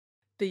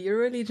The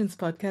EuroLegions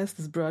podcast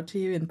is brought to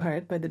you in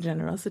part by the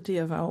generosity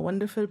of our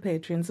wonderful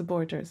Patreon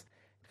supporters.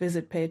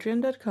 Visit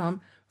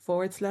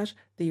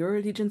patreon.com/the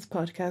EuroLegions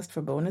podcast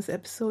for bonus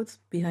episodes,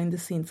 behind the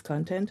scenes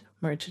content,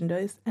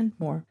 merchandise, and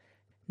more.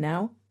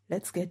 Now,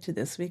 let's get to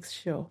this week's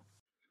show.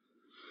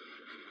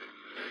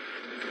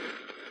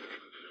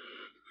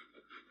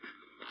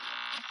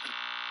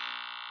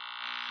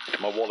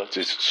 My wallet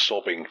is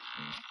sobbing.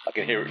 I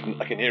can hear it in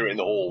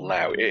the hall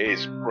now. It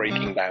is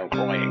breaking down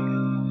crying.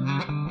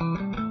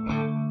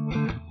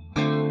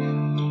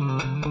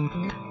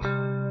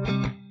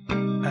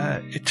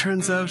 It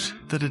turns out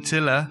that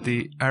Attila,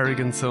 the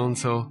arrogant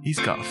so-and-so, he's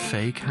got a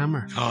fake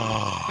hammer.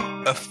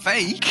 Oh, a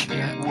fake?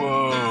 Yeah.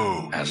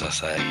 Whoa. As I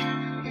say,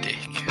 dick.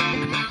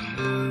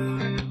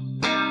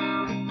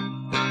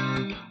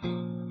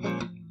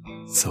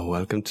 So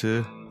welcome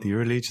to the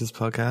EuroLegions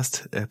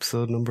podcast,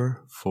 episode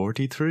number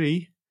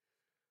 43.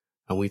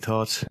 And we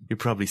thought you're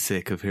probably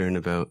sick of hearing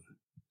about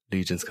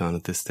LegionsCon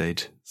at this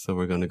stage. So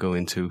we're going to go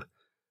into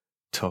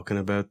talking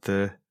about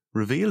the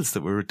reveals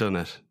that were done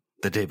at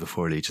the day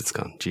before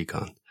LegionsCon,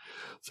 G-Con.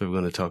 So we're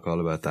going to talk all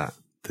about that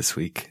this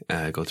week,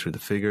 go through the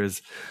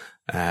figures.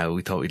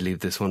 We thought we'd leave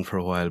this one for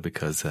a while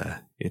because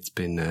it's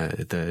been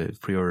the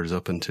pre-orders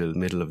up until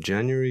middle of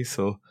January,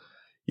 so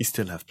you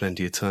still have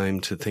plenty of time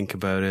to think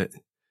about it.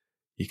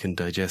 You can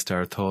digest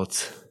our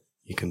thoughts.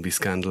 You can be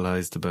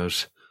scandalized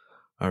about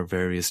our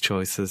various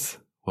choices.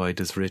 Why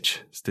does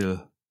Rich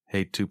still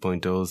hate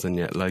 2.0s and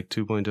yet like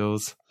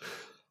 2.0s,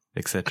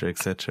 etc.,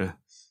 etc.?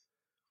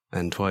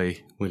 And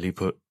why will he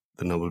put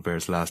the Noble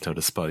Bears last out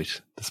of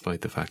spite, despite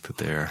the fact that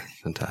they are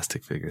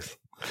fantastic figures?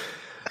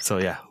 So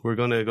yeah, we're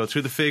going to go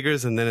through the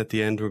figures, and then at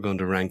the end we're going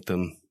to rank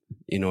them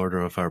in order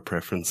of our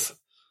preference.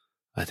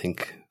 I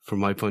think from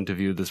my point of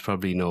view, there's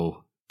probably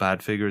no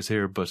bad figures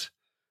here, but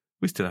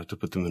we still have to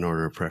put them in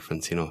order of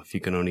preference. You know, if you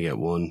can only get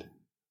one,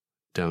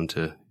 down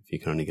to, if you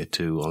can only get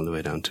two, all the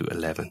way down to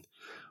 11.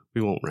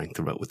 We won't rank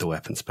them out with the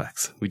weapons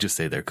packs. We just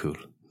say they're cool.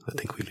 I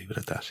think we leave it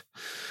at that.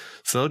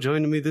 So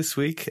joining me this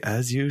week,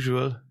 as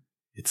usual,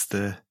 it's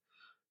the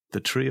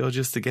trio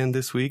just again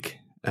this week.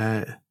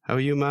 How are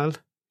you, Mal?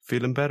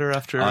 Feeling better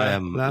after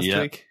last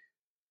week?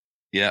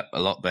 Yeah, a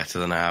lot better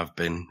than I have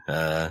been.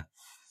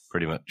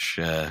 Pretty much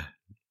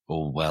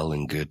all well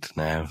and good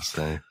now.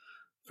 So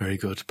very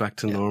good. Back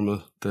to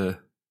normal. The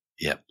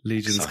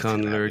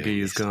LegionsCon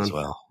lurgy is gone. As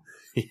well.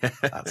 Yeah,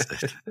 that's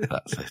it.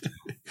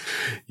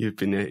 You've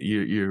been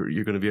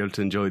you're going to be able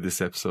to enjoy this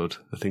episode.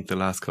 I think the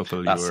last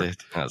couple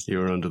you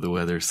were under the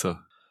weather, so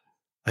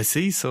I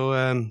see. So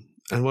and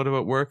what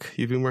about work?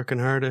 You've been working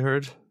hard, I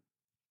heard.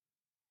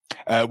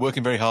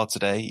 Working very hard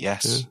today.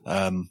 Yes.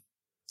 Yeah.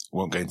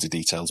 Won't go into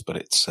details, but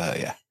it's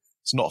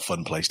it's not a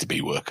fun place to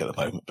be work at the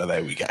moment. But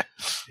there we go.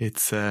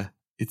 It's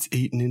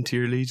eating into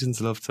your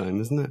Legions love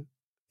time, isn't it?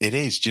 It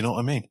is. Do you know what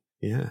I mean?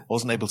 Yeah. I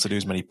wasn't able to do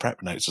as many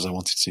prep notes as I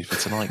wanted to for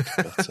tonight,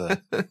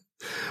 but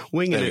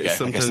winging it is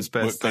sometimes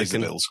best.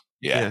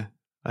 Yeah.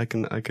 I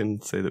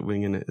can say that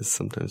winging it is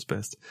sometimes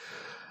best.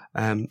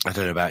 I don't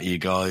know about you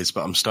guys,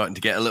 but I'm starting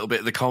to get a little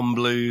bit of the con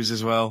blues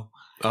as well.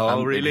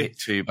 Oh, really?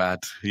 Too bad.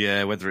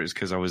 Yeah, whether it's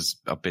because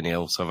I've been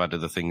ill, so I've had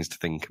other things to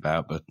think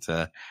about, but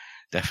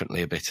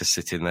definitely a bit of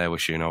sitting there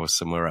wishing I was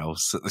somewhere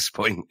else at this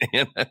point.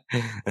 You know?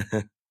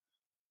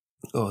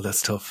 Oh,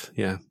 that's tough.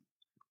 Yeah.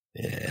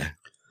 Yeah.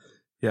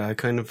 Yeah, I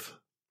kind of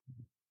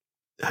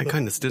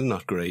still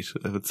not great.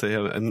 I would say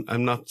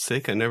I'm not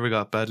sick. I never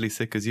got badly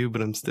sick as you,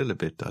 but I'm still a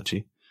bit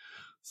dodgy.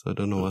 So I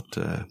don't know what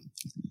the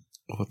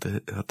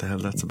hell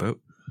that's about.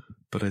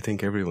 But I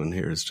think everyone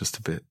here is just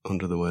a bit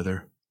under the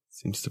weather.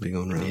 Seems to be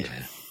going around.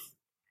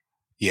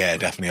 Yeah,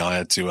 definitely. I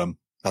had to go to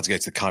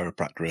the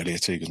chiropractor earlier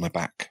too because my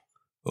back.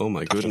 Oh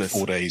my goodness!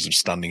 4 days of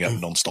standing up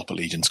non-stop at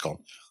LegionsCon,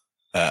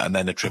 and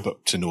then a trip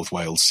up to North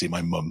Wales to see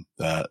my mum.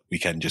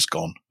 Weekend just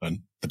gone, and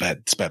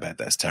the spare bed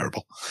there's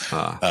terrible.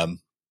 So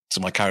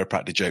my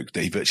chiropractor joked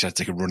that he virtually had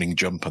to take a running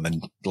jump and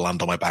then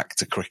land on my back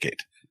to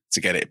cricket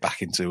to get it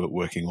back into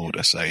working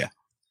order. So yeah,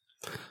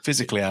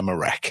 physically I'm a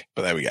wreck,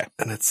 but there we go.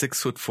 And at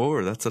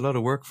 6'4", that's a lot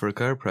of work for a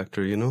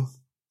chiropractor, you know.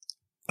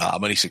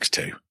 I'm only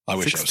 6'2". I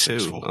wish I was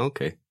 6'4".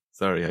 Okay,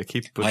 sorry, I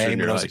keep my aim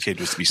when I was a kid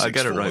was to be 6'4". I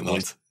get it right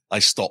once. I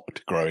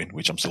stopped growing,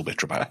 which I'm still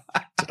bitter about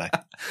today.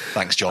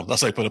 Thanks, John.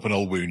 That's opened up an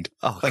old wound.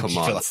 Oh, come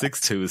on.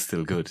 6'2" is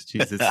still good.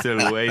 Jeez, it's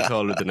still way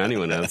taller than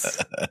anyone else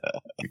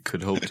you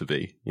could hope to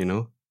be, you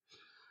know?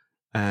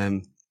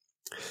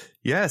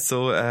 Yeah,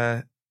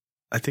 so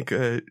I think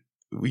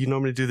we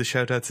normally do the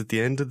shout-outs at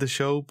the end of the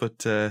show,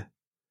 but I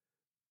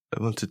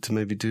wanted to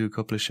maybe do a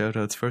couple of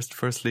shout-outs first.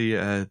 Firstly,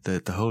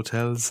 the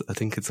hotels, I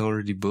think it's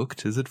already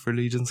booked, is it, for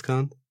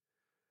LegionsCon?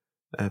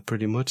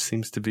 Pretty much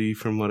seems to be,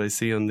 from what I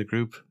see on the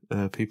group.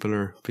 People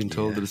are being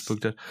told that it's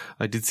booked out.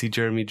 I did see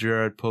Jeremy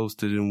Gerrard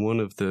posted in one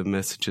of the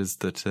messages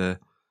that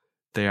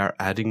they are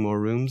adding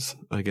more rooms,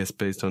 I guess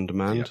based on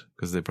demand,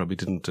 because they probably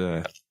didn't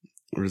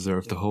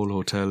reserve the whole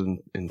hotel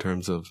in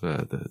terms of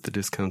the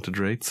discounted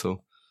rate.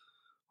 So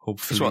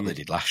hopefully. It's what they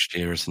did last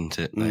year, isn't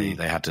it?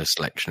 They had a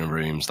selection of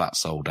rooms that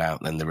sold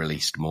out, then they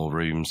released more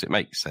rooms. It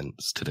makes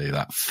sense to do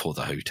that for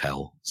the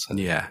hotel. So.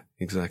 Yeah,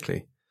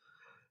 exactly.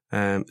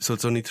 So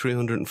it's only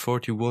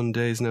 341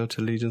 days now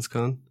to Legion's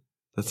Con.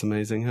 That's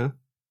amazing, huh?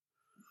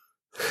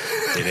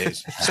 It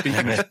is.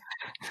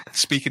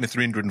 Speaking of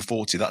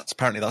 340, that's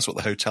what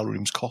the hotel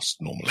rooms cost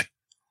normally.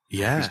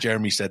 Yeah. Because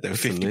Jeremy said they were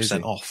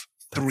 50% off.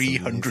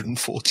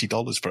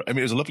 $340 for, I mean,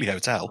 it was a lovely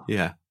hotel.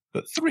 Yeah.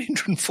 But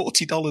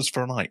 $340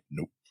 for a night?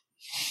 Nope.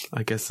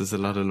 I guess there's a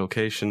lot of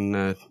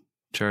location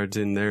charge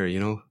in there, you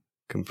know.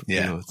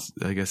 Yeah. You know,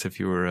 I guess if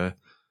you were a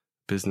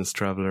business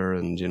traveler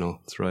and, you know,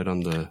 it's right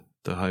on the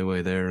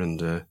highway there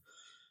and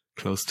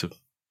close to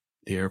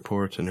the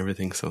airport and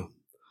everything. So,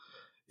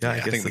 yeah,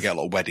 I think they get a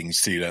lot of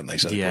weddings too, don't they?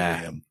 So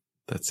yeah, probably,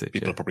 that's it.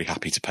 People are probably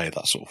happy to pay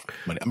that sort of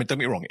money. I mean, don't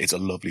get me wrong, it's a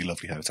lovely,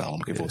 lovely hotel. I'm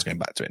looking forward to going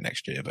back to it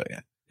next year, but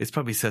yeah. It's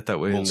probably set that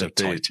way. Also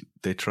tight.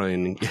 They try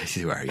and, yes,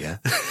 you are, yeah.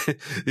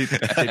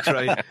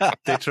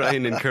 they try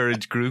and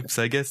encourage groups,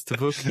 I guess, to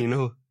book, you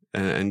know,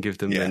 and give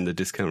them then the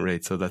discount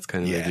rate. So that's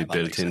kind of maybe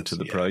built into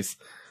the price.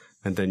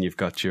 And then you've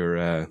got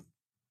your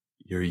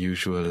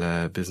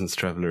usual business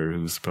traveler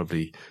who's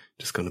probably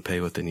just going to pay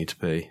what they need to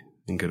pay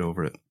and get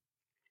over it.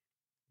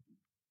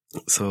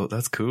 So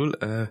that's cool.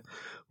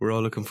 We're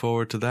all looking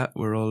forward to that.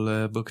 We're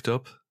all booked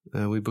up.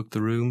 We booked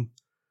the room.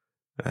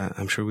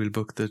 I'm sure we'll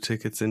book the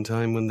tickets in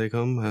time when they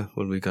come.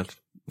 We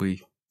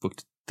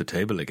booked the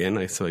table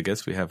again. So I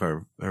guess we have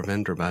our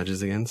vendor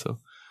badges again. So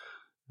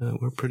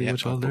we're pretty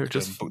much all there.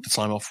 Just booked the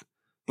time off.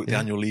 Booked the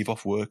annual leave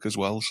off work as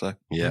well. So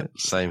yeah,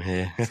 same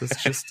here. So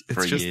it's just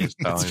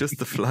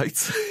the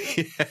flights.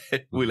 Yeah.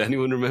 Will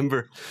anyone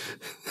remember?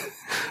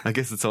 I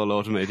guess it's all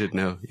automated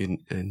now,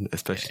 in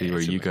especially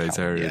where you guys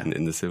are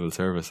in the civil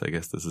service. I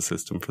guess there's a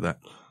system for that.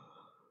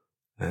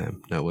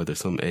 Now, whether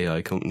some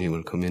AI company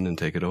will come in and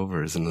take it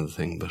over is another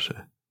thing, but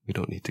we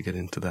don't need to get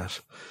into that.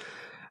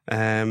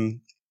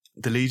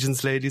 The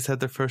Legions ladies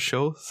had their first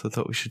show, so I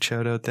thought we should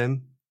shout out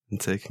them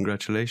and say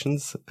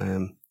congratulations.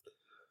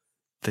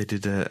 They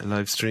did a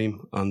live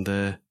stream on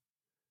the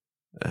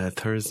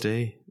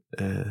Thursday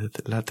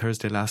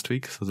last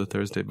week, so the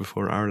Thursday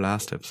before our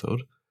last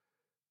episode.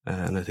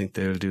 And I think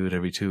they'll do it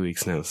every 2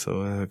 weeks now.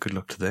 So good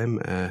luck to them.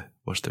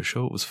 Watched their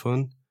show. It was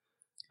fun.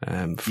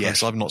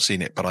 Yes, I've not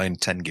seen it, but I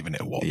intend giving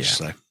it a watch.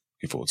 So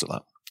looking forward to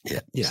that.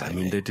 Yeah. I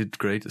mean, they did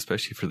great,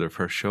 especially for their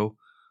first show.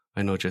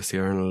 I know Jesse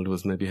Arnold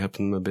was maybe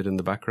helping them a bit in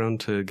the background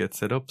to get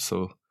set up.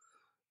 So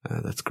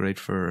that's great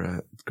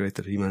great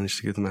that he managed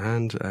to give them a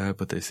hand.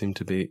 But they seem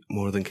to be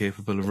more than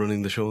capable of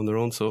running the show on their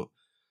own. So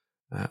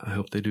I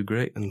hope they do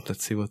great, and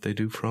let's see what they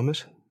do from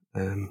it.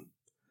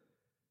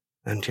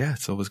 And yeah,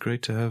 it's always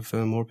great to have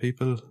more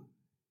people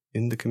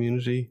in the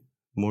community,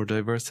 more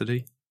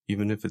diversity,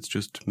 even if it's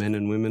just men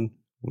and women.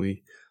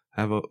 We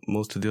have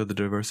most of the other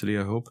diversity,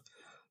 I hope.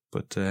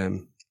 But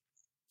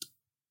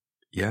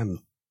yeah, it'd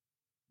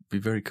be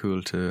very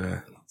cool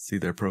to see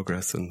their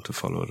progress and to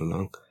follow it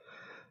along.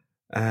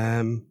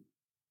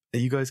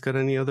 You guys got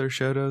any other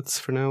shout outs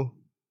for now?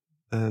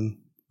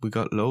 We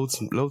got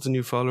loads of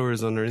new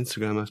followers on our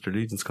Instagram after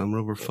Legions Con. We're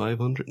over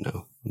 500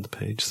 now on the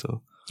page.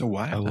 So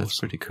wow, that's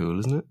pretty cool,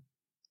 isn't it?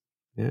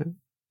 Yeah.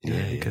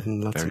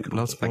 Getting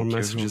lots more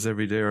messages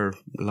every day, or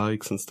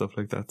likes and stuff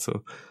like that.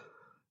 So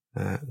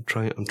I'm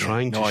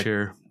trying to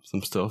share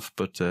some stuff,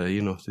 but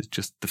you know, it's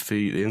just the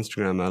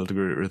Instagram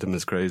algorithm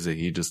is crazy.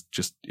 You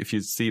just if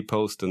you see a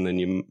post and then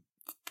you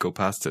go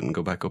past it and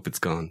go back up, it's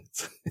gone.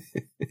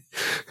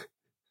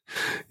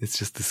 It's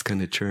just this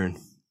kind of churn.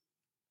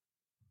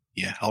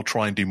 Yeah, I'll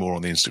try and do more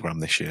on the Instagram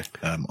this year.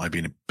 I've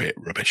been a bit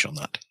rubbish on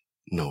that.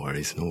 No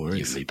worries. You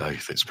and me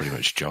both. It's pretty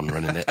much John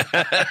running it.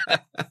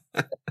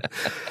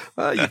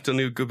 Well, you've done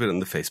a good bit on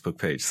the Facebook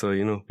page, so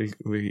you know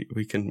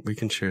we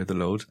can share the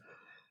load.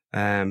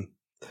 I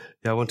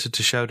wanted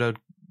to shout out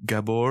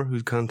Gabor,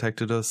 who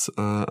contacted us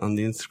on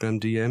the Instagram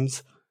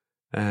DMs.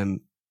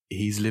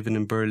 He's living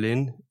in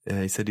Berlin.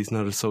 He said he's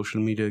not a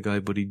social media guy,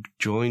 but he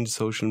joined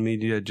social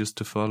media just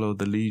to follow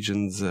the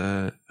Legions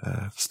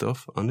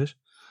stuff on it.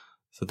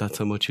 So that's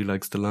how much he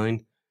likes the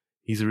line.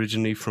 He's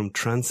originally from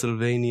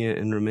Transylvania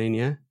in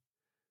Romania,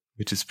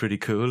 which is pretty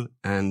cool.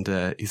 And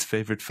his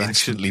favorite faction...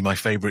 Instantly my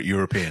favorite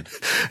European.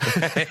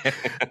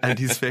 And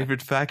his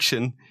favorite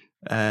faction,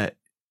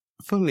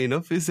 funnily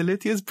enough, is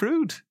Alitia's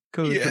Brood,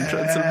 coming from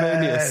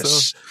Transylvania.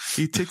 So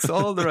he ticks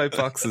all the right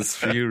boxes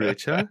for you,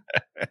 Rich, huh?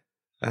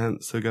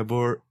 So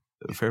Gabor,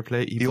 fair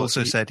play. He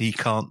also said he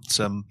can't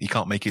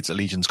make it to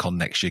Legions Con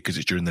next year because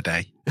it's during the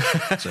day.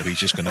 So he's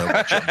just going to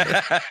watch it.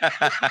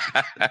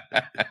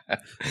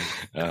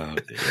 Oh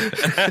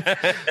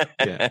dear.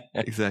 Yeah,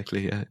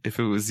 exactly. Yeah. If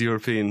it was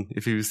European,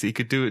 he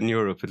could do it in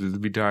Europe, it'll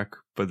be dark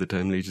by the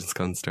time Legions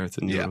Con starts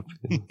in Europe.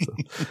 You know,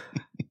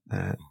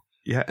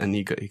 so, and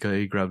he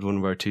grabbed one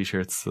of our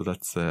t-shirts, so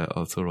that's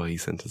also why he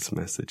sent us a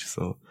message.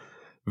 So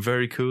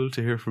very cool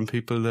to hear from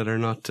people that are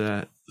not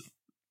that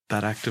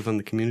active on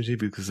the community,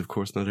 because of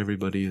course not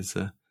everybody is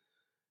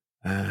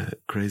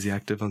crazy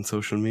active on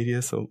social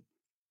media. So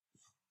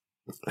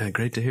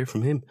great to hear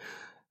from him.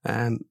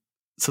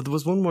 So there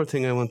was one more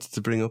thing I wanted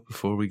to bring up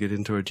before we get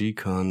into our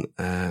G-Con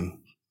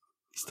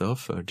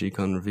stuff, our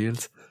G-Con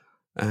reveals,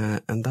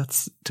 and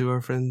that's to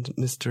our friend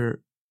Mr.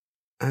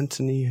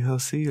 Anthony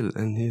Houseal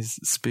and his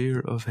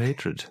spear of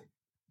hatred.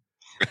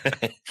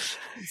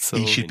 So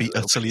he should be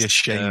utterly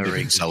ashamed of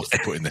himself for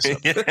putting this up.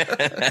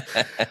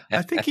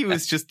 I think he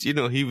was just,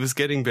 he was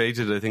getting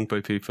baited, I think,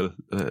 by people,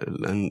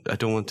 and I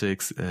don't want to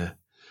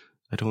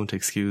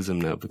excuse him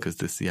now because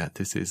this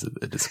is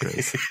a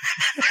disgrace,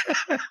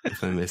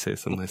 if I may say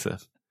so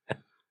myself.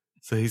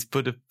 So he's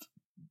put a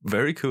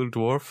very cool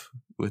dwarf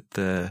with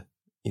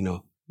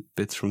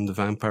bits from the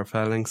vampire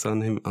phalanx on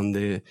him.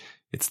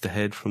 It's the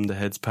head from the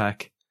heads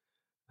pack,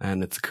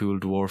 and it's a cool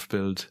dwarf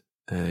build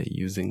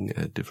using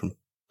different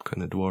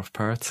kind of dwarf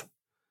parts,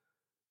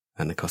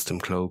 and a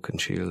custom cloak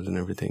and shield and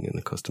everything, and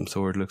a custom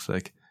sword looks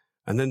like,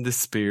 and then this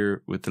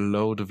spear with a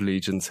load of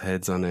Legion's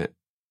heads on it.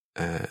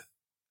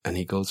 And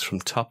he goes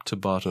from top to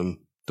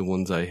bottom, the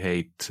ones I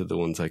hate to the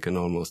ones I can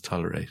almost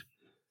tolerate.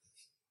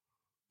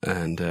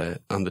 And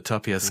on the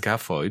top he has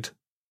Scaphoid.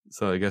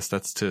 So I guess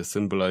that's to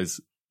symbolize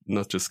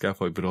not just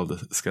Scaphoid, but all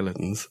the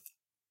skeletons.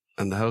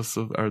 And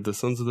the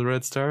Sons of the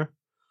Red Star.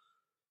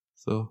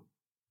 So,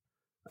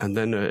 and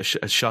then a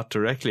shot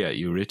directly at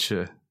you, Rich.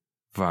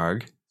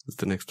 Varg is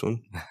the next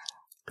one.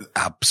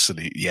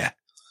 Absolutely, yeah.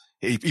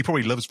 He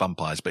probably loves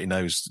vampires, but he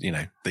knows,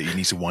 that he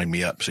needs to wind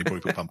me up, so he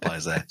probably put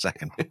vampires there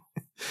second.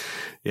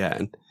 Yeah,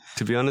 and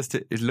to be honest,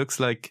 it looks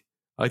like,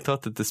 I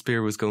thought that the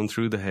spear was going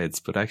through the heads,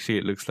 but actually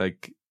it looks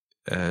like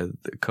a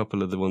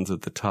couple of the ones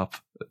at the top,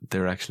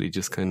 they're actually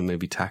just kind of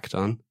maybe tacked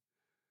on,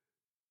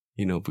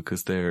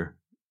 because they're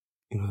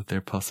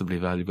possibly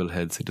valuable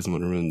heads. He doesn't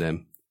want to ruin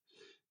them,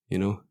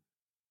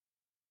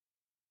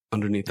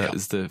 Underneath that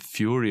is the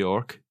Fury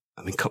Orc.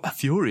 I mean, a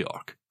Fury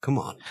Orc. Come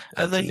on.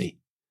 Are they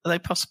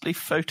possibly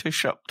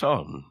photoshopped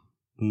on?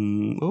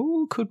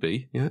 Could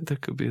be. Yeah, there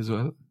could be as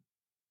well.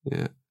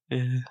 Yeah.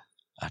 Yeah.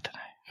 I don't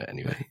know. But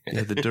anyway.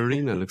 Yeah, the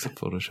Dorina looks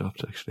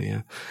photoshopped, actually,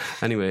 yeah.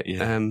 Anyway,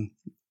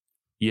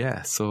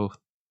 so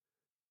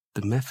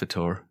the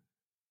Mephitor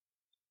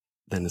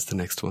then is the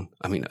next one.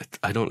 I mean,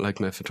 I don't like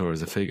Mephitor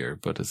as a figure,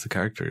 but as a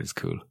character is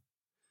cool.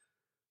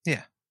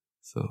 Yeah.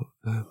 So,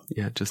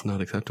 just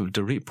not acceptable.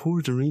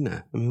 Poor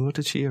Dorina. I mean, what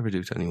did she ever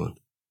do to anyone?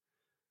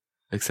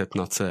 Except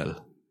not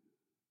sell.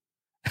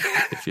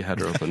 If you had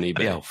her up on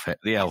eBay.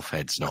 The elf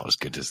head's not as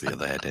good as the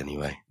other head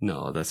anyway.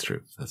 No, that's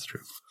true.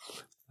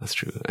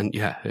 And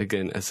yeah,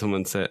 again, as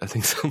someone said, I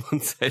think someone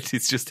said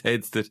it's just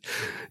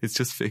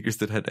figures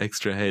that had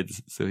extra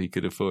heads so he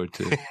could afford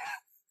to.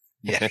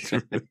 Yeah.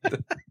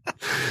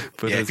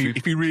 But yeah,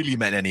 if he really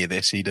meant any of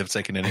this, he'd have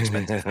taken an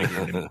expensive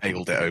figure and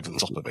impaled it over the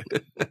top of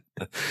it.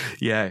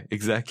 Yeah,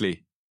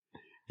 exactly.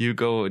 You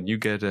go and you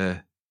get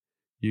an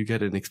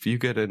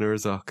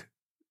Urzok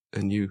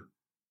and you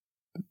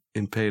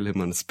impale him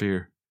on a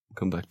spear and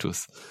come back to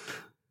us.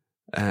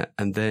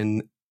 And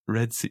then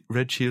Red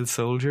Shield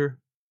Soldier.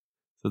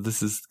 So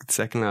this is the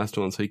second last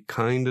one, so he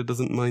kind of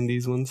doesn't mind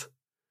these ones.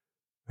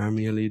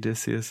 Army of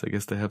Odysseus, I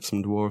guess they have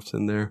some dwarfs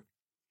in there.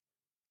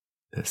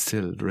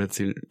 Still, Red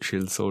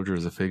Shield Soldier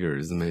as a figure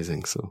is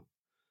amazing, so...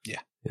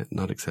 Yeah,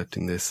 not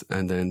accepting this.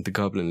 And then the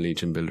Goblin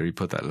Legion builder, he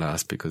put that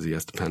last because he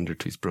has to pander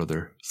to his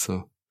brother,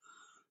 so...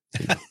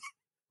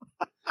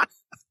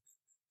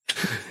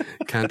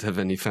 Can't have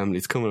any family.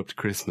 It's coming up to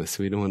Christmas,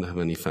 so we don't want to have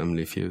any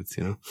family feuds,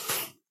 No,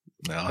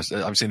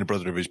 I've seen a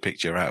picture of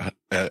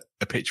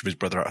his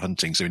brother out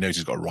hunting, so he knows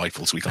he's got a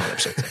rifle, so we can't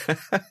upset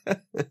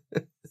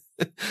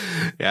him.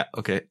 Yeah,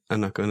 okay. I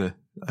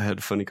had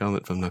a funny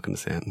comment, but I'm not going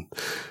to say anything.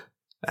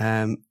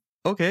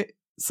 Okay,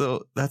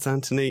 so that's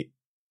Anthony.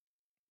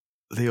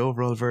 The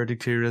overall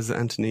verdict here is,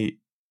 Anthony,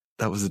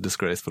 that was a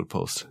disgraceful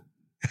post.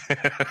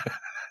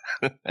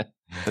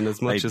 And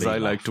as much as I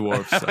like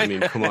dwarfs, I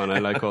mean, come on, I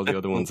like all the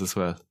other ones as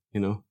well,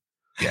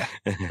 Yeah.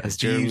 As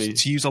Jeremy,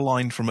 to use a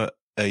line from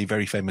a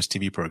very famous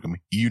TV program,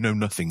 you know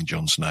nothing,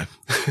 Jon Snow.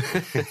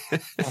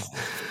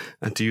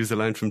 And to use a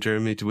line from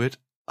Jeremy DeWitt,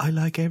 I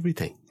like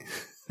everything.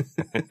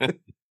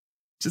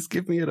 Just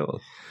give me it all.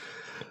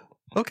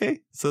 Okay,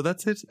 so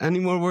that's it. Any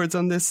more words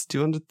on this? Do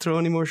you want to throw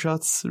any more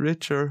shots,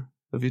 Rich, or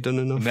have you done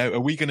enough? No, are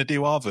we going to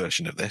do our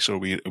version of this, or are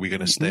we going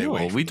to stay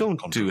away? No, we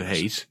don't do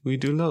hate. We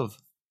do love.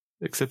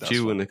 Except that's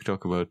you when I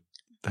talk about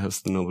the House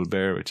of the Noble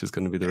Bear, which is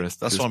going to be the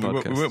rest of this podcast.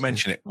 That's fine. We won't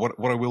mention it. What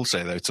I will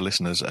say, though, to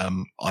listeners,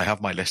 I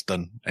have my list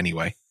done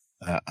anyway,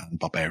 and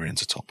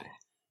Barbarians are top.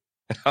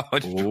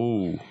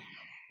 Oh,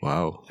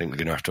 wow. I think we're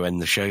going to have to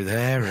end the show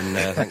there, and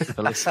thanks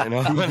for listening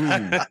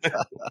on.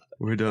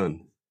 We're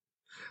done.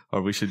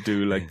 Or we should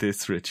do like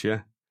this, Rich, yeah?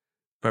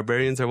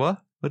 Barbarians are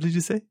what? What did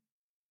you say?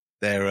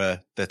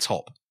 They're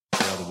top. They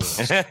are the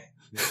worst.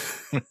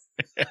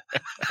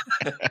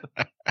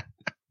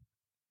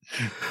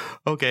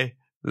 Okay,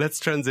 let's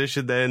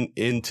transition then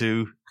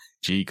into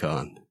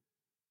G-Con.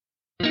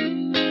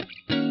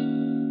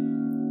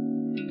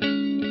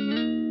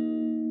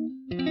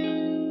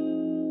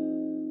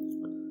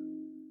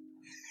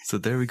 So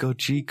there we go,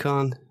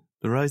 G-Con.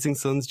 The Rising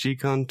Suns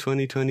G-Con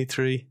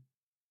 2023.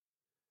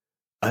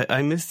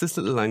 I missed this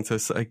little line, so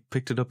I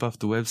picked it up off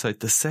the website.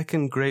 The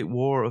second great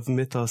war of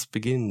mythos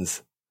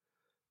begins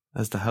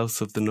as the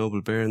House of the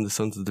Noble Bear and the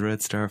Sons of the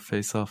Red Star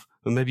face off.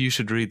 Well, maybe you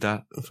should read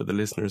that for the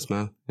listeners,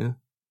 Mal. Yeah.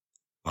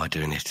 Am I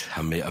doing it?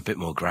 I'm a bit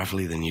more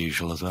gravelly than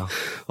usual as well.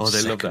 Oh,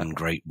 they love that. Second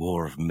great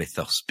war of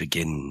mythos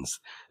begins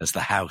as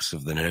the House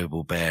of the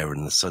Noble Bear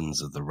and the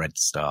Sons of the Red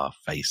Star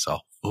face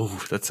off.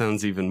 Oh, that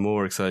sounds even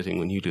more exciting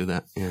when you do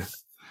that. Yeah.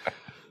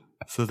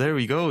 So there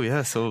we go.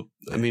 Yeah. So,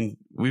 I mean,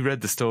 we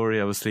read the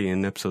story, obviously,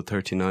 in episode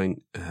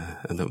 39,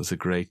 and that was a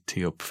great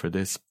tee up for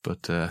this,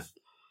 but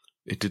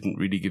it didn't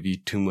really give you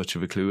too much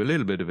of a clue, a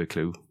little bit of a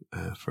clue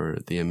for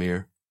the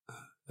Emir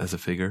as a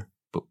figure,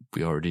 but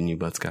we already knew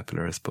about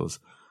Scapular, I suppose.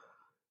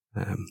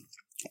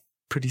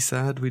 Pretty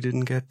sad we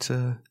didn't get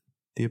the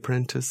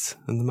Apprentice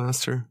and the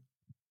Master.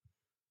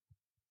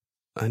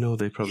 I know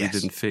they probably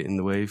didn't fit in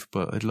the wave,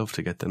 but I'd love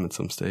to get them at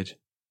some stage.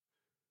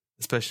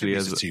 Especially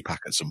as a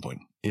 2-pack at some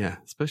point. Yeah,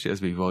 especially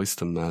as we voiced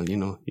them, Mal, you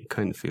know, you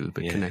kind of feel a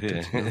bit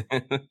connected. Yeah. You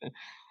know?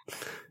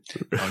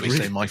 I would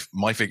say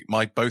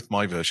both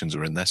my versions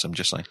are in this, I'm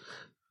just saying.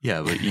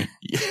 Yeah, but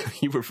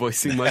you were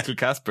voicing Michael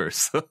Casper,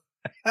 so.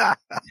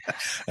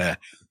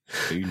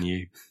 Who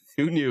knew?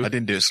 Who knew? I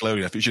didn't do it slowly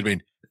enough. It should have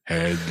been,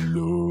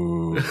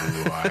 hello,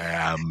 I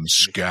am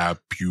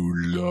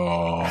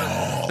Scapular.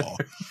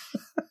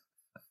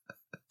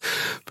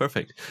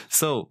 Perfect.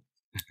 So,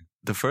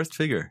 the first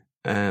figure,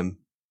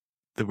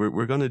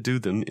 we're going to do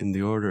them in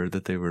the order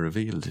that they were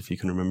revealed, if you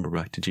can remember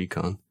back to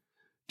G-Con,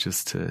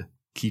 just to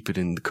keep it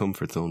in the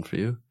comfort zone for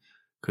you.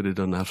 Could have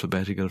done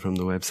alphabetical from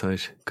the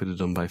website, could have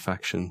done by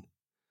faction,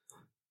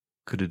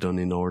 could have done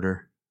in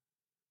order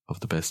of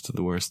the best to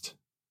the worst.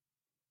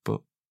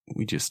 But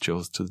we just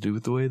chose to do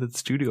it the way that the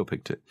studio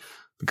picked it,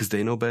 because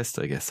they know best,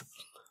 I guess.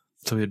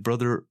 So we had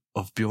Brother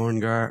of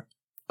Bjorngar,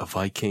 a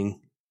Viking.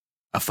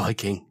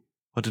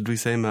 What did we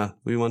say, Mal?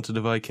 We wanted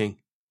a Viking.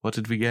 What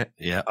did we get?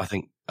 Yeah, I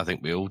think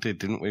we all did,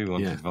 didn't we? We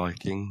wanted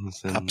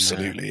Vikings. And,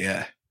 absolutely,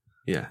 yeah.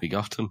 Yeah. We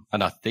got them.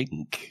 And I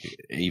think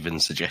even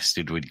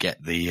suggested we'd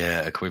get the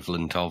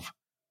equivalent of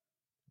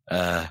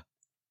the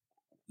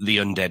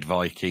undead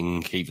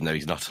Viking, even though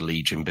he's not a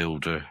Legion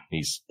builder.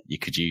 You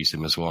could use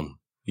him as one.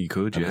 You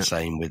could, and yeah. The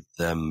same with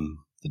the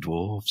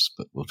dwarves,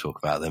 but we'll talk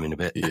about them in a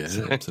bit. Yeah,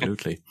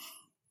 absolutely.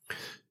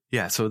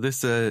 Yeah, so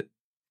this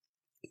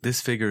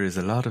figure is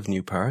a lot of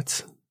new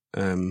parts.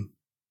 In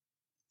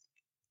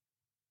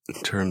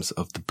terms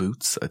of the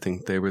boots, I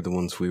think they were the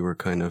ones we were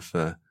kind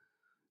of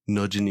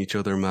nudging each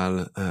other,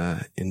 Mal,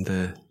 in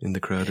the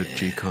crowd at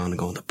G-Con,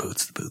 going, the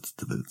boots.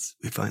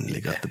 We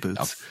finally got the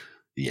boots.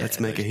 Let's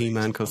make a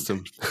He-Man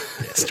custom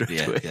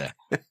straight away. Yeah.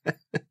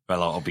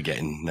 Well, I'll be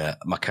getting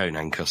my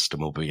Conan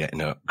custom will be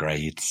getting an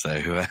upgrade.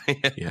 So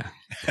yeah,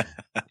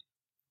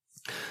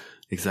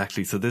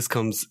 exactly. So this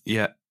comes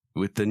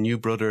with the new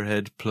brother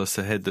head plus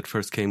a head that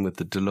first came with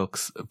the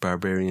deluxe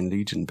Barbarian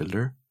Legion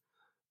builder,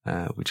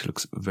 which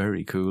looks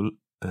very cool.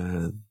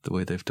 The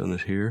way they've done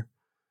it here,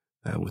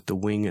 with the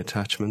wing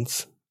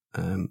attachments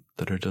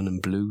that are done in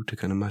blue to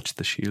kind of match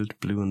the shield,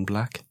 blue and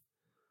black.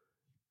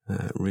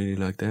 Really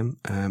like them.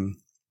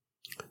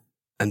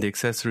 And the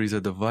accessories are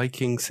the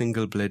Viking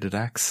single-bladed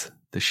axe,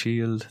 the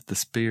shield, the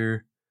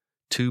spear,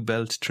 2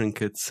 belt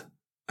trinkets,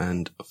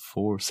 and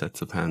 4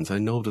 sets of hands. I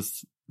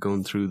noticed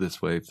going through this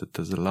wave that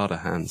there's a lot of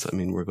hands. I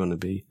mean, we're going to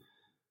be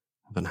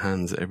having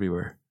hands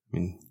everywhere. I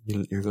mean,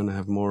 you're going to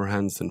have more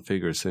hands than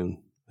figures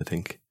soon, I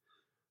think,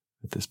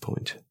 at this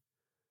point.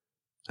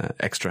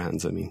 Extra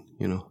hands, I mean,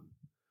 you know.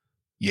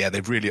 Yeah,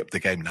 they've really upped the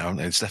game now.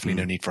 There's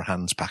definitely no need for a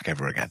hands pack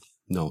ever again.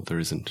 No, there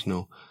isn't,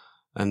 no.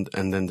 And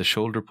then the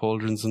shoulder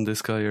pauldrons on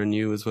this guy are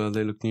new as well.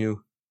 They look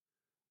new.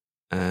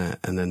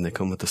 And then they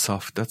come with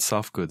the that's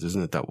soft goods,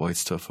 isn't it? That white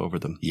stuff over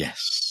them.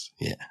 Yes,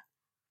 yeah.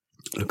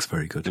 Looks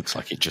very good. Looks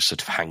like it just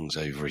sort of hangs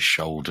over his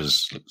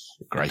shoulders. Looks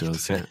great. It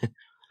does, yeah.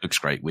 Looks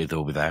great with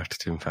or without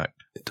it, in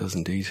fact. It does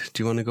indeed.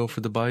 Do you want to go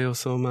for the bio,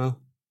 Mal?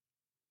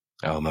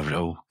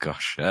 Oh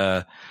gosh.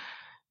 There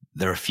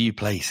are few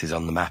places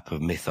on the map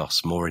of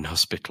Mythos more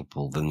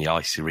inhospitable than the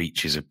icy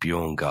reaches of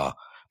Bjorngar,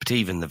 but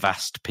even the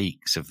vast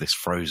peaks of this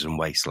frozen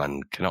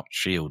wasteland cannot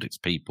shield its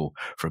people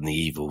from the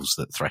evils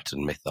that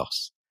threaten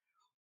Mythos.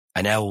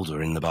 An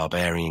elder in the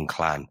barbarian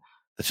clan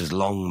that has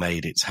long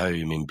made its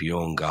home in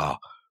Bjorngar,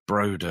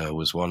 Broder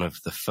was one of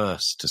the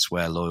first to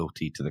swear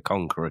loyalty to the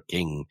conqueror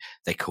king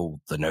they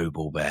called the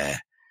Noble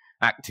Bear.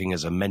 Acting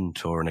as a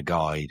mentor and a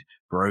guide,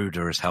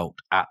 Broder has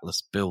helped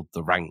Atlas build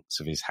the ranks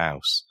of his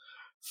house.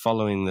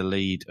 Following the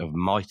lead of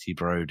mighty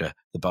Broder,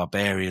 the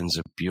barbarians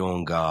of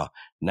Bjorngar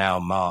now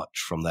march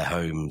from their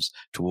homes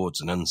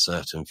towards an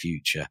uncertain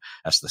future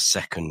as the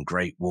second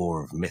great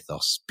war of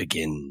Mythos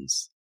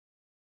begins.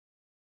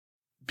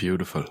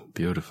 Beautiful,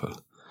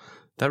 beautiful.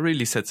 That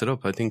really sets it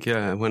up. I think,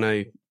 yeah, when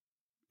I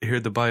hear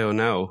the bio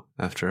now,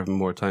 after having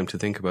more time to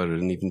think about it,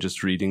 and even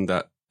just reading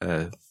that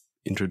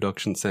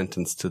introduction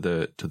sentence to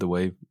the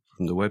wave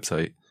from the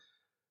website,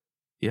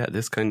 yeah,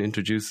 this kind of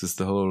introduces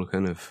the whole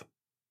kind of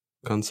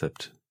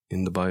concept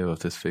in the bio of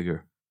this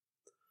figure.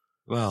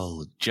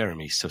 Well,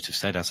 Jeremy sort of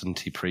said, hasn't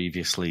he,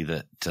 previously,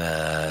 that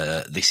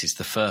this is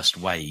the first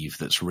wave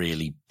that's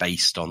really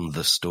based on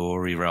the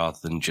story rather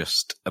than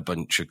just a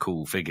bunch of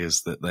cool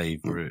figures that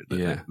they've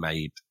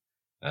made,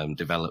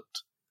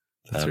 developed.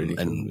 That's really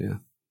cool, yeah.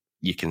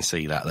 You can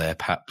see that there,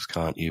 perhaps,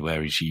 can't you,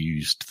 where he's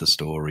used the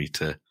story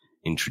to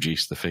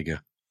introduce the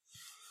figure.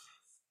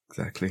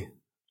 Exactly.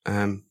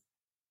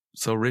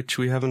 So, Rich,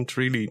 we haven't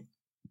really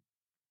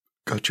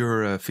got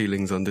your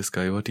feelings on this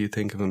guy. What do you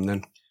think of him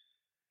then?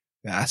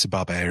 That's a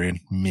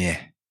barbarian. Meh.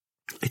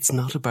 It's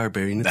not a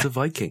barbarian. It's a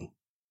Viking.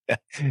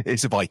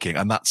 It's a Viking,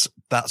 and that's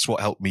what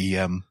helped me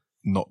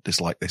not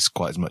dislike this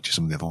quite as much as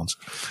some of the other ones.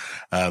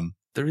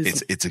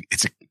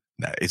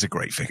 It's a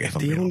great figure.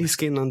 The only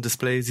skin on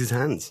display is his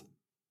hands.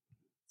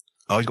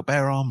 Oh, he's got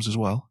bare arms as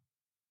well.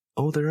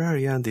 Oh, there are,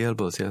 yeah, and the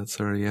elbows. Yeah,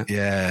 sorry,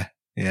 yeah.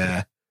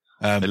 Yeah.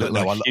 They look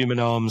like human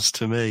arms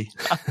to me.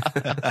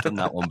 I've done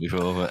that one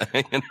before.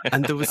 But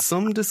and there was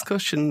some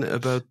discussion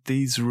about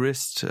these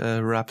wrist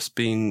wraps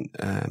being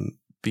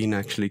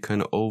actually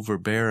kind of over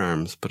bare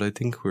arms, but I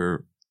think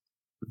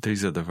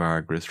these are the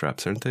Varg wrist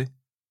wraps, aren't they?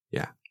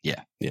 Yeah.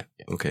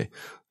 Okay,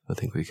 I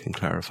think we can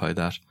clarify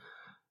that.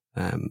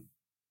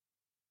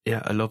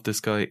 Yeah, I love this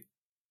guy.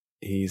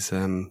 He's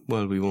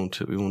well, we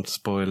won't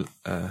spoil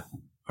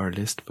our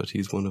list, but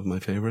he's one of my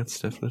favorites,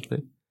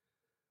 definitely.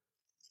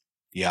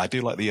 Yeah, I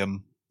do like the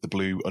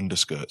blue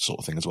underskirt sort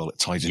of thing as well. It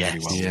ties in really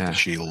well with the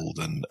shield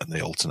and the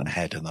alternate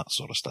head and that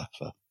sort of stuff.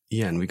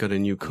 Yeah, and we got a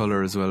new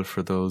colour as well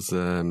for those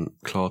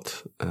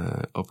cloth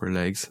upper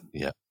legs.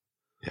 Yeah.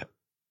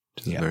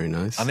 Which is very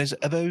nice. And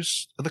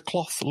are the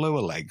cloth lower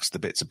legs, the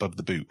bits above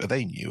the boot, are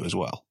they new as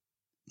well?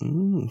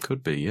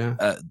 Could be,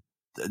 yeah.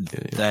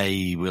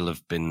 They will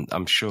have been,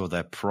 I'm sure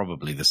they're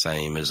probably the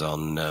same as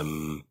on,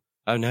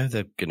 oh no,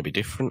 they're going to be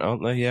different,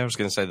 aren't they? Yeah, I was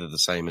going to say they're the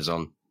same as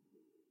on,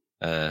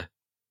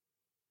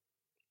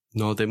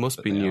 no, they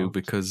must be new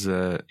because,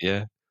 the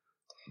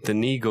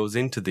knee goes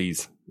into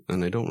these,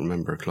 and I don't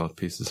remember cloth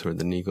pieces where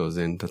the knee goes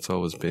in. That's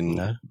always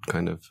been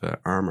kind of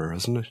armour,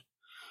 hasn't it?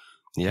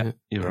 Yeah,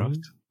 you're right.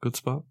 Good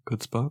spot.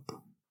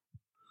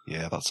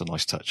 Yeah, that's a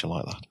nice touch. I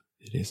like that.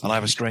 It is. And I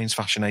have a strange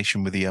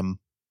fascination with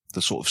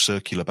the sort of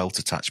circular belt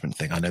attachment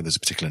thing. I know there's a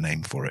particular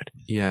name for it.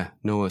 Yeah,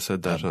 Noah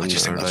said that on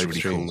our live really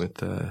stream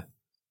cool.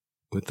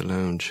 with the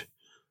lounge.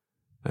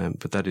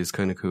 But that is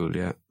kind of cool,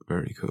 yeah,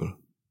 very cool.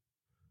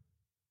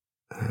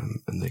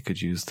 And they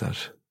could use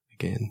that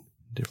again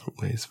in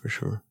different ways for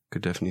sure.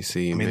 Could definitely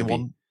see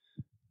maybe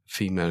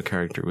female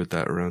character with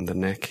that around the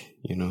neck,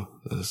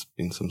 as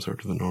being some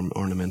sort of an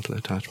ornamental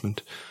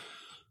attachment.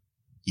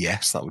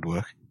 Yes, that would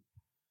work.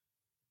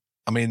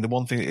 I mean, the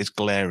one thing that is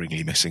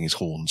glaringly missing is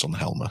horns on the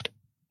helmet.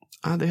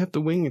 They have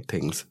the wing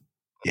things.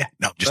 Yeah,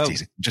 no,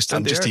 teasing.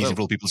 I'm just teasing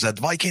for all people who said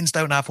the Vikings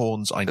don't have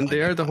horns.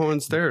 They are the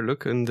horns there.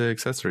 Look, in the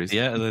accessories.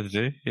 Yeah, they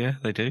do. Yeah,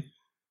 they do.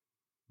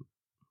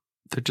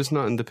 They're just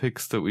not in the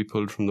pics that we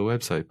pulled from the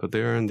website, but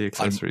they are in the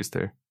accessories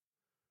there.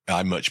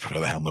 I much prefer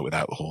the helmet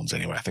without the horns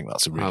anyway. I think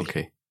that's a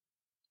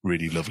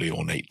really lovely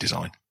ornate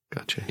design.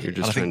 Gotcha. You're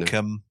just trying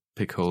to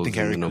pick holes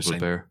in the noble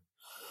bear.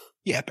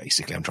 Yeah,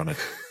 basically, I'm trying to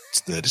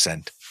stir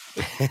dissent.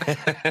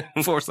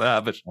 Force the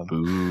habit.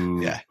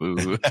 Boo. Yeah.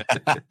 Boo.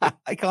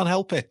 I can't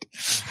help it.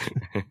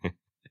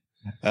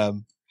 I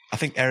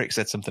think Eric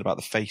said something about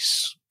the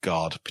face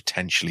guard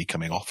potentially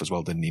coming off as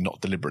well, didn't he?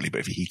 Not deliberately, but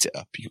if you heat it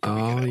up, you can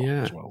get it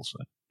off as well. So.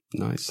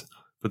 Nice.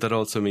 But that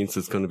also means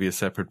it's going to be a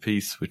separate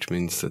piece, which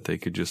means that they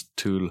could just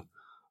tool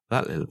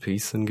that little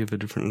piece and give a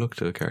different look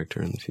to a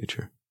character in the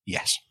future.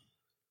 Yes.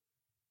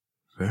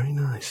 Very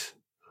nice.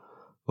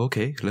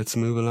 Okay, let's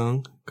move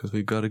along because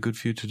we've got a good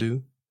few to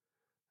do.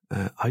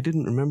 I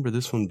didn't remember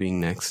this one being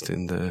next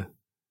in the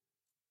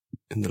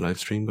live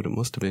stream, but it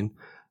must have been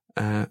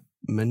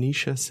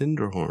Manisha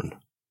Cinderhorn.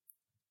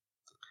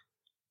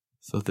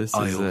 So this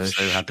is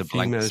a had the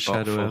blank female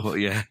spot shadow elf.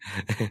 Yeah.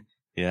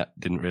 Yeah,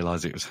 didn't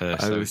realise it was her.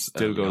 I was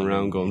still going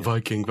around going,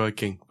 Viking.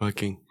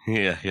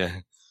 Yeah.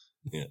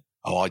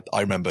 Oh,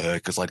 I remember her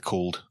because I'd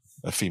called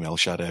a female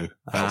shadow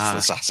elf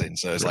assassin.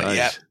 So it's like,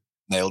 yeah,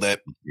 nailed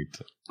it.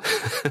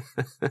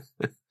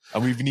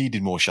 And we've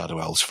needed more shadow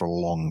elves for a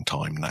long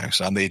time now.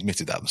 So, and they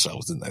admitted that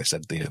themselves, didn't they? They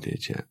said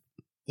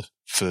the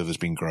fervor's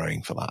been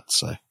growing for that.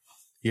 So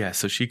yeah,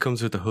 so she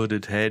comes with a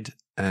hooded head,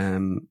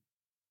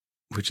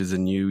 which is a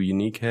new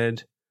unique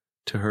head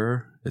to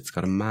her. It's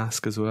got a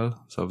mask as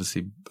well. So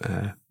obviously,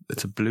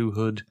 it's a blue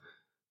hood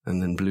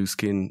and then blue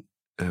skin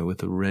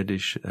with a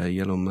reddish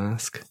yellow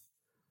mask.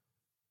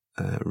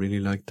 Really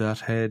like that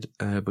head.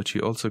 But she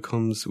also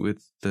comes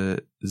with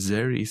the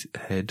Zeri's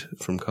head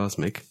from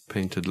Cosmic,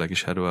 painted like a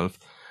shadow elf,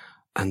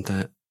 and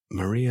the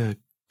Maria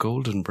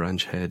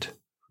Goldenbranch head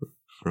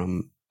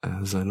from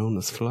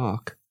Zylona's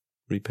Flock,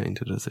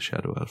 repainted as a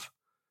shadow elf,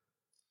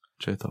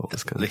 which I thought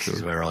was kind of cool.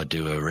 This is where I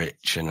do a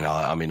Rich, and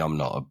I mean, I'm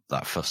not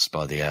that fussed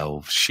by the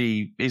elves.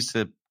 She is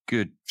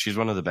she's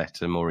one of the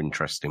better, more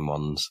interesting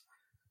ones.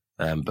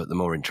 But the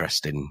more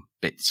interesting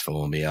bits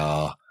for me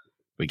are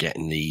we're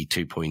getting the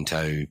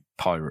 2.0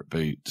 pirate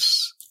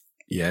boots.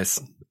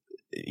 Yes.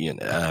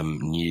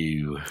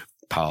 New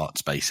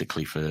parts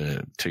basically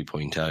for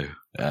 2.0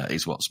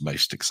 is what's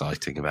most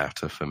exciting about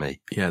her for me.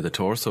 Yeah, the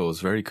torso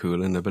is very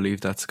cool, and I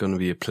believe that's going to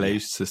be a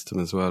plate system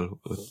as well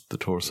with the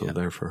torso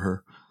there for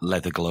her.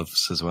 Leather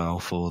gloves as well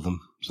for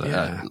them, so,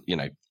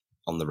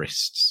 on the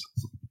wrists.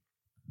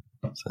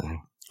 So,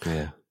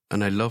 yeah.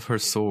 And I love her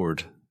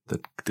sword,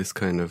 this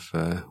kind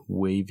of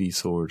wavy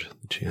sword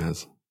that she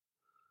has.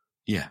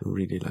 Yeah. I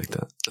really like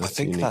that. I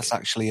think that's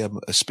actually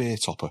a spear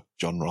topper,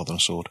 John, rather than a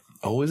sword.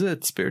 Oh, is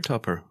it? Spear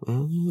topper.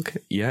 Oh, okay.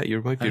 Yeah,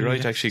 you might be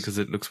right, actually, because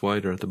it looks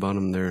wider at the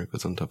bottom there. It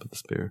goes on top of the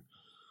spear.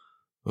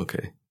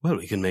 Okay. Well,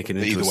 we can make it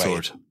into a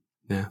sword.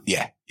 Yeah.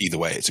 Yeah, either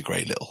way, it's a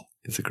great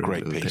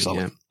piece.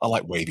 Thing, I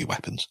like wavy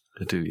weapons.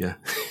 I do, yeah.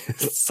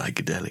 It's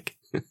psychedelic.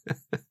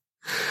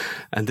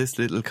 And this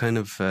little kind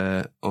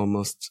of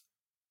almost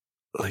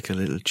like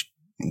a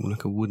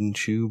wooden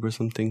tube or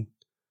something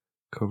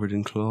covered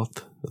in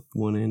cloth at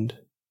one end.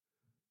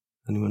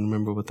 Anyone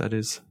remember what that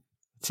is?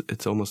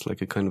 It's almost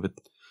like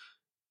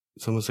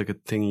it's almost like a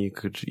thing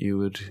you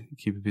would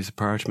keep a piece of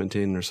parchment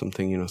in or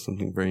something,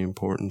 something very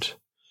important.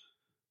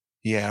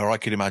 Yeah, or I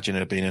could imagine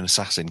her being an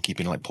assassin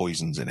keeping like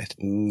poisons in it.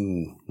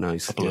 Ooh,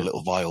 nice. A couple of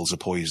little vials of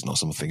poison or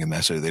something in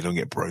there so they don't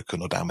get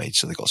broken or damaged,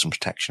 so they've got some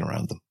protection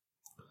around them.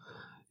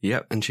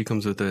 Yeah, and she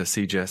comes with a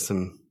C.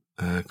 Jessam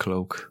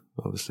cloak,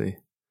 obviously,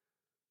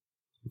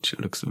 which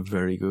looks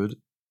very good.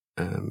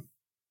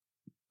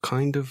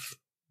 Kind of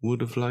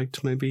would have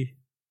liked maybe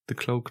the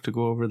cloak to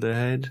go over the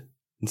head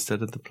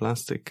instead of the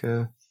plastic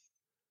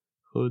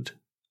hood.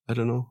 I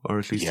don't know, or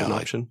at least an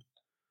option.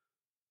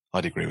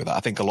 I'd agree with that.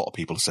 I think a lot of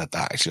people have said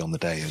that actually on the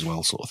day as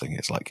well, sort of thing.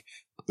 It's like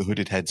the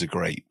hooded heads are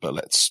great, but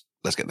let's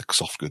get the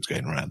soft goods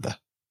going around there.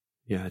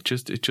 Yeah,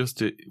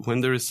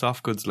 when there is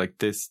soft goods like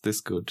this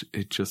good,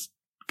 it just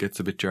gets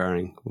a bit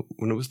jarring.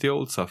 When it was the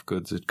old soft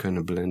goods, it kind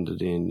of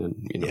blended in,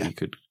 and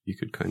you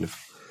could kind of.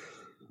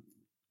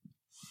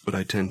 But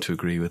I tend to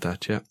agree with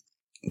that. Yeah.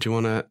 Do you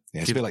want to?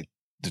 Yeah, it's a bit like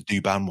the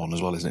Duban one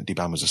as well, isn't it?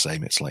 Duban was the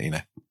same. It's like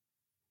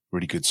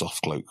really good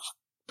soft cloaks,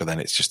 but then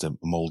it's just a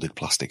molded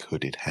plastic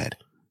hooded head.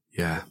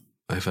 Yeah,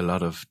 I have a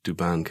lot of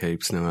Duban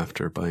capes now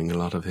after buying a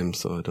lot of him,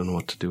 so I don't know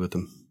what to do with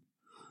them.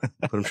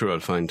 But I'm sure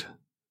I'll find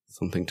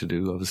something to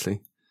do,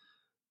 obviously.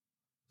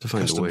 To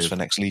find Customs a way for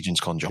next Legion's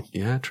Con, John.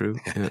 Yeah, true.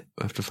 Yeah,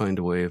 I have to find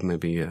a way of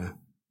maybe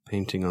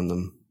painting on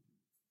them.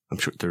 I'm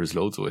sure there is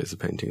loads of ways of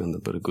painting on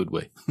them, but a good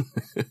way.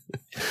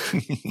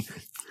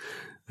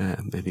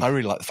 Maybe. I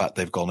really like the fact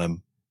they've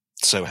gone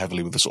so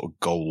heavily with the sort of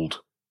goldy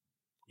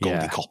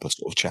copper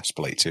sort of chest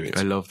plate to it.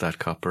 I love that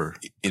copper.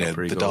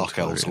 The dark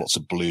elves, lots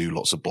of blue,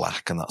 lots of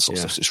black, and that sort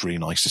of stuff. It's really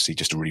nice to see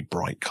just a really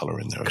bright colour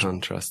in there.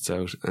 Contrasts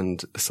out.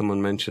 And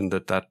someone mentioned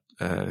that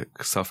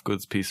soft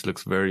goods piece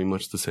looks very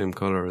much the same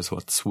colour as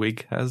what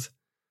Swig has.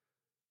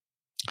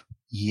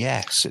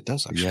 Yes, it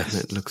does actually. Yes.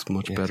 And it looks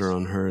much better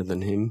on her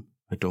than him.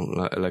 I don't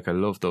I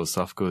love those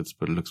soft goods,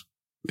 but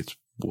it's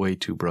way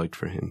too bright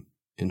for him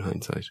in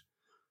hindsight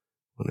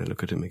when I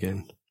look at him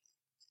again.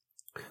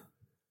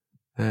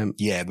 With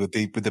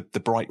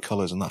the bright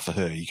colours and that for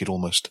her, you could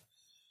almost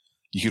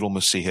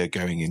see her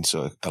going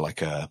into a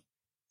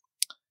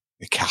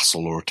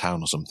castle or a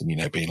town or something,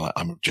 being like,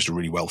 I'm just a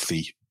really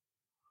wealthy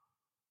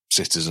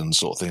citizen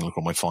sort of thing, look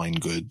at my fine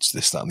goods,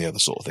 this, that and the other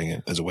sort of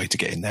thing, as a way to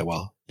get in there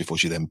before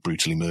she then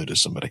brutally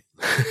murders somebody.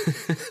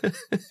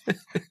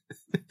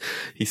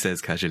 He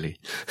says casually.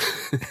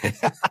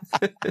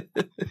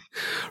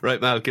 Right,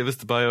 Mal, give us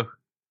the bio.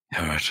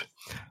 All right.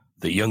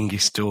 The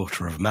youngest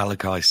daughter of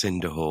Malachi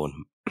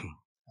Cinderhorn.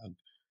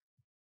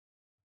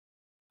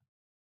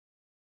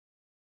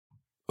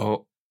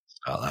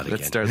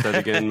 Let's start that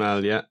again,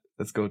 Mal. Yeah,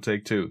 let's go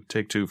take two.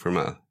 Take two for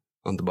Mal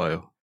on the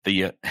bio.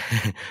 The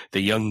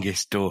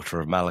youngest daughter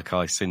of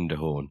Malachi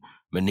Cinderhorn,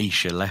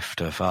 Manisha left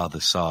her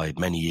father's side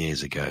many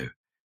years ago.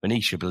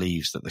 Manisha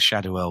believes that the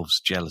Shadow Elves'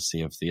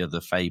 jealousy of the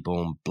other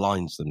Feyborn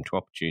blinds them to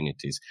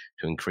opportunities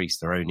to increase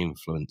their own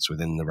influence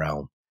within the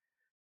realm.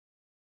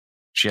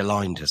 She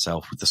aligned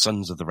herself with the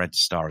Sons of the Red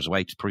Star as a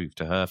way to prove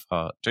to her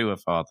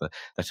father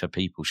that her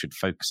people should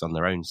focus on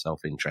their own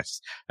self-interests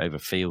over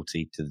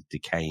fealty to the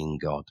decaying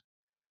god.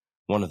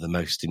 One of the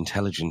most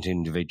intelligent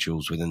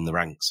individuals within the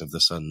ranks of the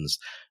Sons,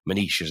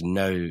 Manisha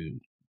knows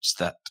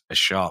that a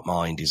sharp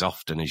mind is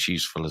often as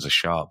useful as a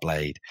sharp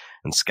blade,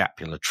 and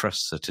Scapula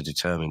trusts her to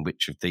determine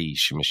which of these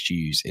she must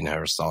use in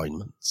her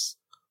assignments.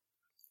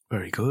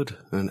 Very good.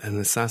 An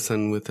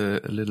assassin with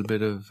a little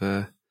bit of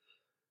a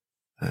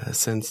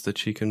sense that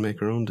she can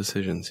make her own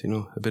decisions,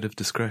 a bit of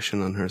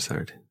discretion on her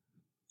side.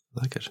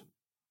 I like it.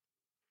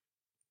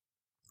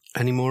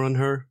 Any more on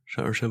her?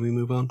 Or shall we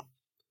move on?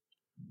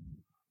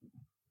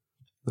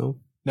 No?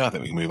 No, I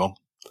think we can move on.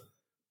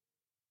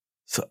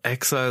 So,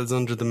 Exiles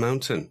Under the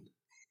Mountain.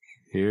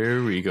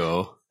 Here we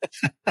go.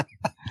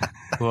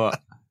 What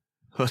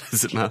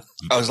is it, Mal?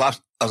 I was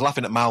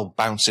laughing at Mal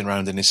bouncing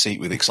around in his seat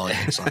with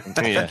excitement. So I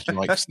think he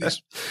likes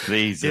this.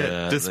 These,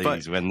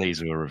 when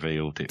these were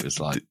revealed, it was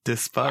like,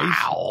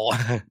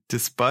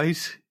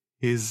 despite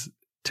his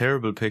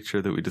terrible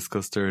picture that we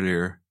discussed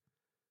earlier,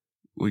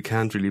 we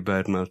can't really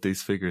badmouth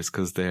these figures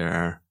because they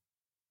are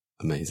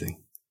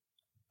amazing.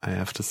 I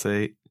have to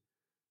say,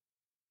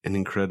 an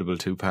incredible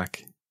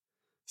 2-pack.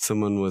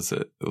 Someone was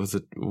it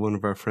one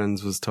of our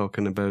friends was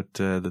talking about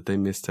that they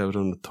missed out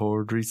on the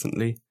Thord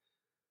recently,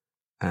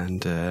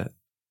 and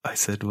I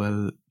said,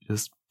 well,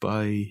 just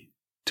buy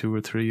 2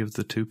 or 3 of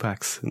the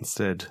 2-packs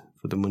instead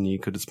for the money you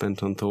could have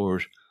spent on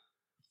Thord.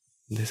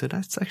 And they said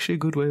that's actually a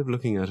good way of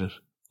looking at it.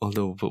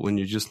 But when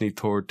you just need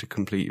Thord to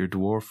complete your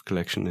dwarf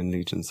collection in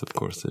Legions, of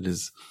course, it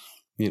is,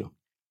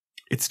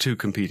 it's 2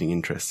 competing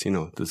interests.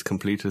 There's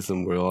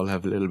completism. We all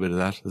have a little bit of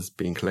that as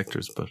being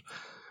collectors, but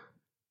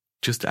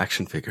just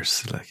action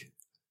figures,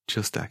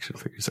 just action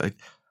figures.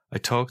 I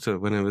talked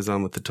when I was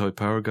on with the Toy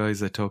Power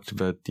guys, I talked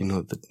about,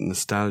 the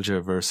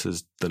nostalgia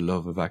versus the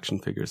love of action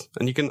figures.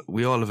 And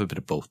we all have a bit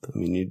of both. I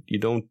mean, you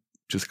don't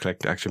just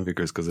collect action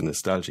figures because of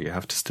nostalgia. You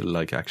have to still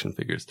like action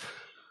figures.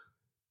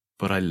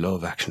 But I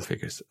love action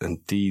figures, and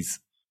these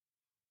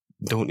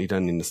don't need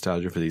any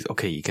nostalgia for these.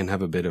 Okay, you can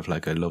have a bit of I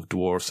love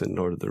dwarfs in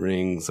Lord of the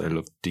Rings. I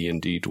love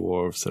D&D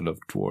dwarfs. I love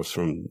dwarfs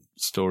from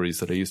stories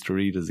that I used to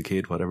read as a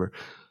kid, whatever.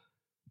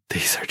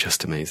 These are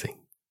just amazing.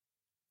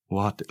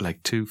 What,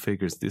 2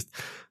 figures, this,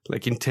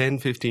 in 10,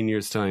 15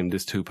 years time,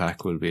 this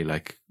 2-pack will be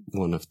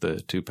one of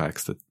the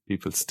 2-packs that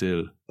people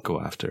still go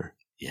after.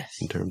 Yes.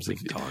 In terms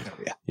of, time.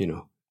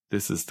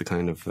 this is the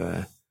kind of,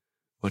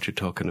 what you're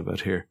talking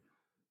about here.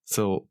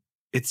 So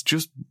it's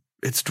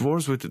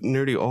dwarves with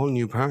nearly all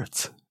new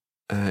parts.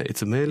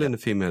 It's a male and a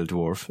female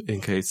dwarf in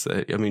case,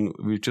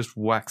 we've just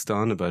waxed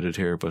on about it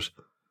here, but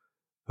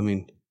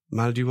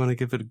Mal, do you want to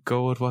give it a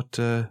go at what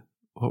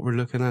we're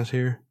looking at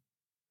here?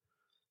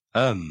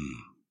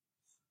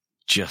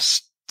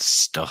 Just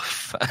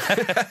stuff.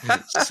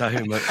 So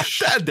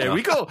much. There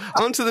we go.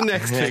 On to the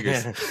next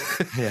figures.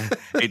 Yeah.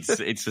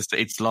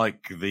 It's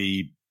like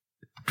the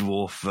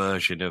dwarf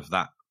version of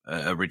that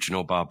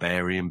original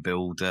barbarian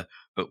builder,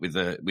 but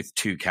with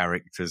 2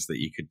 characters that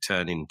you could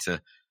turn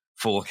into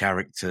 4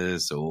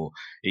 characters, or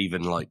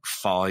even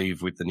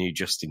 5 with the new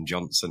Justin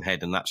Johnson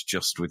head, and that's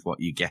just with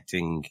what you're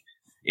getting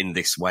in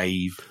this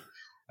wave.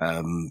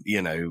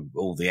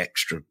 All the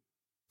extra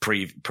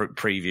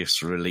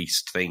previous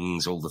released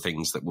things, all the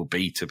things that will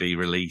be to be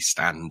released,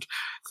 and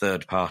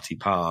third-party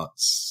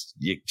parts.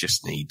 You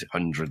just need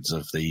hundreds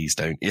of these,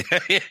 don't you?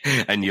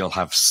 And you'll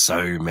have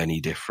so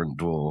many different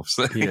dwarfs.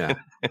 Yeah.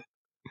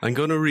 I'm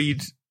going to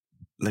read,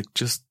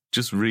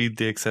 just read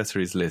the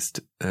accessories list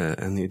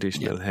and the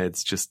additional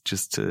heads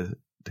just to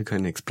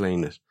kind of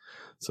explain it.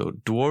 So,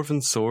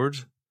 Dwarven Sword,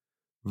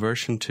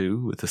 version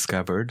 2 with a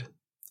scabbard,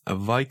 a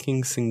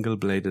Viking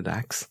single-bladed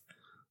axe,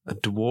 a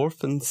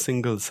Dwarfen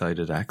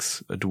single-sided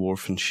axe, a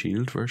Dwarfen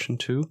shield version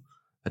 2,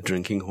 a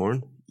drinking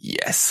horn,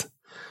 yes,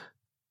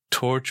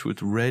 torch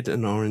with red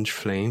and orange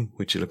flame,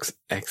 which looks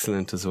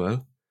excellent as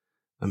well.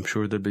 I'm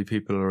sure there'll be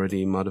people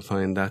already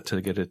modifying that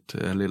to get it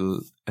a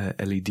little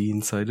LED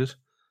inside it.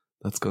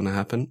 That's going to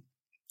happen.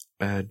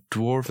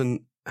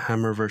 Dwarven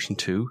hammer version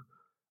 2,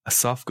 a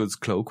soft goods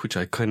cloak, which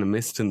I kind of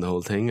missed in the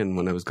whole thing. And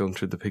when I was going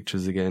through the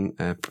pictures again,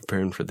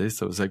 preparing for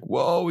this, I was like,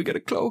 whoa, we get a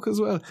cloak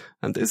as well.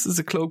 And this is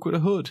a cloak with a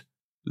hood.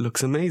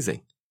 Looks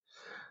amazing.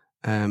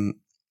 A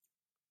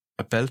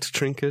belt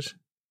trinket,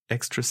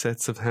 extra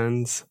sets of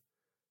hands,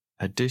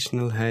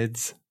 additional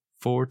heads,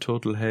 4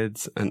 total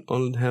heads, and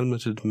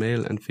unhelmeted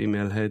male and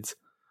female heads,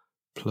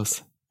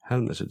 plus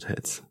helmeted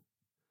heads.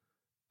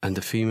 And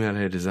the female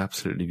head is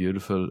absolutely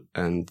beautiful,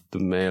 and the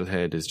male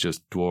head is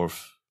just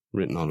dwarf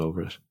written all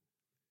over it.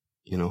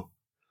 Yep.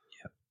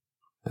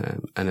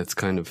 And it's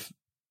kind of,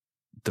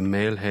 the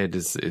male head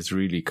is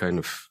really kind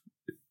of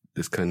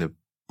this kind of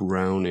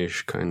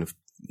brownish, kind of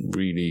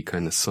really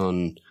kind of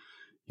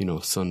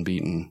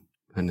sun-beaten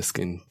kind of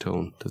skin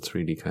tone. That's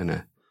really kind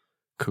of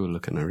cool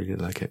looking. I really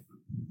like it.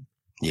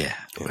 Yeah.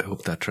 I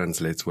hope that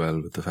translates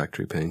well with the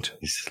factory paint.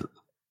 It's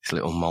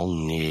little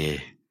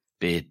Mjolnir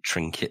beard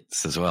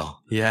trinkets as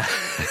well. Yeah.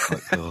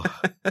 Quite cool.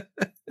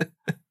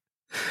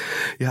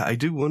 Yeah, I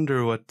do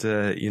wonder what,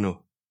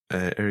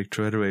 Eric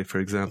Treadaway, for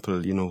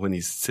example, when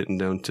he's sitting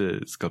down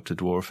to sculpt a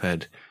dwarf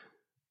head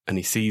and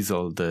he sees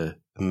all the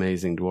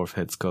amazing dwarf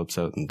head sculpts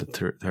out in the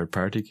third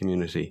party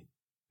community,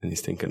 and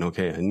he's thinking,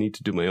 okay, I need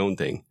to do my own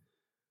thing.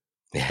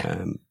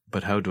 Yeah.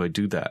 But how do I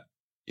do that,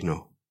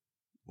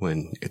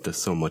 when there's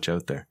so much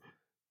out there?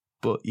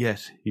 But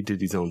yet he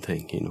did his own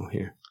thing,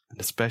 here. And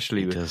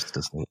especially with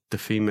the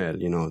female,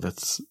 I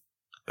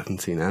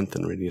haven't seen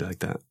anything really like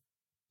that.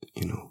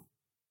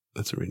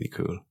 That's really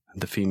cool.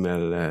 And the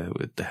female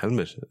with the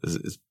helmet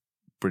is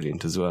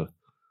brilliant as well.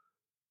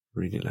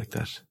 Really like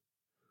that.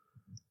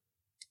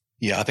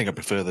 Yeah, I think I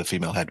prefer the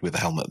female head with the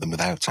helmet than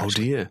without. Actually. Oh,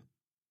 do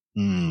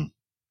you?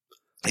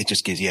 It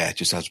just gives, it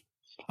just has,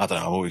 I don't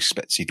know, I always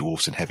expect to see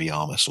dwarfs in heavy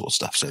armour sort of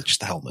stuff, so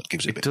just the helmet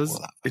gives it a bit more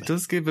of that. It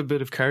does give a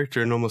bit of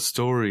character and almost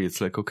story. It's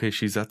like, okay,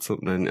 she's at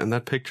something. And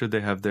that picture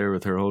they have there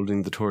with her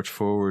holding the torch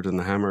forward and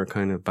the hammer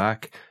kind of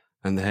back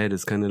and the head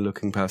is kind of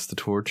looking past the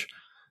torch,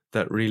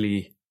 that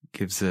really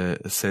gives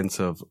a sense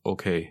of,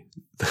 okay,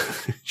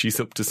 she's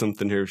up to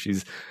something here.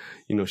 She's,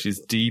 she's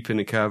deep in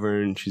a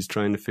cavern. She's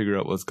trying to figure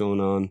out what's going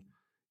on.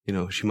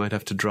 She might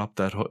have to drop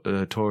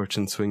that torch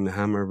and swing the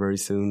hammer very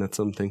soon at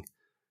something.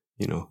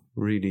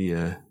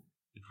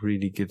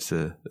 really gives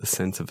a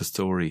sense of a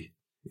story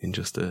in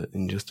just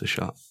a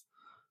shot.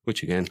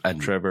 Which again,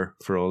 and Trevor,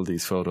 for all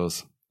these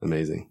photos,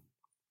 amazing.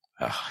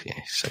 Oh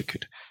yeah, so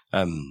good.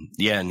 And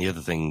the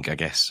other thing, I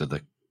guess,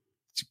 the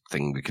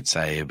thing we could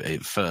say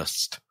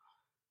first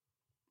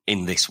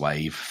in this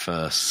wave,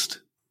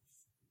 first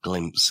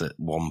glimpse at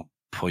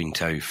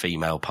 1.0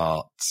 female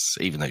parts,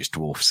 even though it's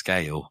dwarf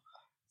scale.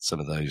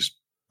 Some of those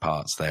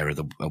parts there are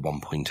the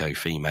 1.0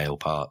 female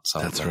parts.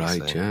 That's they?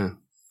 Right, so,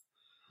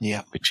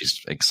 yeah, which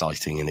is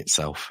exciting in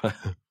itself.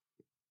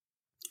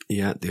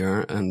 Yeah, they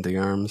are, and the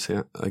arms.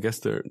 Yeah, I guess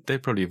they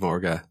probably have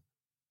Orga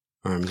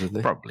arms, aren't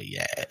they? Probably,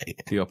 yeah.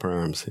 The upper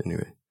arms,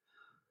 anyway.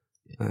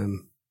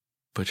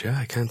 But yeah,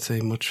 I can't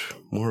say much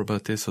more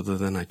about this other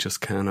than I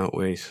just cannot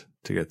wait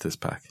to get this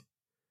pack.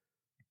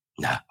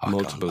 Nah,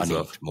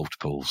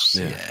 multiples.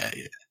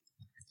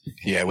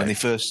 Yeah. When they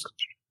first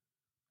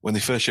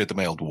showed the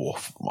male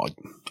dwarf,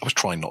 I was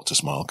trying not to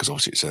smile because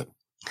obviously it's a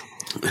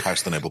House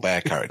of the Noble Bear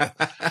character,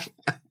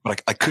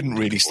 but I couldn't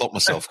really stop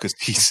myself because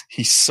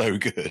he's so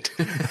good.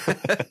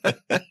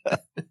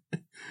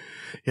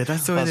 Yeah,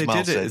 that's the way they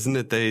did it, isn't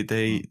it? They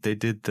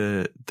did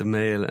the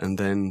male and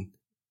then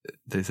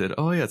they said,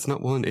 "Oh yeah, it's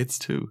not one, it's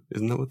two."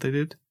 Isn't that what they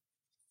did?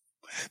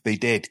 They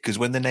did, because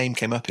when the name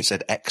came up, it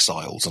said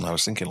Exiles, and I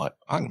was thinking, like,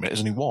 hang on a minute, there's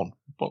only one.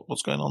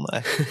 What's going on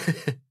there?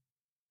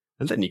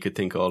 And then you could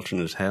think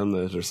alternate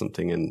helmet or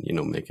something, and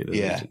make it a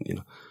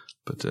legend,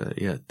 But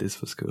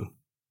this was cool.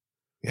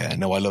 Yeah,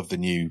 no, I love the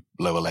new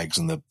lower legs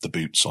and the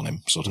boots on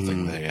him, sort of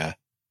thing. They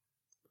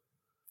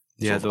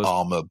those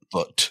armor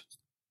but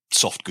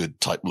soft good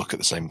type look at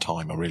the same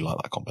time. I really like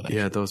that combination.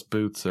 Yeah, those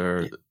boots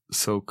are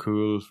so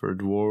cool for a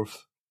dwarf.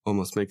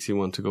 Almost makes you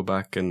want to go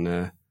back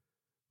and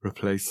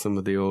replace some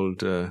of the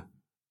old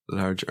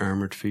large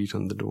armored feet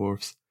on the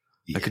dwarves.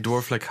 Yes. Like a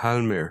dwarf like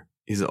Halmir,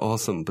 he's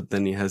awesome, but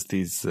then he has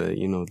these,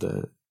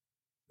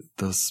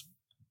 those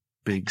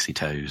big pixie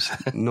toes.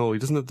 No, he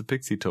doesn't have the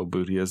pixie toe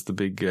boot. He has the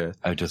big.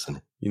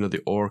 Doesn't he?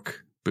 The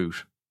orc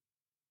boot,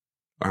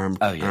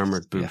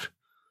 armored boot,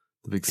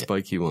 the big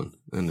spiky one,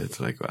 and it's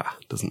like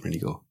doesn't really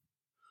go.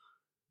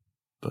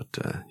 But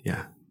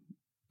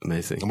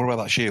amazing. And what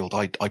about that shield?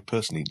 I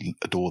personally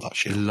adore that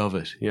shield. I love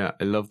it. Yeah,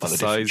 I love the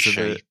size of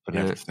it and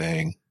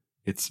everything.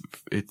 It's.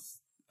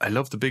 I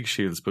love the big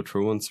shields, but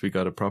for once we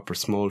got a proper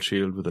small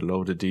shield with a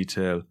load of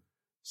detail.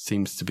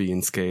 Seems to be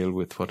in scale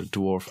with what a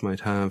dwarf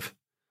might have.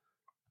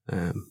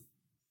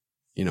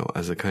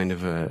 As a kind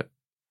of a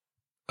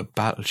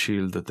battle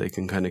shield that they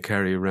can kind of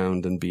carry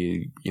around and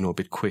be, a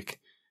bit quick.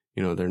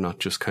 They're not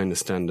just kind of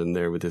standing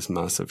there with this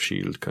massive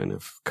shield kind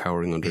of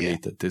cowering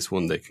underneath it. This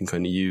one they can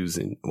kind of use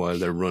while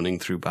they're running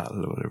through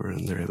battle or whatever,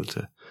 and they're able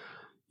to,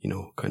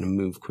 kind of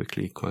move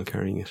quickly while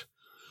carrying it.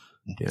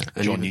 Yeah.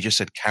 And John, you just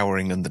said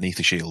cowering underneath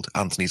the shield.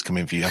 Anthony's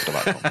coming for you after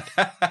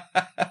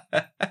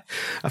that.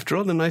 After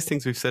all the nice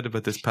things we've said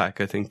about this pack,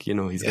 I think,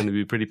 he's going to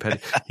be pretty petty.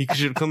 He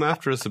should come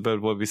after us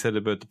about what we said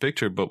about the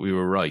picture, but we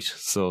were right.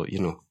 So,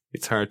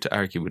 it's hard to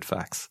argue with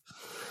facts,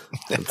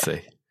 I'd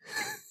say.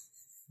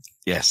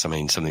 Yes, I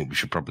mean, something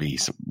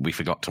we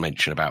forgot to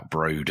mention about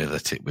Broder,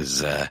 that it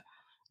was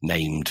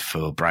named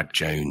for Brad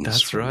Jones.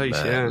 That's from,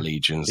 right,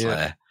 Legions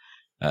there.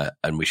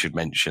 And we should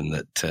mention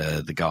that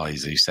the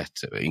guys who set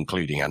it,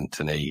 including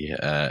Anthony,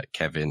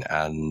 Kevin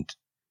and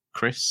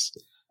Chris,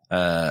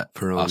 are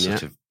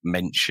sort of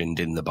mentioned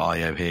in the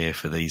bio here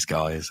for these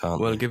guys,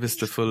 aren't Well, they? give us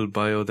the full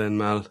bio then,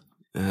 Mal.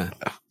 Okay.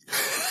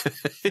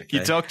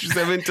 You talked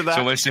yourself into that. It's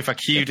almost if I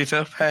queued it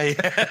up, hey.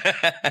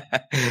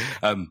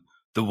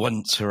 The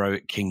once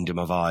heroic kingdom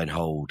of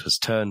Ironhold has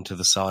turned to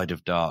the side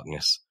of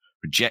darkness,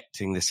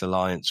 rejecting this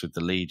alliance with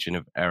the Legion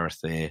of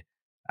Erethyr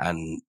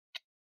and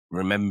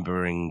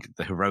remembering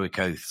the heroic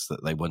oaths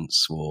that they once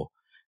swore.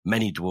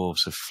 Many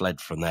dwarves have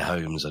fled from their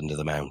homes under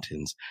the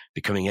mountains,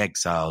 becoming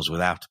exiles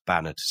without a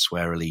banner to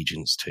swear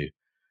allegiance to,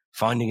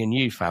 finding a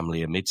new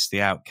family amidst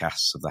the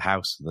outcasts of the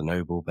House of the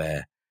Noble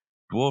Bear.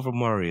 Dwarven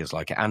warriors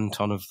like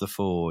Anton of the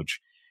Forge,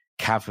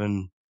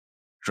 Cavan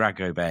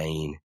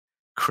Dragobane,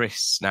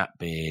 Chris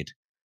Snapbeard,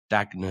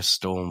 Dagna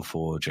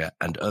Stormforger,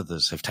 and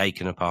others have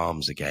taken up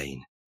arms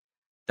again.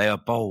 They are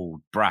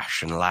bold,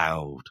 brash, and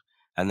loud,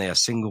 and they are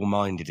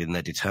single-minded in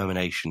their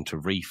determination to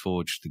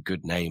reforge the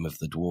good name of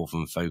the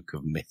dwarven folk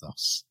of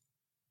Mythos.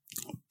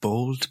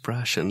 Bold,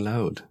 brash, and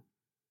loud.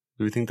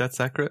 Do we think that's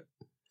accurate?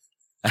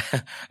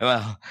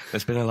 Well,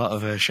 there's been a lot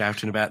of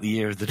shouting about the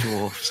year of the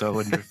dwarf, so I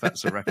wonder if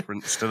that's a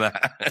reference to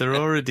that.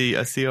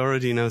 I see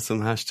already now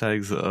some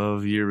hashtags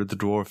of Year of the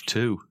Dwarf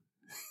too.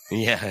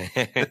 Yeah.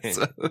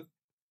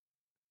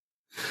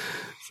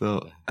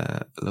 So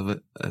love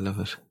it. I love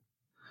it.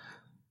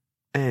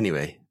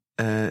 Anyway,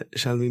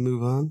 shall we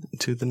move on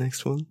to the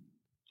next one?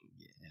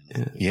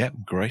 Yeah,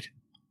 great.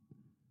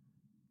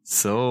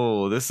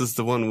 So this is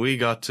the one we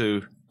got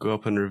to go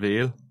up and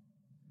reveal.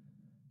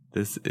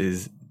 This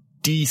is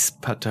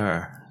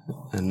Dispatar.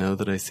 And now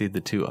that I see the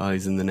two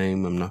I's in the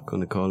name, I'm not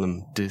going to call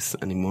him Dis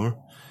anymore.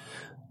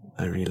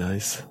 I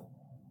realise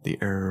the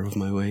error of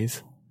my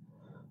ways.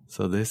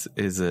 So this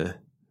is a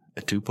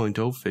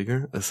 2.0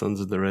 figure, a Sons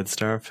of the Red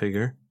Star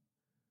figure,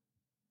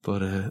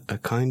 but a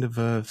kind of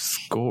a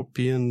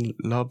scorpion,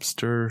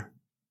 lobster,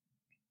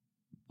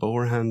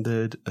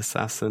 boar-handed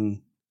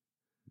assassin,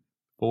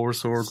 boar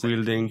sword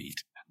wielding.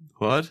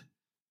 What?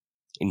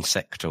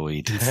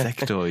 Insectoid.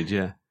 Insectoid,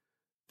 yeah.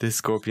 This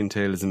scorpion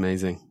tail is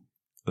amazing.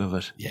 Love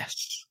it.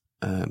 Yes.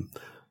 When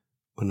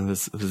I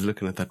was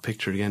looking at that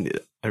picture again,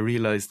 I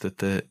realised that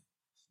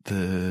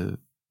the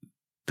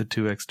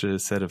two extra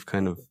set of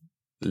kind of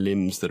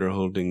limbs that are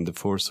holding the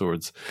four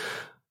swords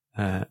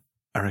are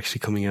actually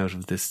coming out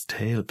of this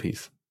tail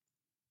piece,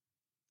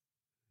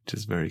 which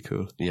is very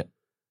cool. Yeah.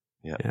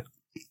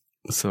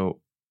 So,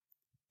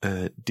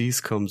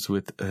 Dees comes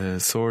with a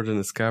sword and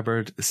a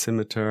scabbard, a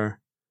scimitar,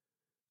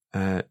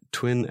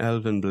 twin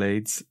elven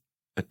blades,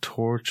 a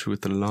torch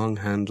with a long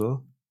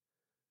handle,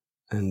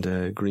 and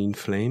a green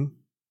flame.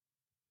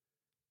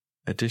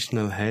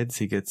 Additional heads,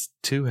 he gets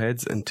 2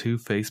 heads and 2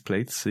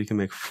 faceplates, so you can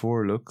make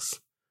 4 looks,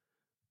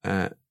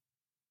 and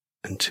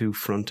 2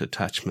 front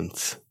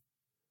attachments.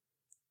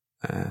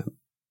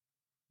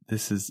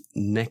 This is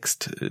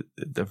next,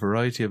 the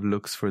variety of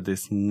looks for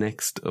this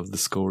next of the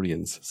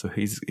Scorians. So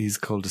he's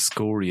called a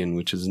Scorian,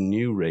 which is a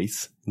new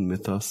race in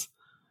Mythos.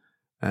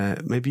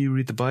 Maybe you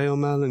read the bio,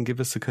 Mal, and give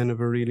us a kind of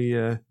a really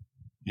sure.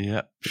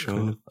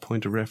 kind of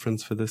point of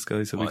reference for this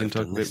guy, so we can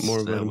talk a bit more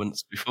about him.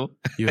 Once before.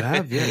 You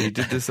have, yeah. You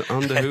did this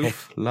on the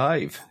hoof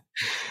live.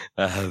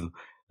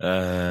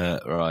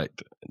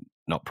 Right.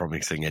 Not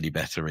promising any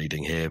better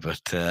reading here,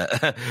 but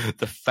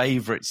the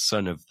favourite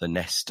son of the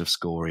nest of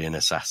Scorian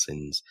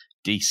assassins,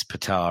 Dees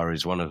Patar,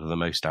 is one of the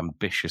most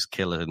ambitious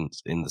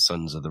killers in the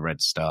Sons of the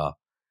Red Star.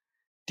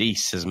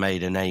 Dees has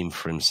made a name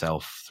for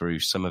himself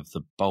through some of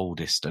the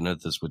boldest and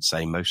others would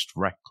say most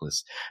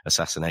reckless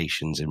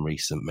assassinations in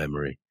recent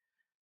memory.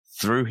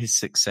 Through his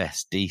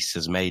success, Dees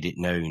has made it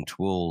known to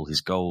all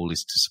his goal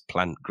is to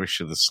supplant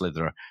Grisha the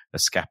Slitherer,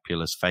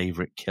 Escapula's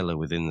favourite killer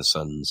within the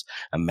Sons,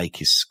 and make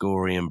his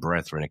Scorian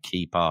brethren a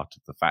key part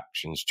of the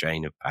faction's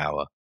chain of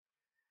power.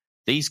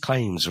 These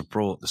claims have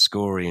brought the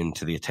Scorian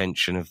to the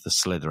attention of the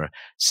Slitherer,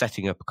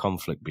 setting up a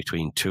conflict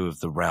between 2 of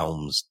the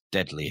realm's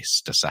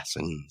deadliest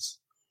assassins.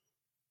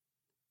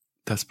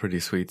 That's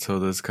pretty sweet. So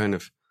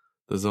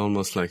there's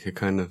almost like a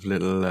kind of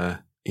little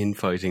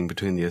infighting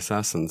between the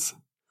assassins.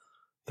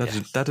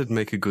 That'd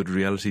make a good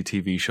reality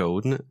TV show,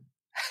 wouldn't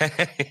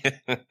it?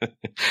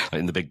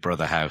 In the Big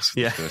Brother house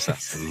with the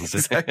assassins.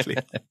 Exactly.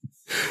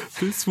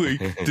 This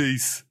week,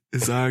 Dees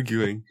is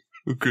arguing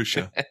with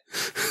Grisha.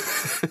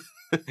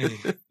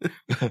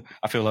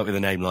 I feel like with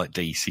a name like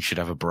Dees, he should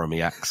have a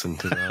Brummie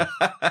accent as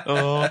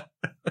well.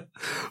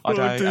 I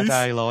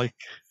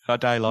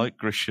day like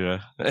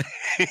Grisha.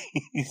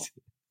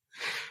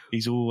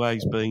 He's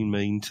always been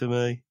mean to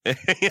me.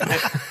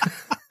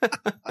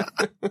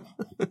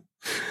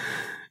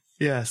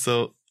 Yeah,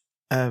 so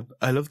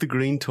I love the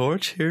green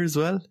torch here as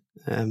well.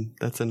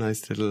 That's a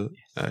nice little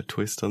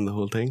twist on the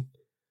whole thing.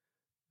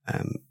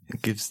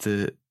 It gives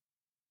the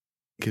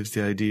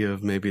idea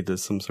of maybe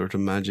there's some sort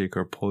of magic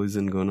or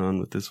poison going on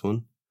with this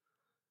one.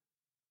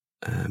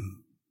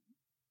 And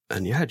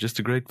yeah, just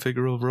a great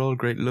figure overall,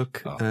 great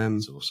look.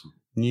 That's awesome.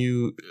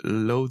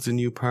 Loads of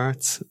new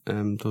parts.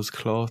 Those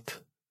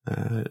cloth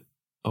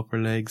upper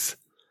legs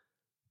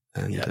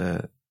and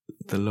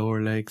the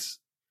lower legs.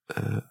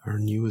 Are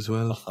new as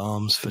well. Cloth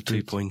arms for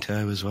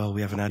 2.0 as well.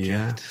 We haven't had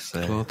yet.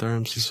 So. Cloth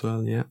arms as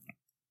well. Yeah.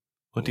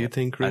 What do you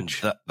think,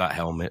 Rich? And that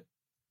helmet.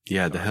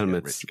 Yeah, the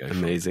helmet's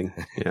amazing.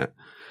 Yeah.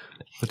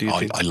 What do you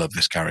think? I love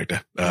this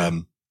character.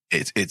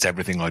 It's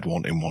everything I'd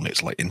want in one.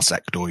 It's like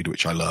insectoid,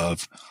 which I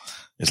love.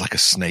 It's like a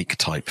snake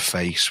type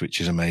face,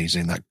 which is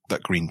amazing.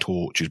 That green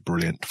torch is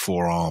brilliant.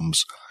 4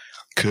 arms,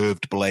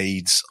 curved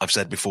blades. I've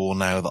said before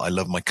now that I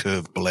love my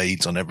curved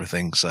blades on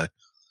everything. So,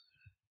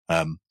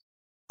 I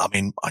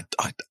mean,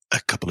 a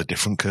couple of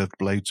different curved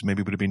blades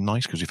maybe would have been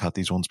nice because we've had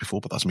these ones before,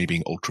 but that's me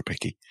being ultra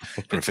picky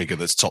for a figure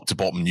that's top to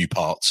bottom new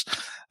parts.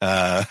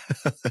 But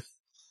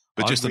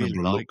just the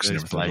number of looks and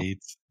everything.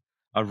 Blades.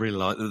 I really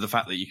like the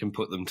fact that you can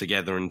put them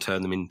together and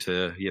turn them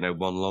into,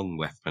 one long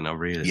weapon. I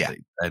really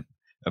think they're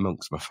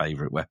amongst my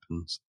favourite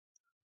weapons.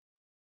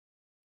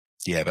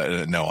 Yeah,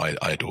 but no, I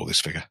adore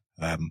this figure.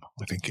 I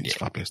think it's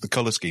fabulous. The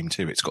colour scheme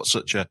too. It's got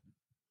such a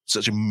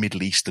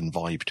Middle Eastern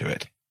vibe to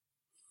it.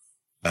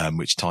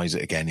 Which ties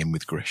it again in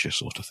with Grisha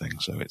sort of thing.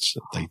 So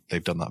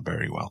they've done that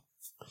very well.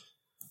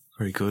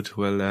 Very good.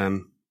 Well,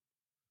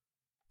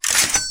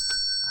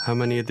 how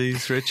many of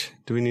these, Rich,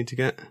 do we need to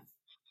get?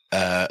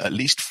 At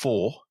least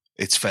 4,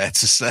 it's fair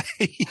to say.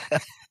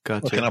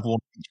 Gotcha. I can have one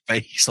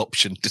face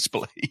option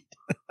displayed.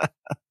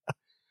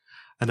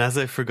 And as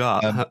I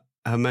forgot,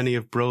 how many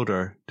of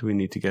Brodeur do we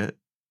need to get?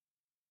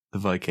 The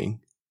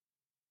Viking?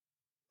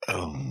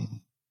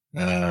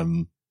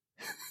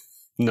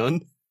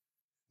 None?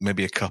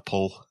 Maybe a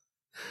couple.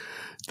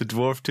 The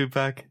dwarf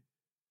 2-pack?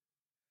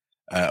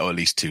 Or at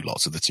least 2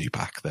 lots of the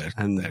 2-pack there.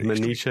 And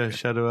Manisha,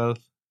 Shadow Elf?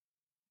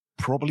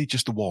 Probably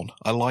just the one.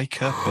 I like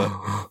her,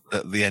 but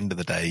at the end of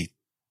the day,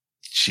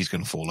 she's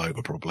going to fall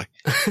over probably.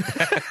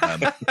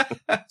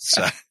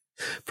 So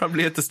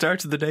Probably at the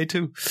start of the day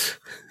too.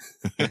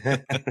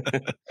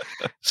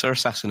 It's her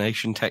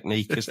assassination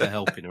technique as they're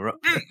helping her up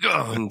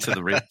into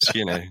the ribs,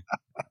 you know.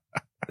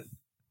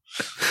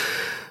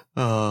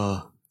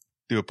 Oh.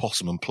 Do a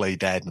possum and play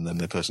dead, and then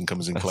the person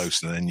comes in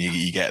close, and then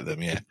you get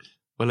them, yeah.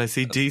 Well, I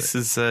see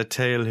Deese's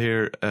tail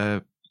here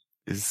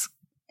is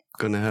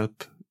going to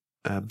help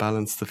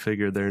balance the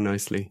figure there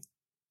nicely.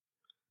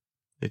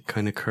 It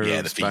kind of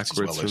curves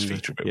backwards. Those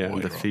feet are a bit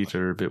wider, the feet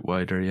are a bit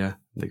wider, yeah.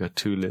 They got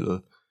two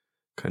little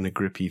kind of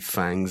grippy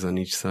fangs on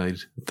each side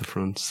at the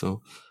front,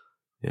 so...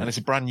 Yeah. And it's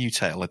a brand new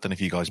tail. I don't know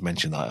if you guys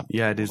mentioned that.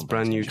 Yeah, it is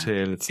brand new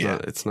tail.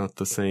 It's not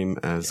the same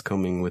as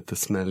coming with the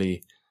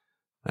smelly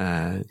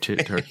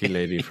turkey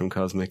lady from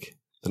Cosmic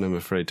that I'm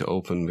afraid to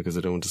open because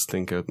I don't want to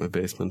stink out my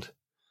basement.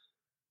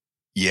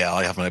 Yeah,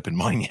 I haven't opened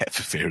mine yet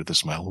for fear of the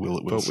smell.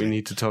 But we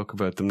need to talk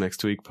about them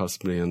next week,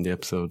 possibly on the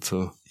episode.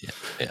 So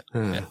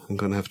I'm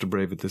going to have to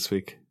brave it this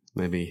week.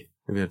 Maybe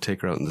I'll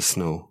take her out in the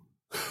snow.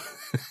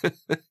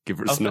 Give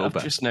her a snow bath.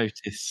 I've just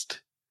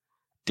noticed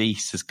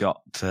Deese has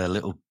got a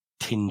little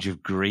tinge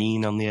of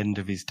green on the end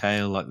of his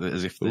tail, like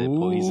as if they're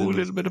poison. A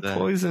little bit of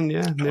poison,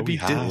 yeah. Maybe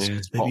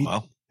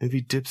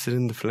dips it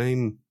in the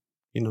flame,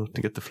 to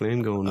get the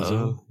flame going as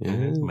well.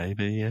 Yeah,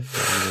 maybe, yeah.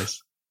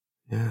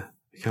 Yeah.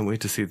 I can't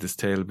wait to see this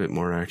tail a bit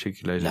more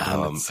articulated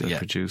when it's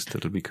produced.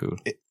 It'll be cool.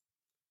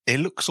 It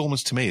looks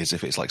almost to me as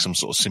if it's like some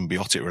sort of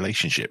symbiotic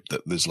relationship,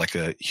 that there's like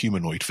a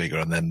humanoid figure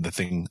and then the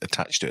thing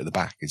attached to it at the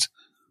back is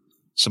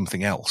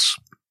something else.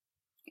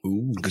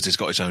 Ooh. Because it's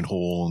got its own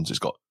horns, it's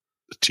got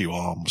 2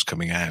 arms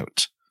coming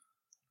out.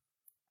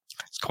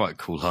 It's quite a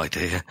cool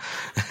idea.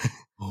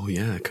 Oh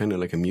yeah, kind of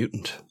like a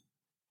mutant.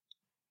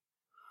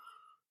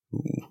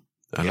 Ooh,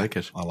 I like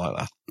it. I like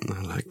that.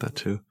 I like that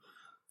too.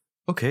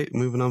 Okay,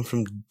 moving on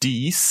from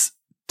Deese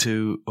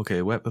to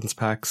weapons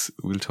packs.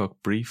 We'll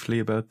talk briefly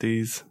about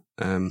these.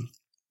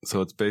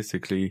 So it's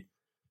basically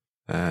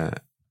a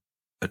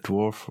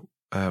dwarf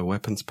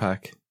weapons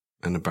pack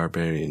and a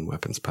barbarian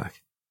weapons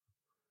pack.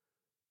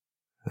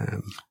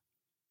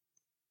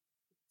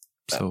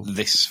 So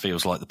this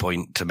feels like the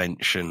point to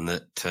mention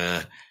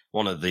that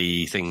one of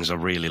the things I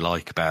really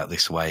like about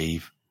this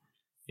wave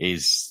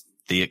is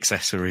the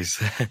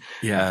accessories.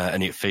 Yeah.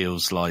 And it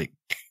feels like,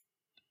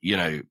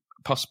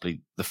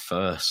 possibly the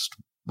first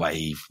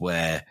wave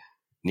where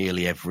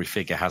nearly every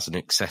figure has an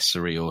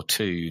accessory or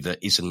two that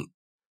isn't.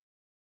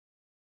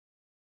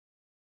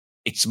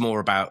 It's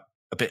more about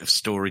a bit of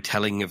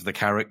storytelling of the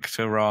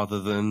character rather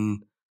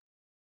than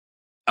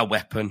a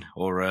weapon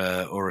or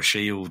a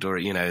shield,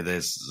 or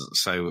there's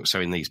so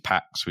in these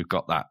packs we've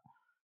got that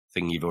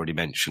thing you've already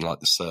mentioned, like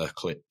the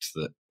circlet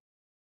that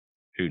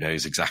who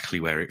knows exactly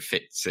where it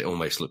fits. It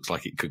almost looks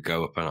like it could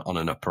go up on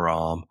an upper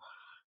arm.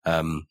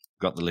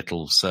 Got the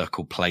little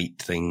circle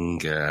plate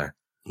thing.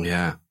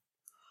 Yeah.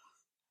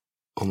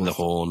 Almost. The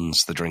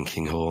horns, the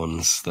drinking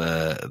horns,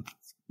 the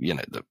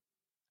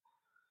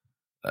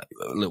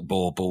little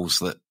baubles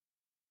that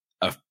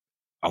are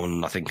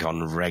on, I think,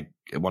 on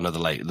one of the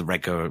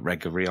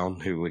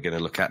Regarion, who we're going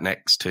to look at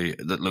next,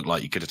 that look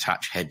like you could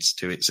attach heads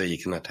to it, so you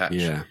can attach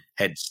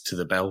heads to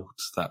the belt.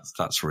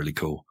 That's really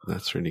cool.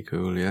 That's really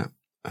cool, yeah.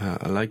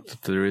 I like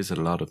that there is a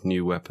lot of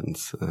new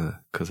weapons,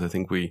 because I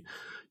think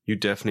you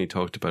definitely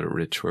talked about it,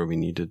 Rich, where we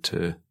needed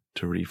to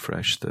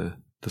refresh the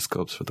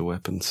sculpts for the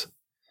weapons.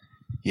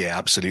 Yeah,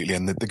 absolutely.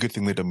 And the good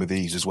thing they've done with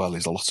these as well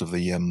is a lot of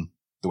the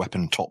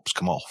weapon tops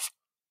come off.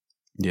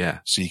 Yeah.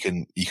 So you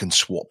can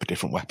swap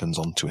different weapons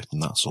onto it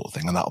and that sort of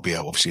thing. And that'll be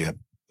obviously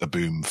a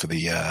boom for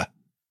the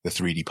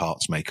 3D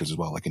parts makers as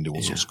well. They can do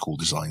all sorts of cool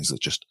designs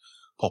that just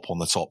pop on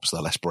the top so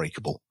they're less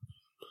breakable.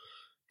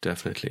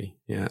 Definitely.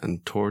 Yeah.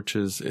 And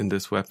torches in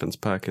this weapons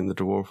pack, in the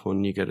dwarf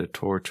one, you get a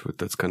torch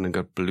that's kind of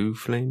got blue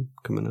flame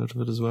coming out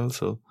of it as well.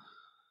 So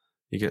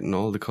you're getting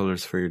all the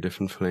colours for your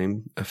different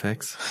flame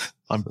effects.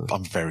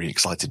 I'm very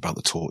excited about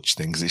the torch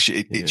things.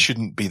 It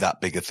shouldn't be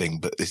that big a thing,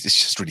 but it's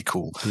just really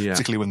cool. Yeah.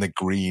 Particularly when they're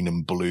green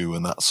and blue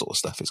and that sort of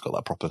stuff. It's got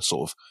that proper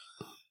sort of,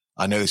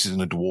 I know this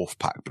isn't a dwarf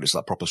pack, but it's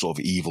that proper sort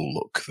of evil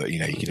look that, you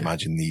can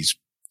imagine these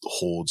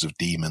hordes of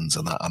demons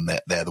and that, and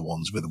they're the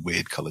ones with the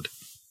weird coloured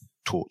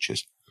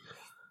torches.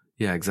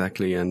 Yeah,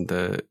 exactly. And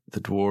the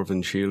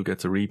dwarven shield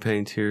gets a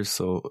repaint here.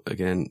 So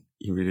again,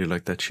 you really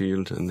like that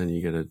shield, and then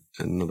you get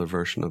another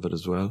version of it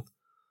as well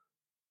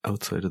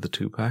outside of the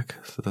 2-pack.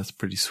 So that's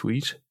pretty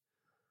sweet.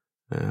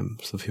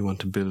 So if you want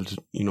to build,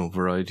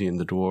 variety in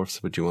the dwarfs,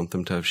 but you want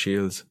them to have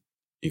shields,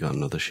 you got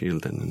another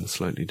shield then in a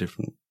slightly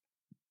different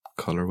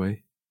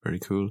colorway. Very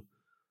cool.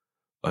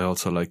 I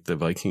also like the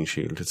Viking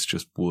shield. It's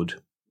just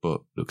wood, but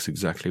looks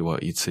exactly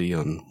what you'd see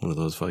on one of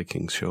those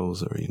Viking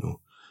shows, or,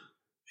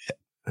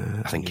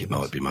 I think it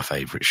might be my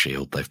favourite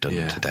shield they've done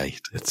to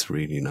date. It's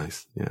really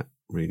nice. Yeah,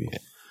 really,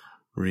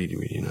 really,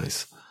 really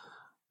nice.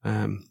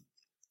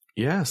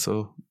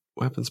 So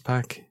weapons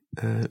pack,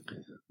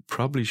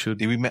 probably should.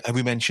 Have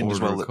we mentioned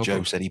as well that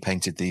Joe said he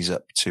painted these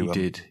up to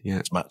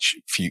to match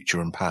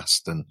future and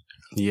past and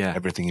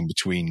everything in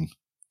between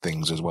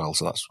things as well.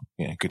 So that's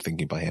good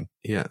thinking by him.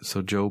 Yeah,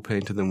 so Joe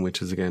painted them,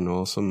 which is again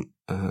awesome.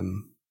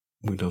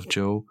 We love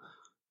Joe.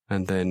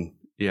 And then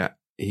Yeah,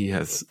 he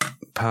has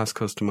past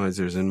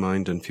customizers in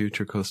mind and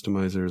future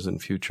customizers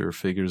and future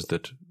figures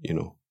that,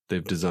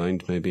 they've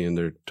designed maybe and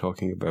they're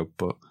talking about.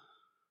 But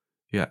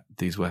yeah,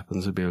 these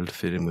weapons will be able to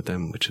fit in with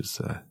them, which is,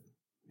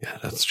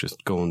 that's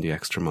just going the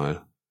extra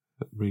mile.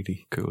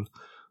 Really cool.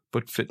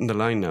 But fitting the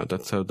line now,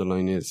 that's how the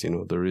line is.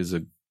 There is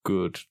a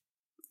good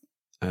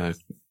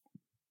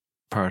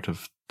part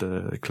of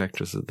the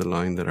collectors of the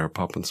line that are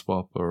pop and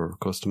swap or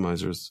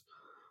customizers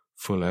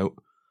full out.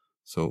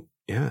 So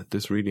yeah,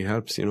 this really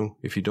helps,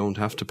 if you don't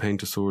have to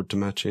paint a sword to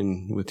match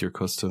in with your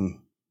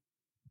custom,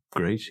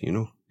 great,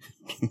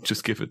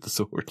 just give it the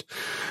sword.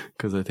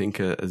 Because I think,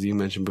 as you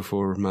mentioned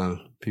before, Mal,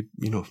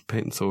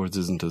 painting swords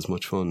isn't as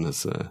much fun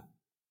as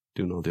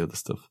doing all the other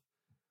stuff.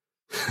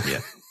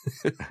 Yeah.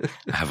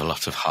 I have a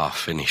lot of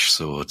half-finished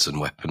swords and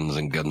weapons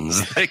and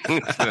guns.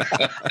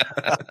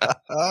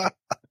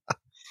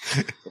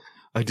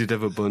 I did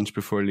have a bunch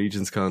before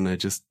Legion's Con. I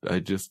just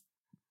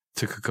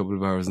took a couple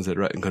of hours and said,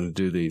 right, I'm going to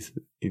do these,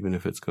 even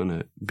if it's going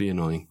to be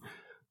annoying.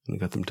 And I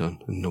got them done,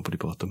 and nobody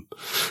bought them.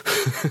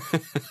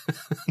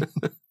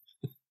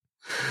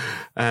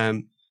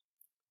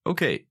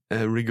 Okay,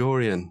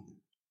 Rigorian.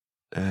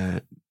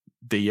 The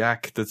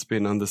yak that's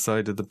been on the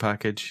side of the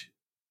package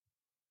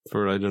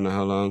for I don't know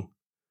how long.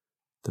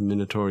 The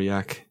Minotaur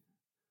yak.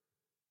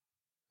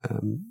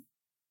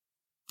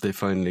 They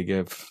finally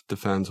gave the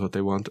fans what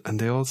they want. And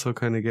they also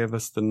kind of gave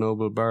us the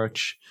Noble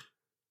Barch,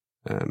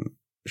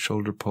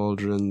 shoulder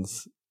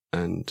pauldrons,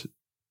 and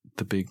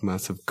the big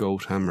massive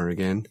goat hammer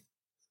again.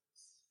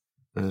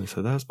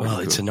 So that's well,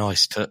 it's a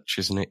nice touch,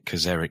 isn't it?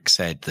 Because Eric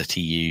said that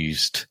he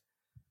used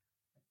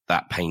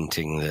that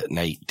painting that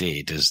Nate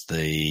did as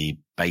the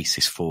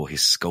basis for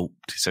his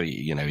sculpt. So,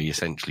 he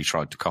essentially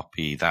tried to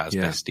copy that as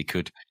best he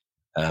could.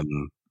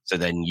 So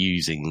then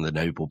using the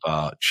Noble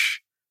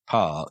Barch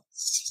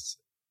parts,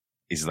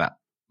 is that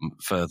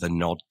further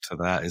nod to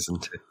that,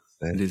 isn't it?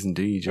 It is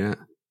indeed, yeah.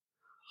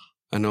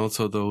 And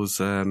also those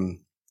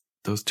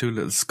two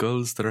little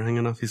skulls that are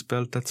hanging off his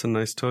belt, that's a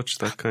nice touch.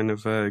 That kind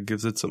of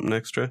gives it something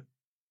extra.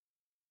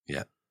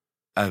 Yeah.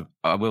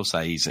 I will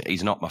say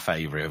he's not my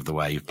favourite of the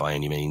wave by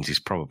any means. He's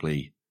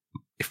probably,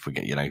 if we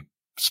get,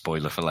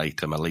 spoiler for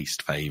later, my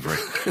least favourite.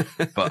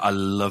 But I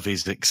love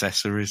his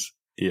accessories.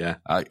 Yeah.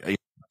 I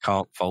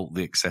can't fault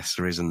the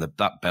accessories, and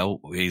that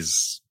belt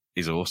is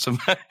awesome.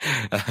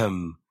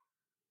 I'm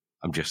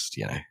just,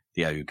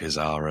 the ogres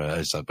are,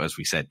 as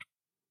we said,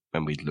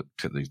 when we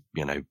looked at the,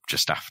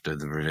 just after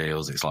the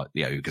reveals, it's like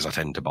the ogres, I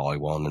tend to buy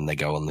one and they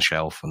go on the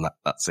shelf and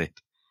that's it.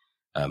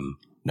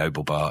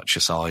 Noble Barch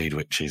aside,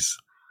 which is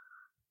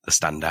the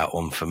standout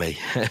one for me.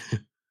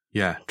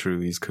 Yeah, true.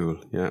 He's cool.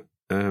 Yeah.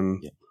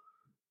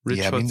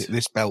 Rich, I mean,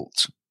 this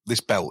belt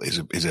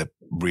is a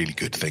really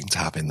good thing to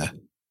have in the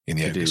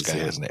ogre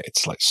scale, isn't it?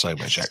 It's like so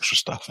much extra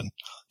stuff and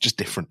just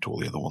different to all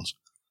the other ones.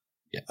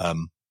 Yeah.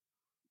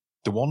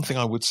 The one thing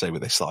I would say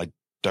with this that I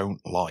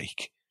don't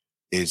like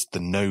is the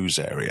nose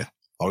area.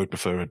 I would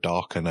prefer a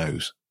darker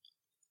nose.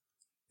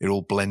 It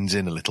all blends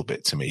in a little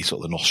bit to me, sort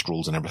of the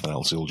nostrils and everything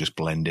else. It all just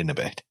blend in a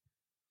bit.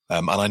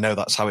 And I know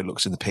that's how it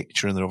looks in the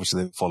picture, and they're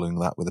obviously following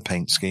that with a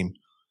paint scheme.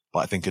 But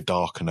I think a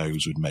darker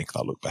nose would make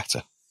that look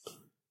better.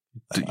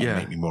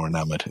 Make me more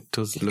enamoured. It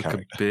does look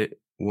a bit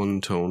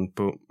one-tone,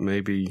 but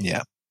maybe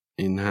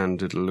in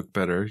hand it'll look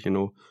better,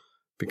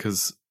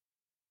 because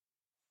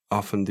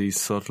often these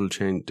subtle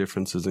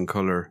differences in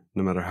colour,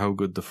 no matter how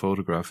good the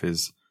photograph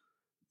is,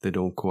 they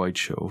don't quite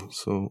show.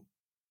 So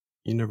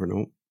you never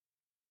know.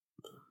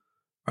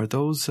 Are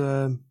those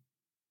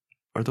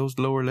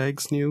lower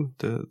legs new?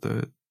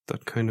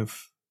 That kind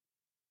of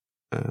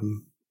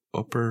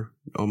upper,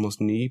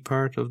 almost knee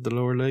part of the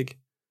lower leg?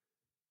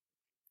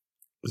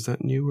 Is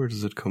that new, or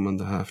does it come on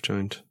the half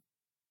joint?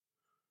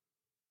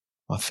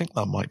 I think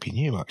that might be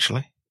new,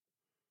 actually.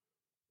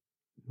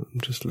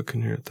 I'm just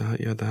looking here at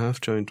the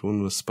half joint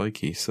one was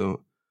spiky,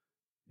 so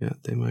yeah,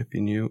 they might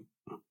be new.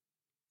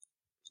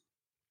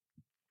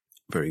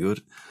 Very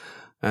good.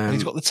 And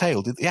he's got the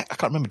tail. I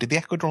can't remember. Did the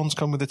Equidrons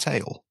come with a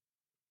tail?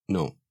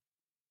 No.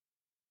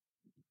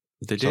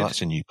 They did. So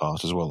that's a new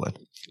part as well, then.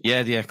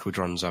 Yeah, the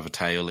Equidrons have a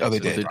tail. They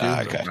do.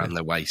 Okay. Around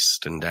the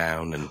waist and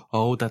down, and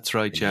that's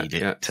right.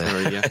 Yeah.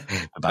 Sorry, yeah.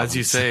 As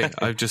you say,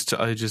 I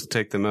just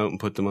take them out and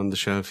put them on the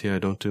shelf. Yeah, I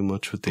don't do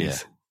much with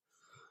these.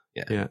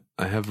 Yeah.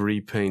 I have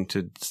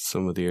repainted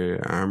some of the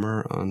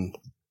armor on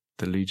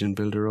the Legion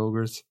Builder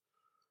ogres,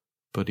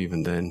 but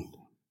even then,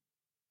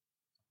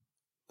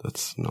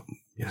 that's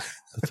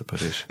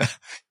about it.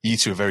 You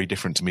two are very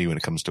different to me when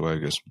it comes to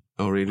ogres.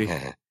 Oh, really?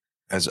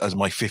 As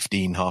my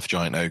 15 half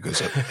giant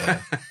ogres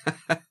are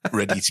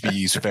ready to be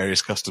used for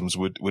various customs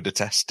would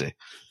attest to.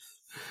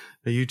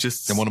 Are you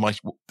just, and one of my,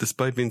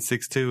 despite being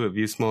 6'2", have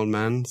you small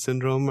man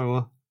syndrome or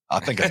what? I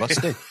think I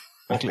must do.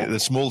 The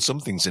small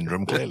something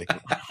syndrome, clearly.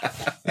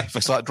 If I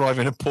start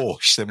driving a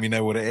Porsche, then we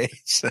know what it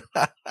is.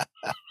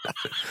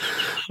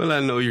 Well,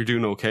 I know you're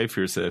doing okay for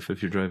yourself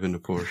if you're driving a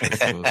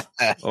Porsche,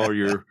 I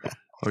suppose.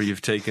 or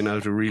you've taken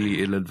out a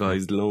really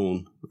ill-advised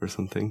loan or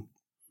something.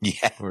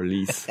 Yeah. Or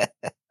lease.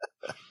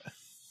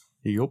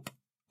 Yup.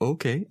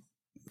 Okay.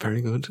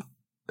 Very good.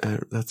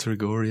 That's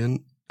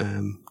Rigorian.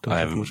 Don't I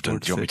have haven't. much Do more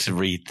you want me to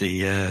read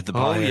the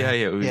bio? Oh,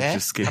 yeah. We Yeah.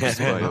 just skipped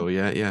the bio.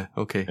 Yeah.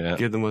 Okay. Yeah.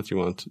 Give them what you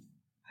want.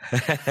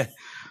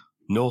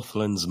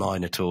 Northland's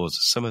Minotaurs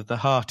are some of the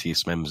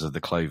heartiest members of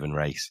the Cloven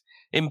race,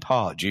 in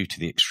part due to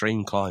the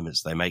extreme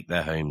climates they make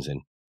their homes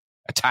in.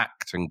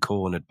 Attacked and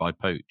cornered by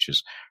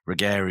poachers,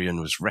 Rigorian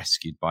was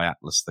rescued by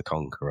Atlas the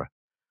Conqueror.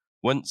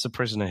 Once a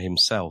prisoner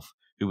himself,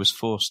 who was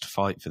forced to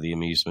fight for the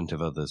amusement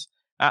of others,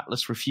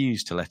 Atlas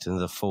refused to let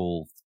another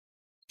fall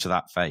to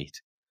that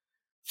fate.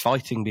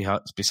 Fighting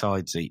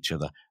besides each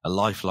other, a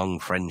lifelong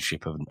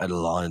friendship and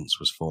alliance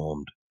was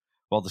formed.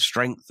 While the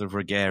strength of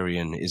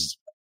Rigorian is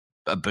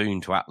a boon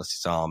to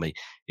Atlas's army,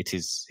 it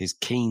is his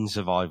keen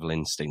survival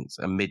instincts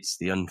amidst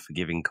the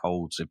unforgiving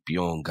colds of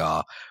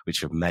Bjorngar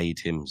which have made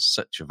him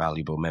such a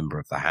valuable member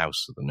of the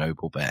House of the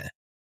Noble Bear.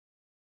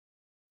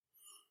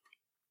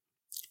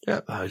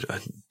 Yeah,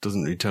 it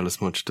doesn't really tell us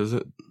much, does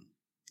it?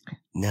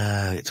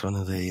 No, it's one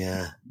of the,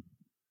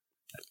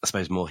 I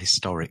suppose, more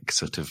historic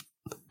sort of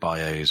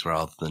bios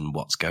rather than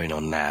what's going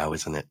on now,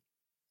 isn't it?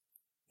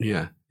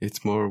 Yeah,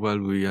 it's more, well,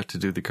 we had to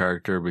do the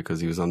character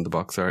because he was on the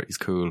box art, he's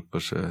cool,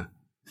 but it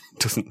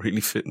doesn't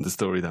really fit in the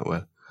story that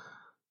well.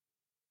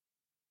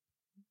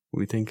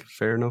 We think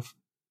fair enough?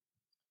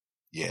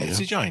 Yeah, it's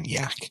a giant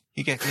yak.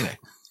 You get,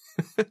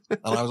 And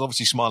I was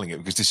obviously smiling at it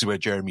because this is where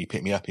Jeremy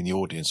picked me up in the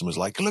audience and was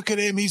like, look at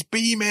him, he's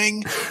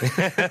beaming.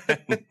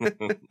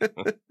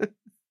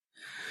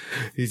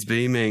 He's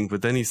beaming,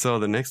 but then he saw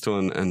the next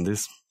one and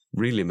this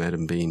really made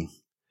him beam.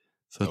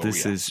 So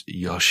this is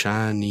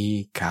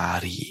Yoshani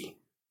Kari.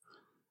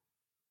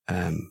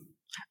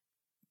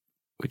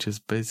 Which is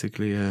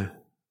basically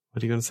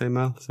what are you going to say,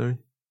 Mal? Sorry.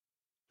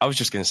 I was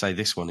just going to say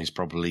this one is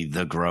probably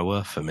the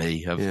grower for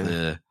me of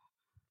the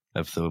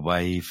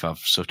wave. I've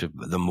sort of,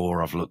 the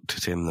more I've looked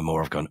at him, the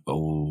more I've gone,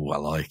 oh, I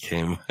like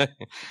him.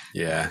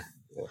 Yeah.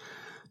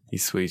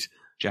 He's sweet.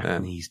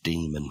 Japanese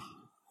demon.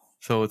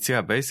 So it's,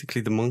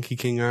 basically the Monkey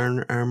King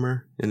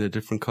armor in a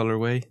different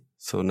colorway.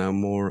 So now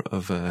more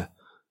of a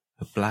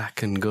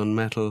black and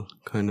gunmetal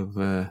kind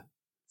of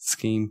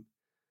scheme.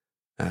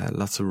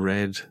 Lots of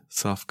red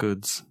soft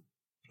goods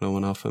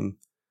flowing off him.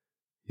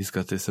 He's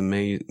got this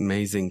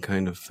amazing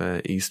kind of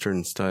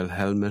Eastern style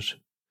helmet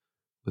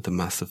with a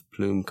massive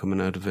plume coming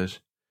out of it.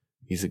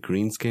 He's a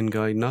greenskin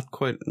guy, not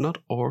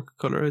orc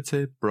color, I'd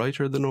say,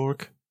 brighter than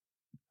orc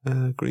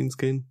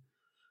greenskin.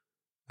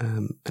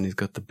 And he's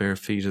got the bare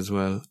feet as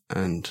well,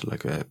 and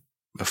like a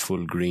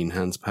full green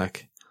hands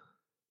pack.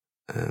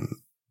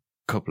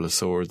 Couple of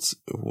swords,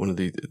 one of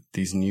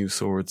these new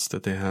swords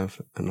that they have,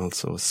 and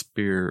also a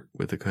spear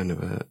with a kind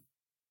of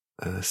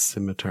a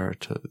scimitar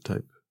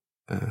type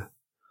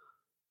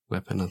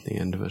weapon on the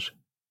end of it.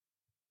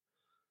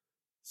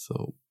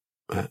 So,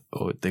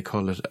 they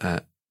call it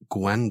a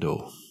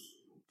guando.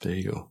 There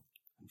you go.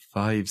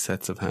 5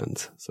 sets of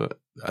hands. So,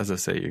 as I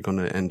say, you're going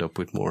to end up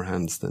with more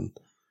hands than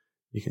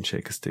you can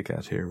shake a stick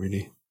at here,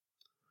 really.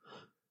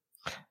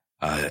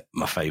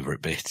 My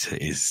favourite bit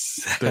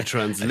is the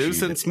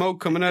translucent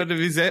smoke coming out of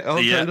his head.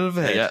 Yeah.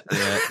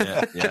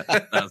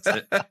 That's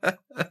it.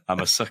 I'm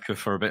a sucker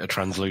for a bit of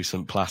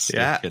translucent plastic.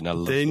 Yeah, and I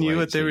love they knew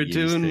what they were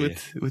doing here.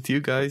 with you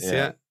guys.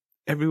 Yeah.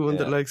 Everyone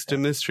that likes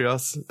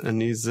Demetrios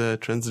and his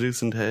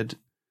translucent head.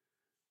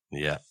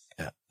 Yeah.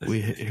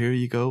 Here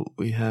you go.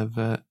 We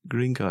have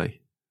green guy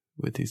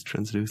with his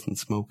translucent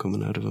smoke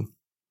coming out of him.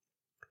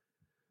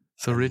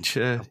 So Rich,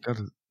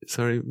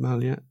 sorry,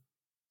 Mal, yeah.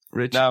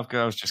 Rich? No,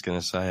 I was just going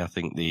to say, I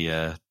think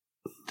the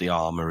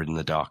armour in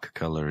the darker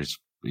colour is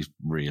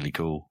really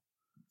cool.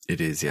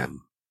 It is, yeah.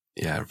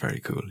 Yeah, very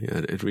cool.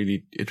 Yeah, it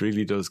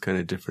really does kind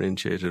of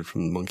differentiate it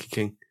from Monkey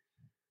King.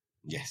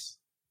 Yes.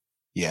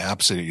 Yeah,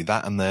 absolutely.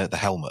 That and the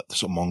helmet, the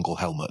sort of Mongol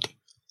helmet,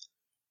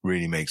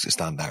 really makes it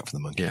stand out for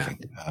the Monkey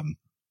King.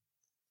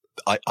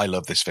 I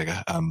love this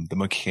figure. The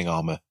Monkey King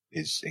armour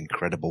is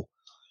incredible.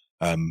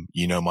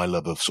 My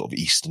love of sort of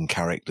Eastern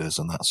characters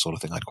and that sort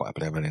of thing. I'd quite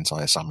happily have an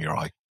entire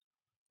samurai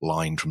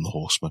line from the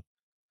Horseman.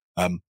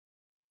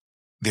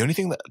 The only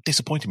thing that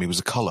disappointed me was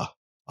the colour.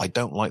 I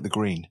don't like the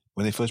green.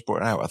 When they first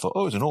brought it out, I thought,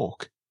 it's an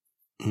orc.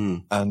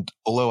 And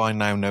although I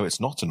now know it's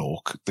not an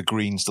orc, the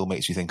green still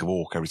makes me think of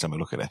orc every time I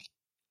look at it.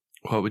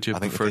 What would you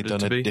prefer it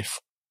to be?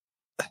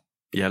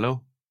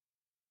 Yellow?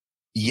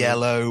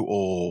 Yellow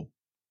or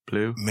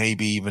blue?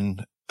 Maybe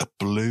even a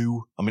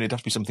blue. I mean, it'd have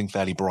to be something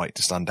fairly bright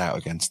to stand out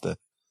against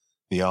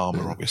the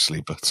armour,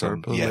 obviously. But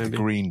purple, the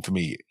green for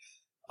me,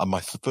 my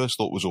first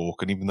thought was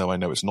orc, and even though I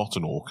know it's not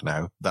an orc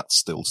now, that's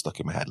still stuck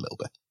in my head a little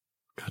bit.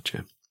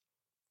 Gotcha.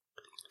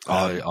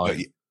 I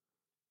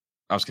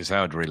was going to say,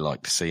 I'd really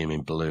like to see him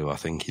in blue. I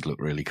think he'd look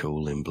really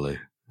cool in blue.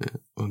 Yeah,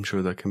 I'm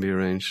sure that can be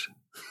arranged.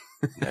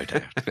 No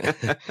doubt.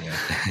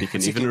 You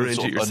can even arrange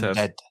it yourself.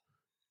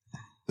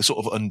 The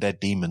sort of undead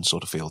demon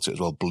sort of feel to it as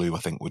well. Blue, I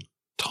think, would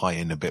tie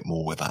in a bit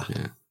more with that.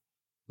 Yeah.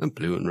 And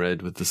blue and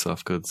red with the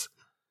soft goods.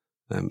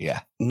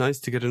 Yeah. Nice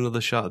to get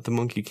another shot at the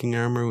Monkey King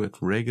armor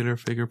with regular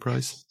figure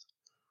price.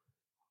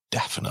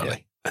 Definitely.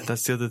 Yeah. And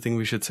that's the other thing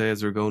we should say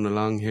as we're going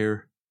along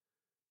here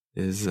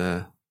is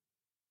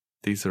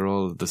these are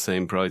all the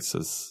same price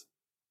as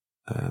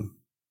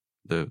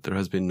there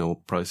has been no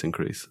price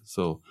increase.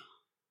 So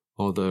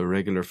all the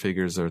regular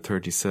figures are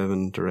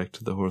 37 direct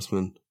to the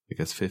Horseman, I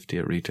guess 50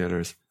 at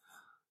retailers.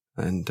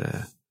 And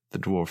the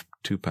Dwarf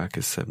 2-pack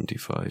is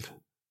 75.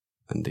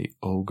 And the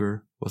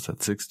Ogre, what's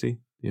that, 60?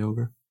 The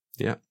Ogre?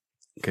 Yeah.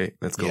 Okay,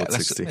 let's go with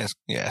 60.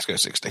 Let's go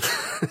 60.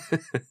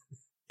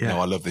 Yeah.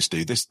 No, I love this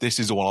dude. This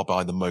is the one I'll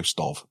buy the most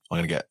of. I'm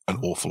going to get an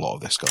awful lot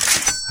of this guy.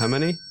 How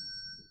many?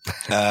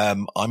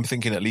 I'm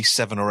thinking at least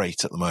 7 or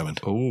 8 at the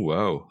moment. Oh,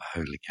 wow.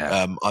 Holy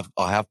cow.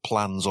 I have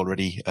plans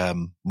already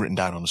written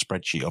down on a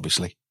spreadsheet,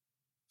 obviously,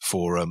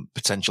 for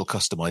potential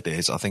custom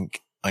ideas. I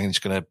think I'm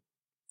just going to...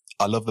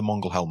 I love the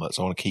Mongol helmet,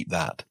 so I want to keep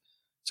that.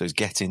 So it's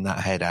getting that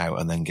head out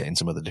and then getting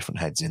some of the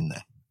different heads in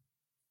there.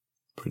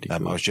 Pretty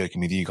cool. I was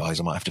joking with you guys.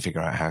 I might have to figure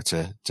out how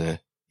to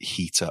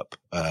heat up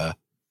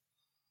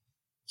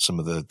some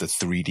of the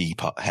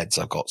 3D heads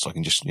I've got, so I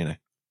can just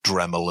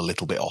Dremel a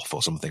little bit off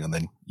or something, and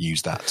then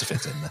use that to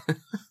fit in there.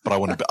 But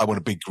I want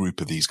a big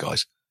group of these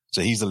guys.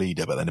 So he's the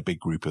leader, but then a big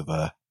group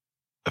of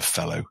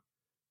fellow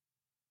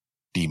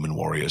demon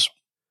warriors.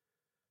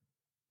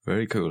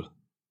 Very cool.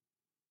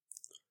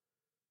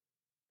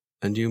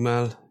 And you,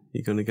 Mal,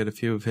 you going to get a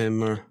few of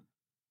him or?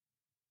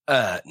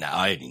 No,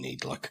 I only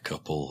need like a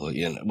couple.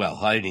 Well,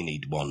 I only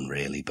need one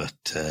really,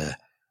 but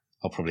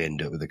I'll probably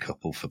end up with a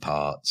couple for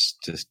parts,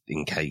 just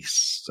in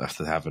case I have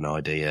to have an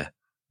idea.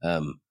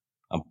 I'm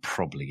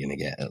probably going to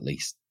get at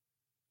least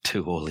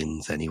 2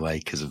 all-ins anyway,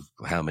 because of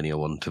how many I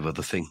want of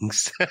other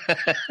things.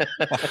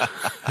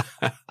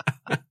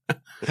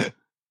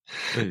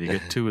 Well, you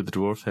get 2 with the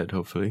dwarf head,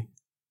 hopefully.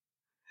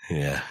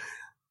 Yeah.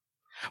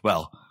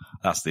 Well,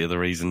 that's the other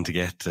reason to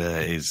get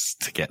is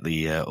to get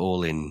the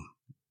all-in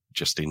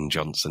Justin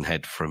Johnson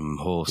head from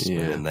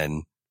Horseman, and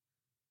then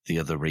the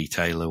other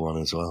retailer one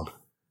as well.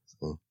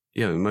 So.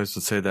 Yeah, we might as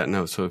well say that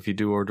now. So if you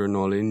do order an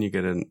all-in, you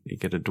get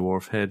a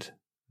dwarf head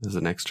as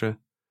an extra,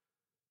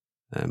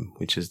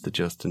 which is the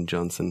Justin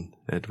Johnson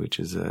head, which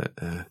is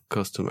a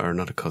custom, or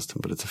not a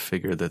custom, but it's a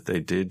figure that they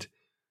did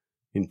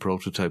in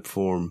prototype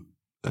form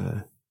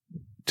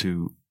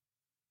to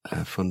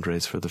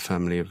fundraise for the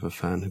family of a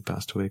fan who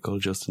passed away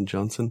called Justin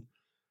Johnson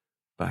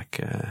back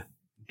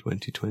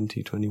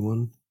 2020,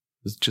 21. It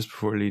was just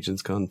before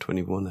Legion's Con,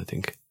 21, I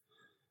think.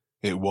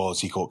 It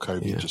was. He caught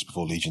COVID just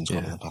before Legion's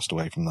Con and passed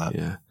away from that.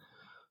 Yeah.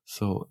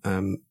 So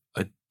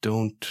I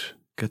don't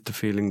get the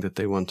feeling that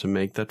they want to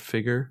make that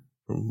figure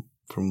from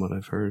what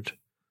I've heard.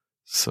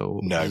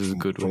 So this is a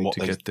good way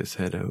to get this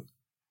head out.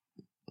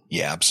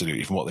 Yeah,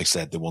 absolutely. From what they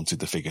said, they wanted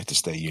the figure to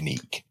stay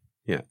unique.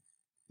 Yeah.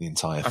 The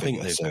entire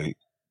figure.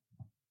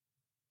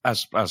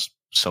 As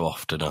so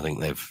often, I think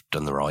they've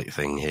done the right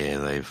thing here.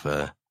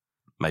 They've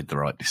made the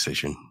right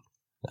decision.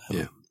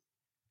 Yeah.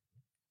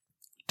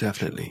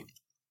 Definitely.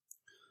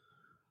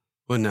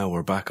 Well, now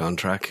we're back on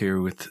track here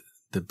with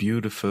the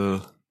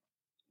beautiful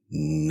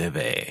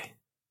Neve.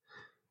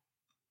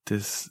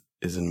 This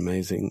is an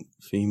amazing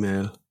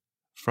female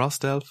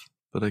frost elf,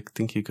 but I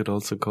think you could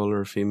also call her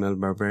a female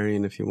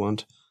barbarian if you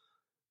want.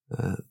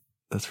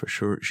 That's for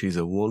sure. She's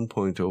a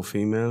 1.0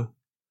 female.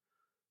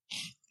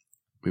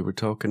 We were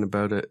talking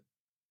about it.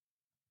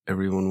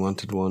 Everyone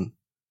wanted one.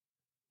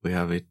 We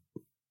have it.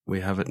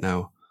 We have it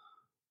now.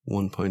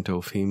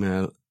 1.0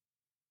 female.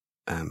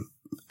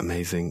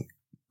 Amazing.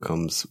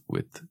 Comes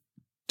with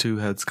 2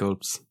 head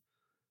sculpts.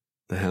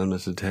 The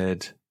helmeted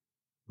head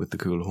with the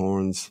cool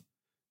horns.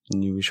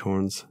 Newish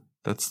horns.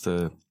 Is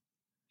it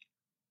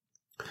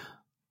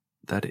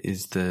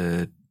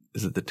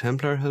the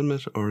Templar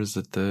helmet or is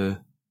it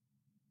the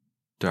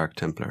Dark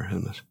Templar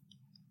helmet?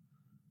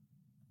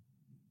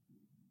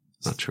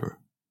 Not sure.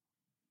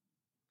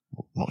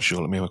 Not sure.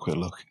 Let me have a quick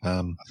look.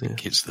 I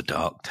think it's the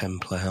Dark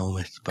Templar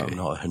helmet, but I'm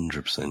not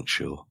 100%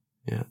 sure.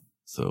 Yeah.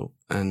 So,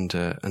 and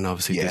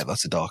obviously... Yeah,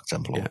 that's a Dark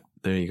Templar. Yeah,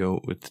 there you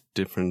go, with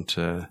different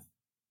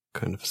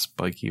kind of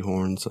spiky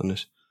horns on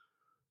it.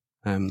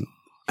 And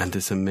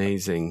this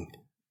amazing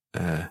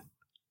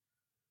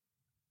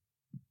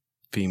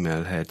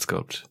female head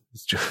sculpt.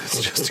 It's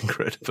just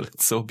incredible.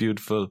 It's so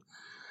beautiful.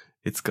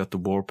 It's got the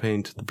war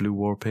paint, the blue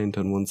war paint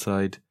on one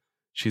side.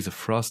 She's a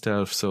frost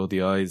elf, so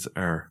the eyes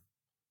are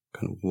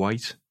kind of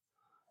white.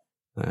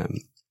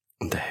 And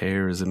the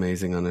hair is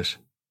amazing on it.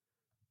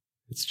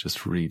 It's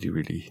just really,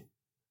 really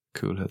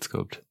cool head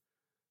sculpt.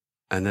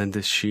 And then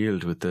this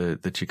shield with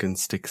that you can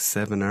stick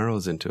 7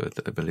 arrows into it,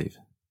 I believe.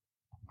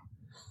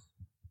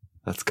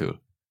 That's cool.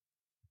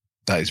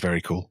 That is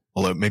very cool.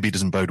 Although maybe it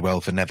doesn't bode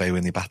well for Neve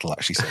when the battle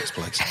actually takes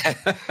place.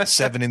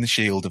 7 in the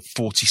shield and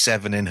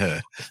 47 in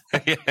her.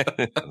 Yeah.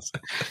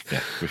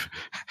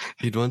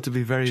 You'd want to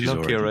be very She's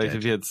lucky, right, dead.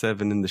 if you had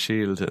 7 in the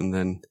shield and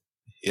then...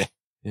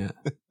 Yeah.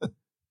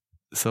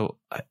 So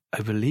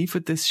I believe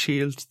with this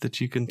shield that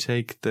you can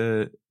take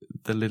the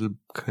little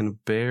kind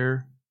of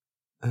bear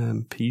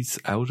piece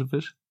out of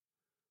it.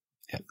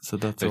 Yeah. So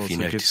that's So if also you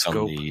gives notice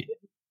scope.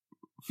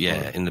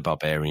 in the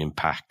Barbarian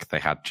pack, they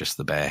had just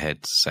the bear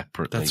head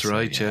separately. That's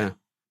right, yeah.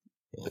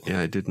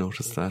 Yeah, I did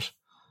notice that.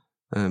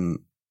 So,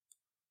 I'm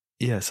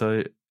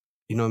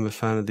a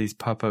fan of these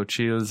pop-out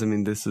shields. I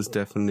mean, this is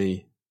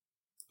definitely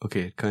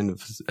okay, kind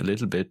of a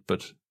little bit,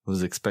 but I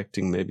was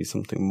expecting maybe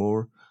something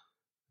more.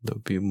 That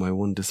would be my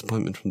one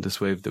disappointment from this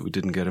wave, that we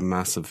didn't get a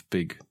massive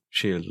big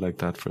shield like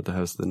that for the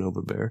House of the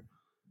Noble Bear.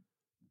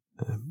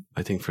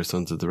 I think for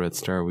Sons of the Red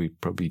Star we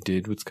probably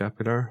did with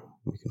Scapular.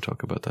 We can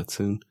talk about that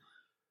soon.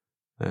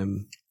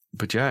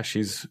 But yeah,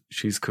 she's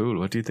cool.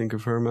 What do you think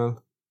of her,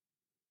 Mel?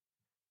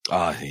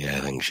 Yeah,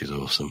 I think she's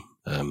awesome.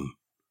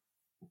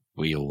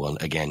 We all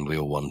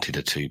wanted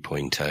a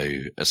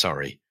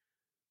 2.0,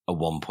 a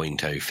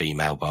 1.0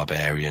 female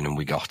barbarian, and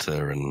we got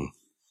her. And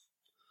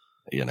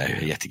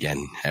yet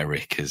again,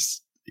 Eric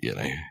has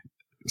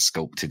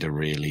sculpted a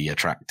really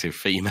attractive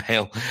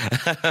female.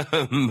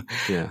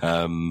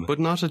 But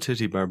not a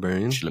titty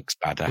barbarian. She looks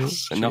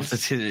badass. No,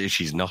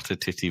 she's not a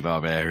titty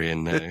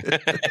barbarian. No.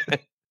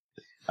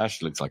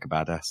 She looks like a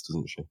badass,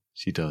 doesn't she?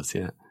 She does,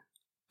 yeah.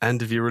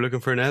 And if you were looking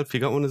for an elf, you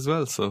got one as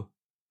well. So,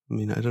 I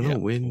mean, I don't know.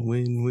 Win,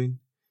 win, win.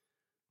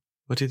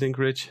 What do you think,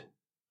 Rich?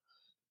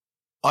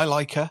 I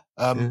like her.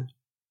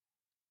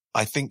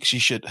 I think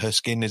her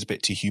skin is a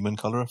bit too human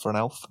colour for an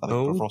elf. I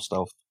think for a frost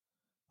elf,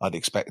 I'd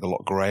expect a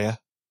lot greyer.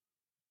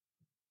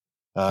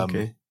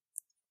 Okay.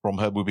 From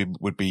her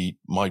would be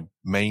my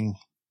main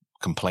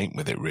complaint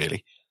with it,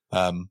 really.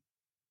 But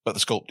the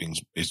sculpting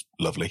is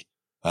lovely.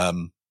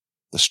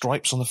 The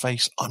stripes on the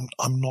face,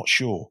 I'm not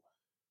sure,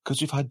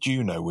 because we've had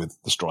Juno with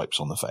the stripes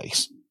on the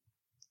face.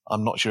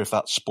 I'm not sure if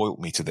that spoilt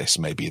me to this.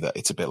 Maybe that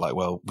it's a bit like,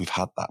 well, we've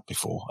had that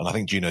before, and I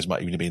think Juno's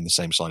might even be in the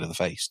same side of the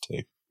face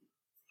too.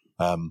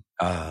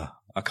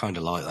 I kind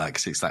of like that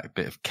because it's that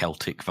bit of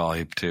Celtic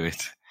vibe to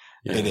it.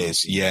 Yeah. It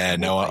is, yeah.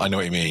 No, I know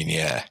what you mean.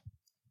 Yeah.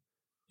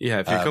 Yeah,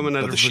 if you're coming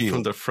at it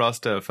from the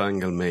frost elf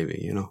angle,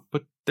 maybe,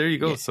 But there you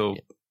go. Yeah, so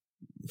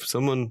if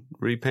someone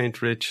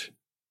repaint Rich,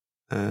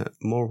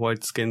 more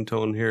white skin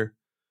tone here,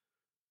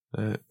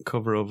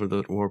 cover over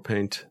the war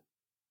paint.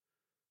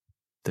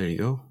 There you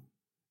go.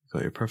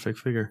 Got your perfect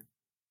figure.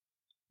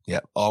 Yeah,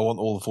 I want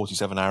all the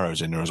 47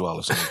 arrows in her as well.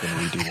 If someone's going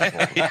to redo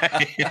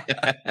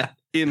that.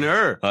 In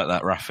her, like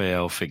that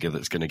Raphael figure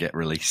that's going to get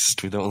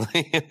released with all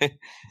the.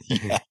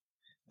 Yeah,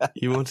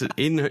 you want it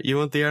in her. You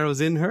want the arrows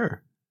in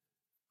her.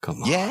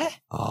 Come on. Yeah.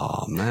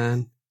 Oh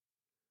man,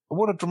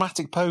 what a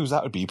dramatic pose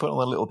that would be. You put on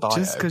a little dial.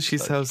 Just because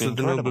she's House of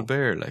the Noble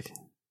Bear, like.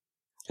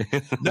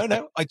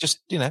 No. I just,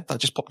 that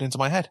just popped into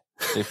my head.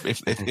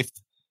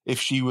 If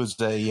she was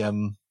a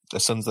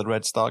Sons of the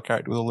Red Star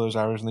character with all those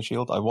arrows in the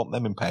shield, I want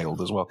them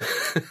impaled as well.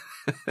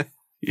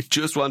 You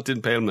just want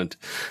impalement.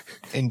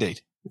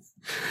 Indeed.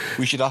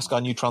 We should ask our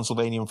new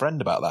Transylvanian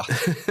friend about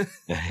that.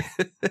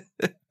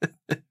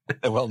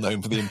 They're well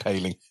known for the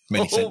impaling.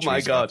 Oh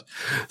my God.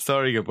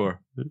 Sorry, Gabor.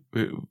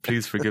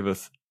 Please forgive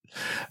us.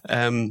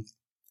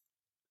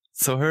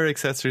 So her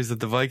accessories are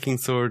the Viking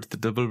sword, the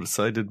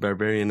double-sided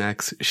barbarian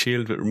axe,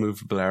 shield with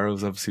removable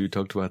arrows. Obviously, we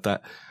talked about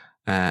that.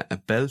 A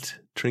belt,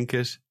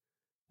 trinket,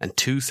 and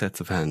 2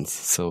 sets of hands.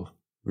 So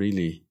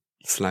really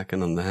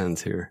slacking on the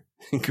hands here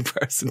in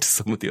comparison to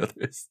some of the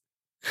others.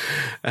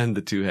 And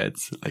the 2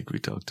 heads, like we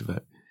talked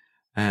about.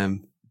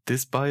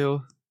 This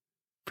bio,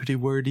 pretty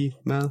wordy,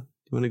 Mal.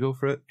 You want to go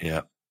for it?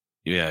 Yeah.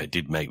 Yeah, it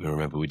did make me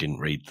remember we didn't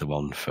read the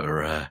one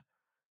for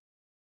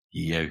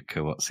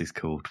Yoka. What's he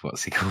called?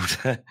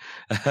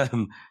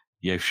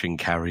 Yoshin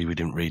Carry. We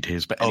didn't read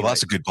his. But anyway.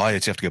 That's a good bio.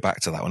 You have to go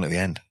back to that one at the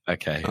end.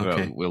 Okay.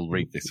 Well, we'll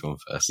read this one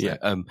first. Yeah.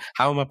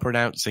 How am I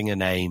pronouncing a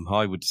name?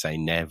 I would say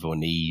Nev or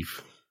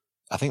Neve.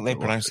 I think they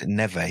pronounce it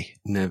Neve.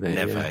 Neve.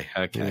 Yeah.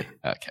 Okay.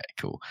 Yeah. Okay.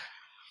 Cool.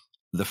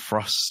 The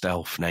frost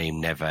elf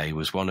named Neve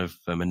was one of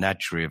a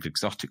menagerie of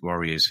exotic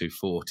warriors who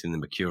fought in the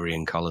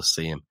Mercurian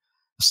Colosseum.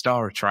 A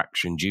star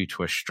attraction due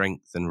to her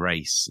strength and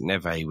race,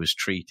 Neve was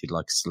treated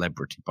like a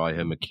celebrity by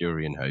her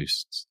Mercurian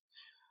hosts.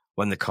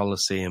 When the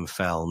Colosseum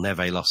fell,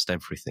 Neve lost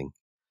everything.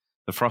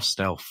 The frost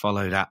elf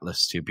followed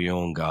Atlas to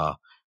Bjorngar,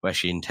 where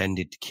she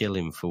intended to kill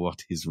him for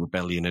what his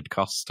rebellion had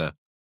cost her.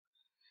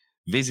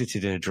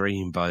 Visited in a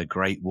dream by a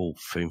great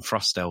wolf, whom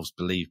frost elves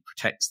believe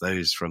protects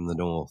those from the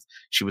north,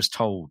 she was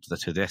told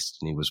that her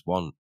destiny was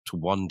to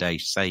one day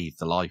save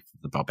the life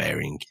of the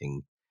barbarian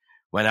king.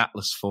 When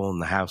Atlas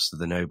formed the House of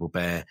the Noble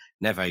Bear,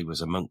 Neve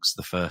was amongst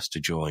the first to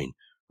join,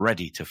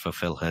 ready to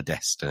fulfill her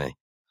destiny.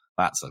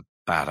 That's a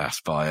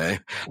badass bio.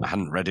 I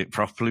hadn't read it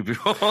properly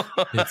before.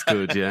 It's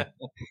good, yeah.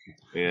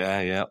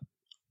 Yeah.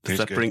 Does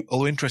that bring?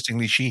 Although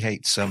interestingly, she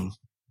hates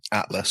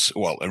Atlas.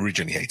 Well,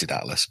 originally hated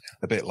Atlas.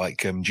 A bit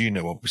like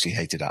Juno obviously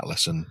hated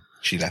Atlas, and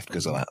she left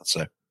because of that.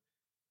 So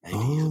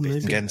maybe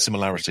again,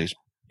 similarities.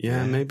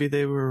 Yeah, maybe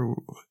they were.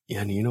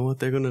 Yeah, and you know what?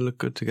 They're going to look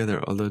good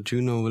together. Although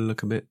Juno will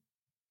look a bit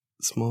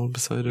small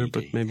beside her,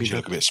 but maybe she'll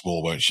look a bit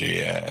small, won't she?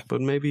 Yeah.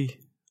 But maybe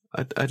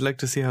I'd like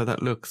to see how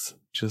that looks,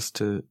 just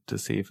to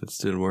see if it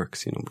still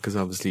works. Because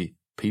obviously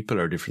people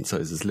are different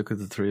sizes. Look at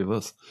the 3 of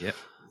us. Yep.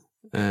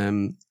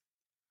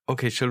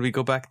 Okay, shall we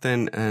go back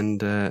then?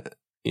 And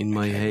in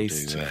my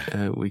haste,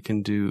 we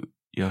can do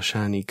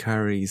Yoshani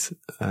Kari's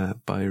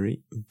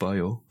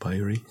bio.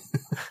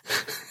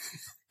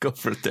 Go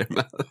for it there,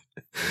 Mal.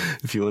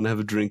 If you want to have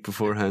a drink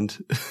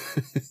beforehand.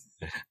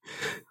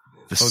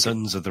 The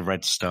Sons of the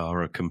Red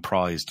Star are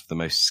comprised of the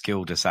most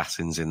skilled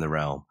assassins in the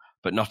realm,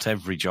 but not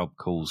every job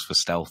calls for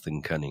stealth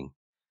and cunning.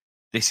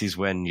 This is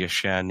when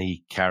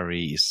Yoshani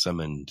Kari is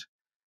summoned.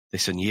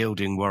 This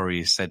unyielding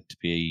warrior is said to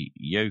be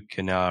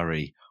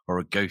Yokanari, or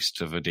a ghost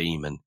of a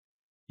demon.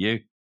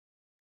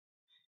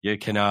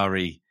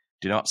 Yokanari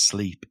do not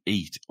sleep,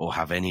 eat, or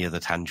have any other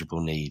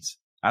tangible needs.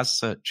 As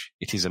such,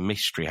 it is a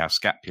mystery how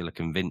Scapula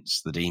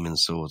convinced the demon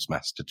swords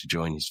master to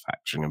join his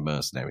faction of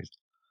mercenaries.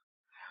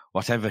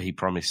 Whatever he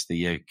promised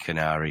the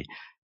Yokanari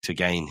to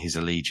gain his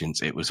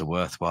allegiance, it was a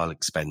worthwhile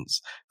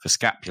expense, for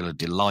Scapula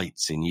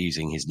delights in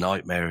using his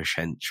nightmarish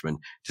henchmen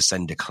to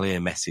send a clear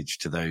message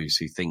to those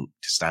who think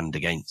to stand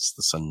against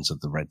the Sons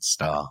of the Red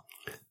Star.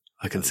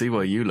 I can see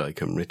why you like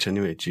him, Rich,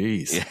 anyway.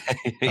 Jeez.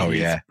 Yeah. Oh,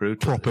 yeah.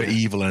 Brutal. Proper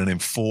evil and an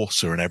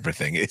enforcer and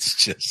everything. It's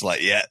just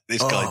like, yeah,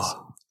 this guy's...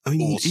 I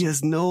mean, awesome. he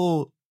has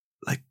no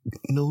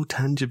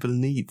tangible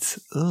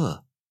needs. Ugh.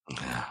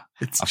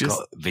 It's I've just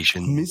got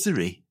vision.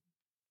 misery.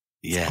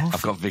 Yeah,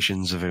 I've got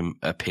visions of him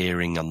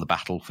appearing on the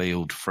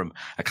battlefield from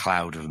a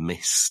cloud of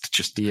mist,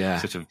 just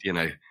sort of,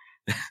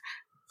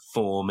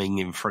 forming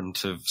in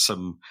front of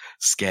some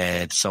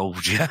scared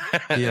soldier.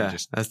 Yeah,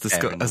 as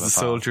the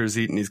soldier is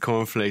eating his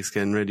cornflakes,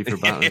 getting ready for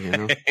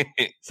battle,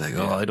 It's like,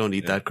 I don't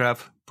eat that crap.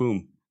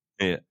 Boom.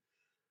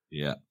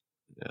 Yeah.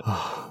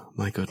 Oh,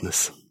 my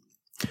goodness.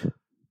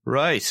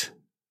 Right.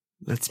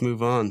 Let's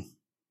move on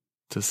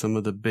to some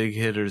of the big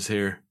hitters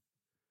here.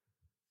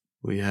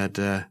 We had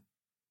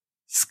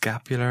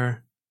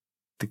Scapular,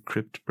 the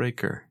Crypt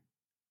Breaker.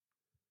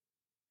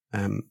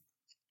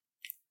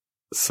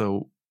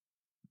 So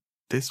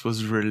this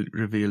was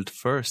revealed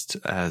first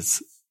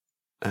as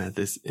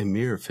this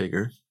Emir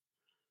figure,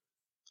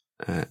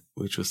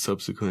 which was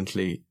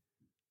subsequently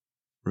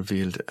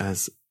revealed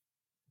as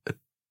a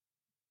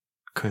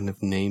kind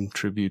of name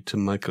tribute to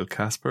Michael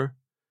Caspar,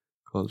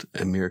 called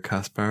Emir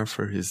Caspar,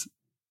 for his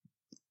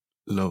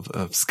love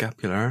of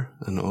scapular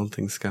and all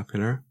things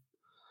scapular.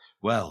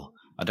 Well,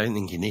 I don't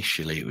think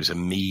initially it was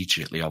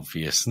immediately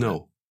obvious.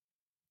 No.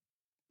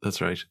 That's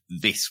right.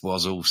 This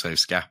was also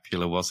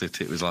scapular, was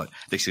it? It was like,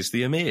 this is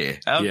the Emir.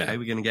 Okay,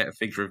 we're going to get a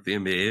figure of the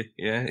Emir.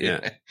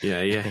 Yeah.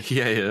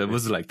 It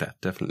was like that,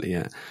 definitely,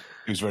 yeah.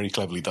 It was very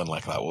cleverly done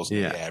like that, wasn't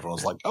it? Yeah,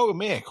 everyone's like, oh,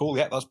 Emir, cool,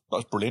 yeah, that's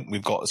brilliant.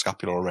 We've got a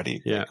scapular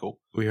already. Yeah, cool.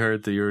 We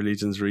heard the Your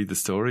Legions read the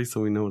story,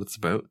 so we know what it's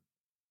about.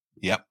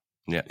 Yep.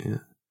 Yeah.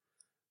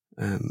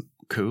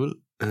 Cool.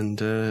 And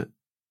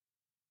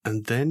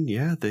then,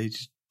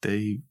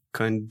 they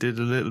kind of did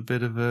a little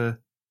bit of a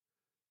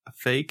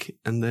fake,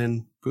 and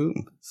then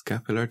boom,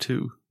 Scapular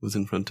 2 was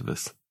in front of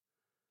us.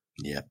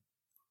 Yeah.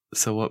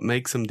 So what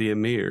makes him the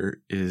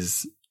Emir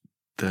is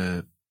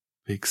the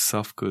big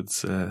soft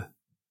goods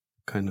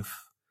kind of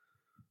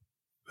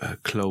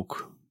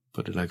cloak,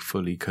 but like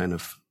fully kind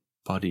of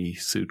body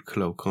suit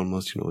cloak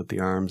almost, with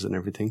the arms and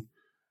everything.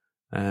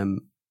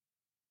 And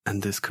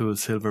this cool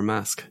silver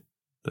mask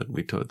that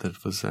we thought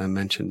that was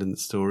mentioned in the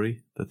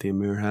story that the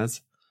Emir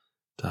has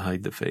to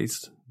hide the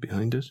face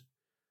behind it.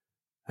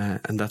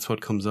 And that's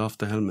what comes off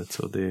the helmet.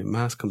 So the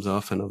mask comes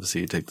off, and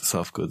obviously you take the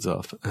soft goods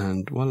off,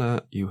 and voila,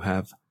 you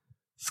have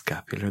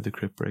Scapular the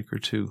Crypt Breaker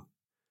 2.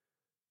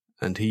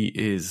 And he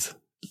is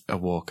a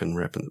walking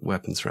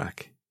weapons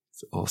rack.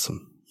 It's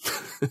awesome.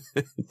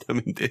 I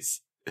mean,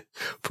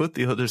 put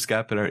the other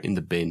Scapular in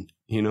the bin,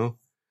 Yeah.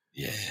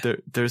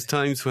 There's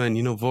times when,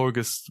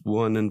 Vorgus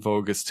 1 and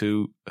Vorgus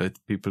 2,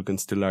 people can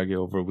still argue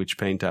over which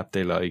paint app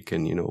they like,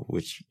 and,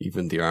 which,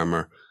 even the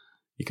armor.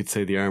 You could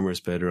say the armor is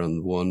better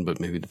on 1, but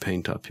maybe the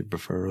paint app you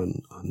prefer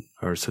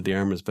so the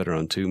armor is better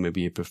on 2, maybe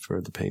you prefer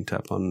the paint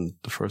app on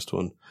the first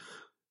one.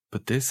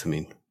 But this,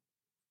 the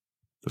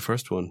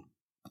first one.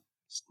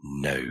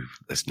 No,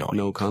 there's not.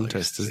 No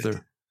contest, is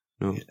there?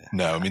 No. Yeah.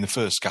 No, I mean, the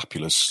first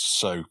Scapula's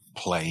so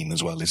plain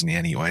as well, isn't he,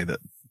 anyway,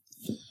 that...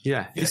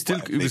 Yeah,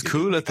 it was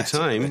cool at the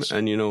time,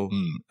 and,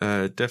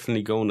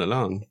 definitely going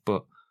along.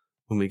 But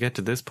when we get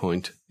to this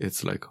point,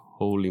 it's like,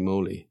 holy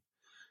moly,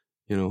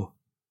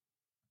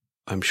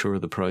 I'm sure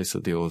the price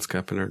of the old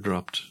Scapular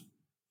dropped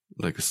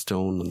like a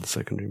stone on the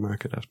secondary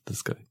market after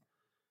this guy,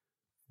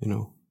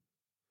 And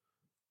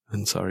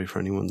sorry for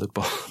anyone that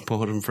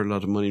bought him for a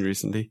lot of money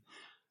recently,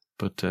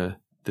 but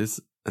this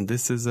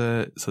is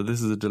a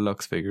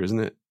deluxe figure, isn't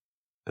it?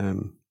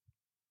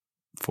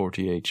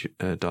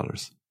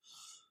 $48.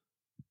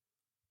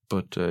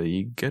 But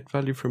you get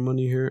value for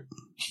money here.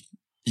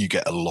 You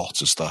get a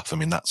lot of stuff. I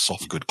mean, that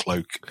soft good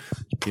cloak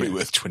is probably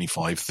worth $25,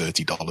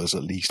 $30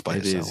 at least by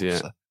itself. It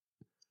is, yeah.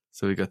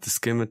 So we got the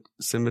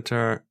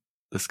scimitar,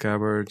 the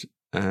scabbard,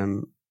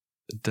 a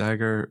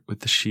dagger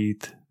with the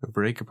sheath, a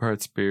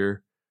break-apart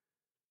spear,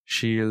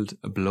 shield,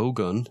 a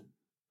blowgun,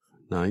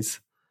 nice,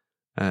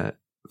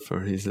 for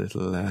his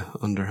little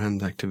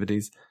underhand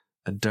activities,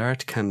 a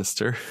dart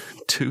canister,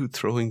 2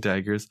 throwing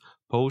daggers,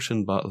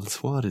 potion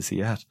bottles, what is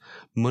he at?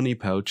 Money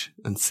pouch,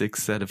 and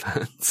 6 set of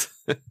hands.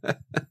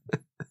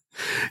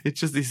 It's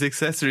just these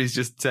accessories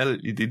just tell it.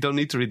 You don't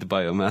need to read the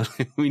bio, man.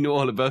 We know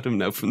all about him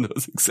now from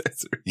those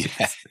accessories.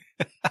 Yeah.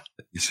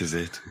 This is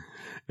it.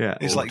 Yeah.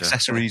 It's like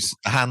accessories.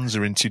 Hands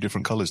are in 2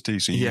 different colours too,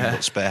 so you've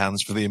got spare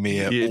hands for the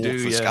Emir or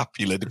for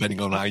Scapula, depending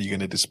on how you're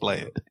going to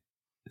display it.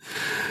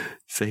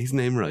 Say his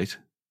name right.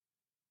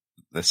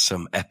 There's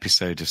some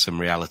episode of some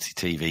reality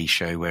TV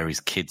show where his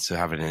kids are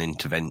having an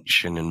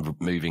intervention and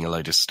moving a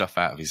load of stuff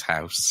out of his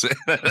house.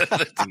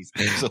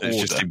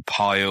 It's just in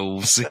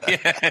piles.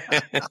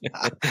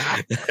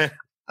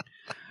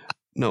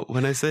 No,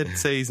 when I said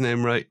say his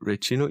name right,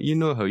 Rich, you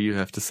know how you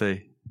have to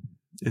say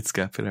it's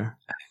Scapular.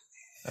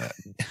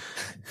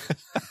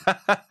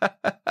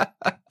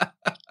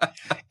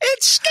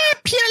 It's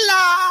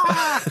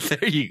Scapula!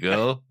 There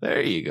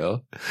you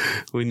go.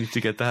 We need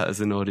to get that as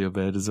an audio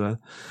bed as well.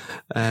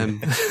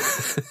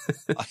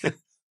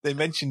 They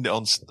mentioned it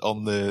on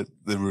the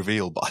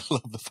reveal, but I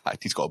love the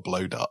fact he's got a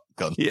blow dart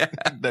gun. Yeah.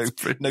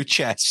 No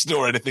chest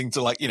or anything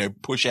to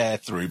push air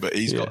through, but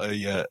he's got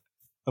a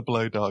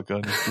blow dart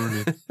gun. It's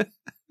brilliant.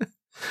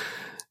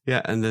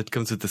 Yeah, and it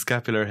comes with the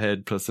scapular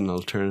head plus an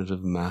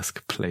alternative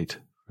mask plate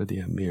for the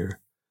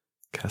Emir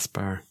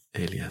Caspar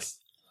alias.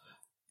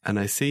 And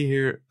I see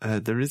here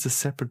there is a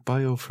separate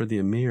bio for the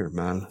Emir,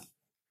 Mal.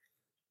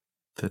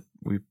 I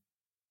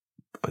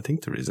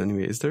think there is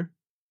anyway. Is there?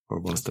 Or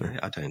was there?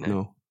 I don't know.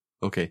 No.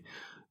 Okay.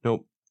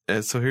 No.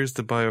 So here's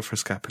the bio for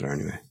Scapular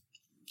anyway.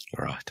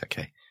 Right,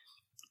 okay.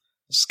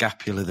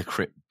 Scapula the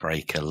Crypt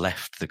Breaker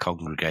left the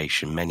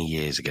congregation many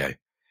years ago.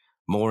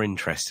 More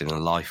interested in a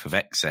life of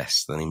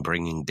excess than in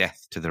bringing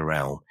death to the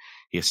realm,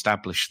 he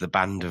established the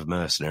band of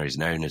mercenaries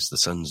known as the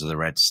Sons of the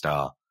Red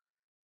Star.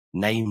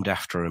 Named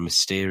after a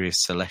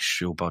mysterious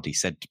celestial body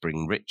said to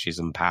bring riches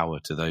and power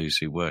to those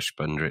who worship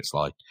under its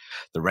light,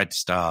 the Red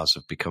Stars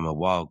have become a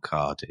wild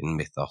card in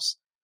mythos.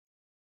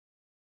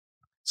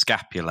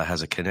 Scapula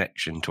has a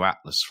connection to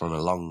Atlas from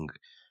a long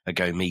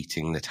ago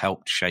meeting that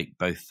helped shape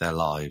both their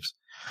lives.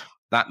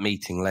 That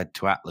meeting led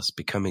to Atlas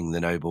becoming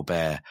the Noble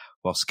Bear,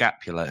 while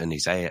Scapula and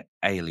his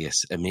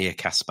alias Emir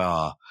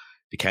Caspar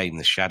became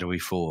the shadowy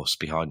force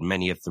behind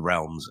many of the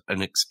realm's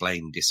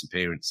unexplained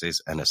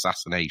disappearances and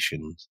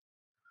assassinations.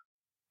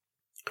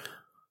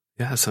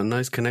 Yeah, so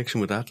nice connection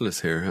with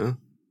Atlas here, huh?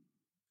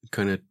 It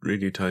kind of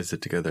really ties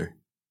it together.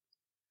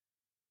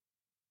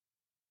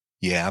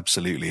 Yeah,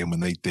 absolutely. And when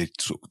they did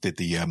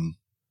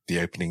the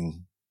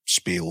opening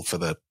spiel for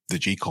the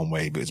G-Con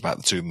wave, it was about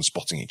the two of them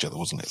spotting each other,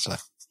 wasn't it? So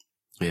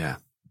yeah,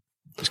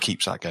 just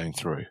keeps that going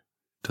through.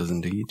 Does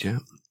indeed, yeah.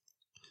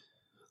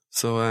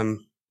 So,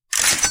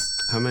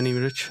 how many,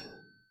 Rich?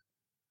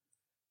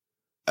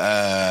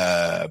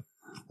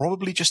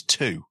 Probably just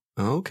 2.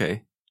 Oh,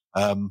 okay.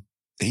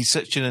 He's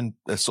such a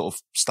sort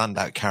of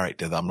standout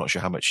character that I'm not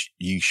sure how much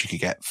use you could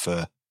get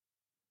for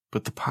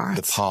the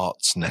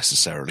parts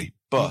necessarily,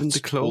 but even the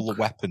cloak, all the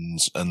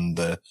weapons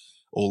and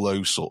all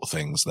those sort of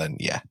things, then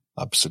yeah,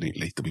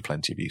 absolutely. There'll be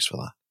plenty of use for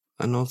that.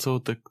 And also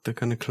the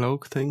kind of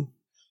cloak thing.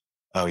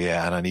 Oh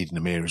yeah. And I need an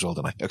Emir as well,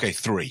 don't I? Okay.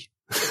 3.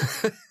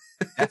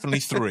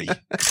 Definitely 3. I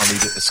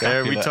need a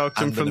Scapula. We talked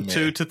him from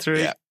 2 to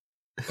 3. Yeah.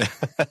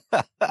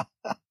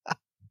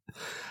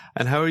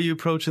 And how are you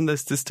approaching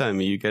this time?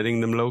 Are you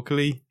getting them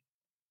locally?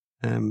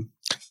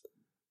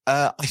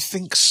 I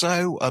think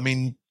so. I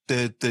mean,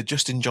 the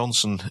Justin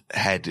Johnson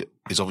head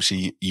is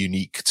obviously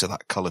unique to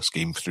that colour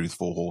scheme through the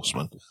 4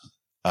 Horsemen.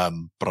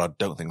 But I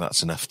don't think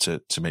that's enough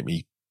to make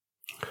me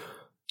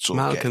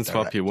Mal can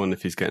swap you one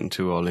if he's getting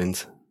 2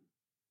 all-ins.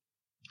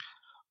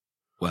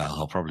 Well,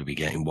 I'll probably be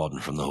getting 1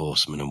 from the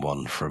Horsemen and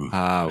 1 from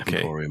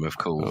Emporium of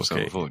Cool. Okay. So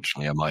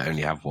unfortunately, I might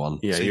only have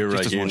 1. Yeah, so you're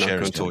right. You're not share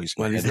his toys.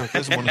 Well, he's not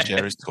doesn't want to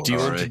share his toys. Do you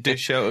want to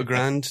dish out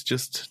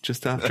 $1,000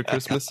 just after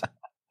Christmas?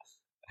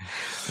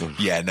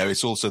 Yeah, no,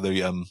 it's also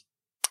the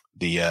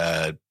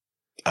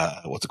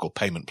what's it called,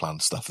 payment plan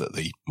stuff that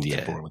the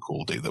Emporium of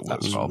Cool do.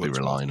 That's what I'll be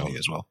relying on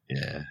as well.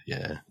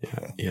 Yeah.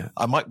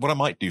 What I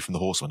might do from the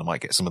Horsemen, I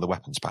might get some of the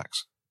weapons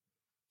packs.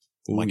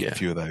 I might get a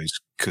few of those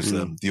because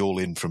the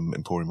all-in from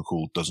Emporium of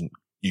Cool doesn't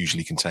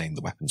usually contain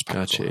the weapons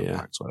packs or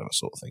packs, whatever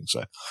sort of thing. So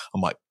I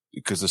might,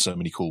 because there's so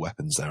many cool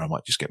weapons there, I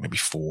might just get maybe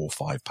 4 or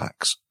 5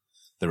 packs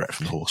direct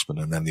from the Horsemen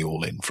and then the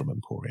all-in from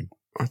Emporium.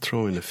 Or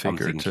throw in a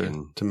figure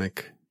to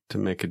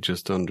make it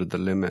just under the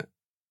limit.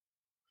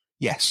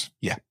 Yes,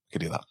 yeah,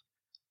 could do that.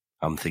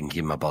 I'm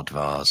thinking my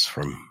Bodvars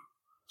from,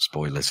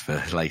 spoilers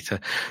for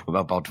later,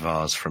 my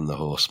Bodvars from the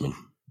Horsemen,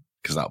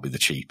 because that'll be the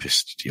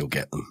cheapest you'll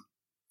get them.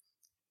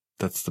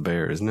 That's the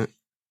bear, isn't it?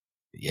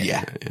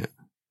 Yeah.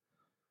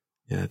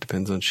 Yeah, it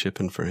depends on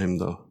shipping for him,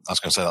 though. I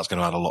was going to say that's going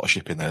to add a lot of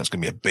shipping there. It's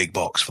going to be a big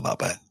box for that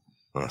bear.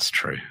 That's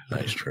true.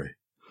 That is true.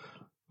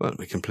 Well,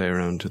 we can play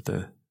around with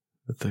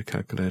the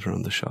calculator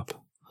on the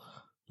shop.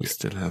 We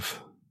still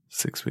have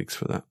 6 weeks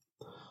for that.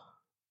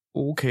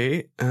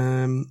 Okay.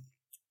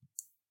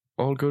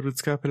 All good with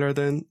Scapular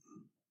then?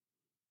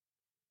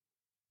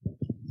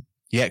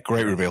 Yeah,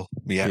 great reveal.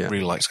 Yeah,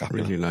 really like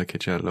Scapular. Really like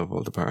it. Yeah, I love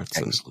all the parts.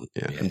 Excellent.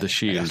 And the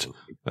shield.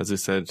 As I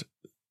said,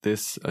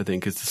 this, I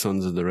think, is the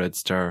Sons of the Red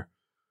Star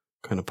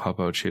kind of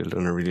pop-out shield,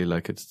 and I really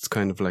like it. It's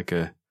kind of like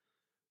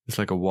it's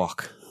like a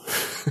wok.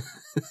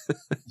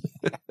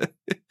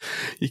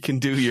 You can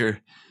do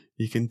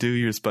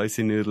your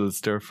spicy noodle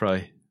stir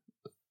fry,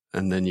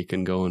 and then you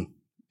can go and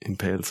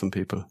impale some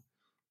people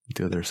at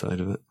the other side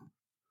of it.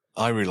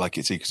 I really like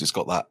it too because it's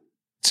got that,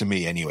 to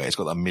me anyway, it's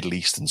got that Middle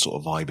Eastern sort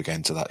of vibe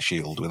again to that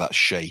shield with that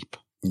shape.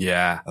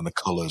 Yeah. And the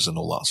colours and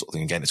all that sort of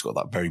thing. Again, it's got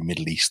that very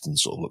Middle Eastern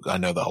sort of look. I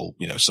know the whole,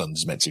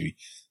 Sun's meant to be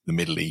the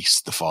Middle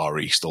East, the Far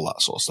East, all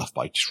that sort of stuff,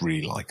 but I just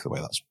really like the way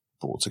that's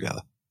brought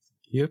together.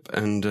 Yep,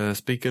 and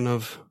speaking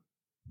of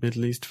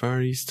Middle East,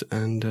 Far East,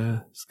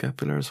 and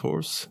Scapular's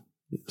horse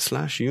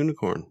 /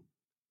 unicorn,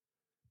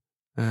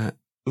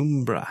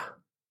 Umbra.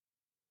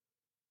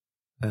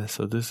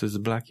 So this is a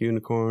black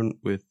unicorn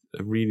with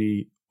a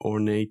really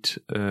ornate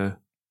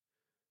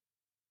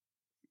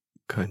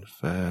kind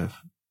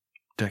of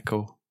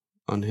deco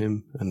on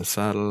him, and the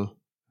saddle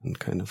and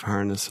kind of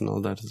harness and all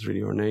that is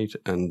really ornate,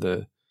 and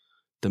the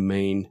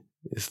mane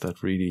is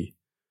that really,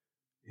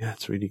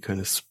 it's really kind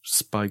of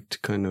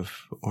spiked, kind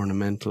of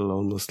ornamental,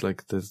 almost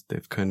like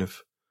they've kind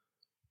of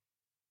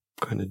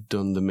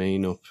done the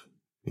mane up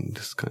in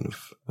this kind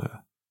of I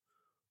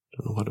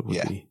don't know what it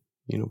would be,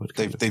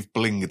 but they've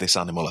blinged this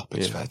animal up.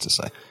 It's fair to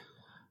say.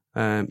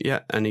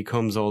 And he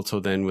comes also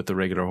then with the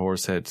regular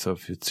horse head. So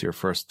if it's your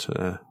first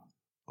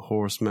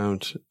horse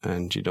mount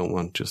and you don't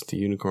want just the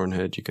unicorn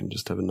head, you can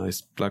just have a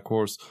nice black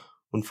horse.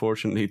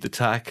 Unfortunately, the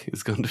tack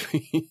is going to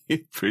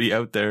be pretty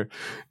out there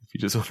if you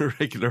just want a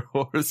regular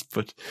horse,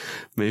 but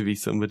maybe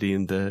somebody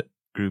in the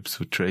groups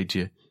would trade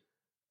you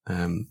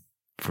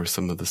for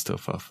some of the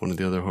stuff off one of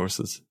the other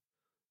horses.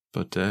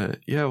 But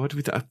what do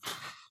we think?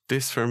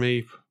 This for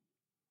me,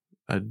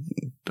 I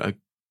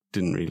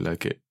didn't really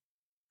like it.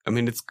 I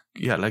mean, it's,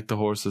 I like the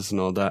horses and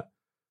all that.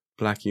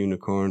 Black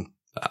unicorn,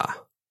 I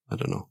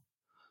don't know.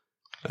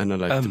 And I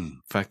like the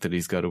fact that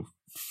he's got a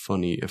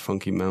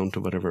funky mount or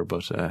whatever,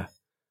 but I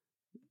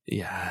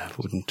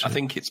wouldn't. I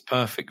think it's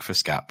perfect for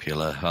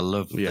Scapula. I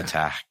love the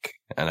tack,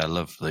 and I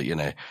love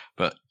the,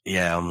 but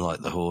I'm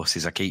like the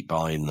horses. I keep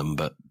buying them,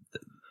 but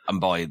I'm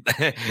buying,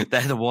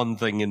 they're the one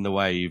thing in the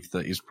wave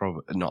that is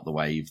probably not the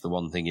wave, the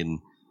one thing in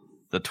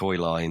the toy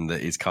line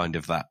that is kind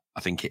of that,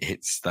 I think it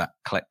hits that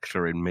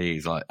collector in me.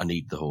 Is like, I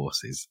need the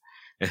horses.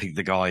 I think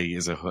the guy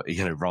is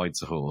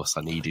rides a horse.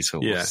 I need his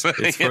horse. Yeah,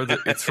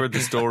 it's for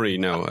the story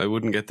now. I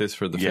wouldn't get this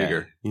for the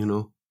figure.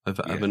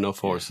 I've enough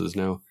horses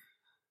now.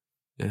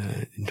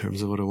 In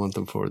terms of what I want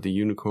them for, the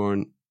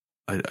unicorn,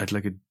 I'd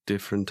like a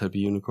different type of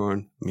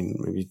unicorn. I mean,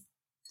 maybe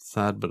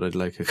sad, but I'd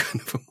like a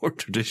kind of a more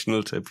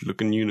traditional type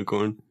looking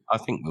unicorn. I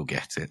think we'll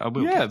get it.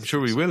 I'm sure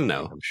we will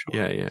now. I'm sure.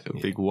 Yeah. A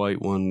big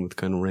white one with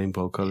kind of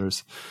rainbow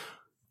colours.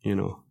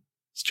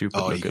 Stupid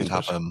looking. You could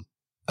have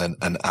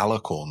an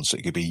alicorn, so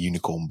it could be a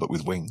unicorn but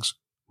with wings.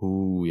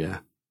 Oh yeah,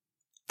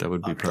 that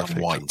would be perfect.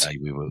 White.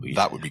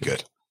 That would be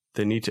good.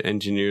 They need to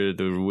engineer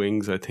the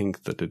wings. I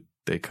think that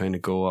they kind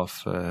of go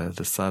off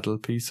the saddle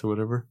piece or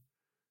whatever.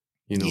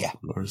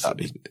 That'd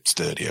be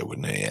sturdier,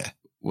 wouldn't it? Yeah.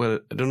 Well,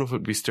 I don't know if it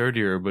would be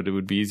sturdier, but it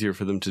would be easier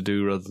for them to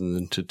do rather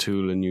than to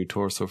tool a new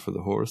torso for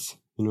the horse.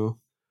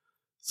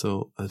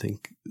 So I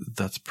think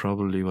that's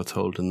probably what's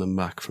holding them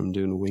back from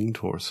doing a winged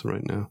horse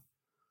right now.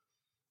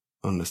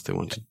 Unless they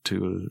want to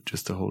tool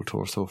just the whole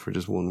torso for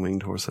just one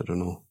winged horse, I don't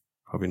know.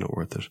 Probably not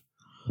worth it.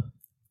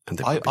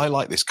 And I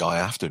like this guy,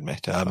 I have to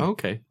admit.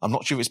 Okay. I'm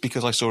not sure if it's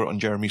because I saw it on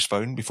Jeremy's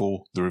phone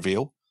before the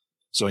reveal,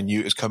 so I knew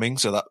it was coming,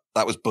 so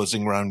that was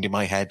buzzing around in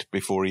my head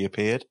before he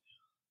appeared.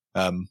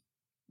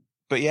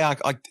 But yeah,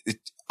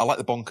 I like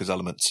the bonkers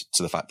elements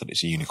to the fact that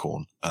it's a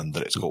unicorn and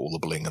that it's got all the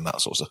bling and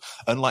that sort of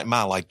stuff. Unlike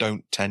Mal, I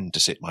don't tend to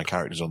sit my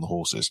characters on the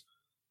horses.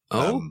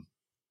 Oh.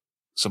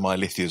 So my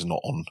Lithia's not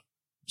on,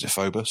 is it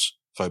Phobos?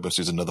 Phobos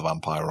is another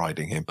vampire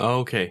riding him. Oh,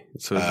 okay.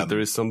 So there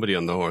is somebody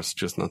on the horse,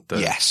 just not the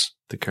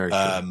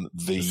character.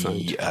 Is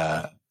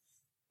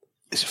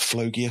it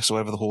Phlogius or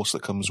whatever the horse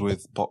that comes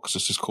with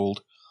Boxus is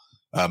called?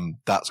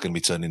 That's going to be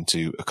turned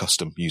into a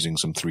custom using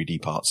some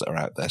 3D parts that are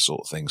out there,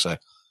 sort of thing. So,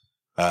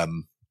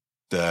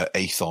 the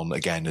Aethon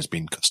again has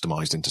been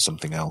customized into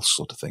something else,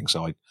 sort of thing.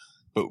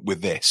 But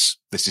with this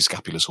is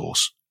Scapula's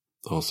horse.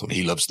 Awesome.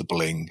 He loves the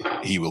bling.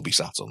 He will be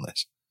sat on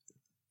this.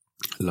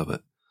 Love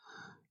it.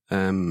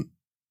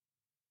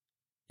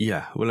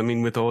 Yeah, well, I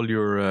mean, with all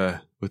your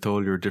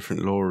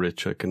different lore,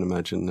 Rich, I can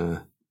imagine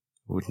I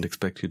wouldn't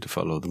expect you to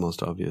follow the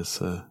most obvious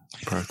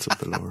parts of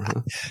the lore,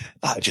 huh?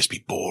 That'd just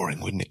be boring,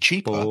 wouldn't it?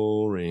 Cheaper,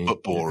 boring,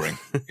 but boring.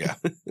 Yeah.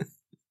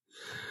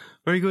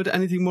 Very good.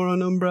 Anything more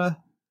on Umbra?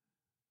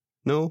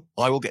 No,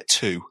 I will get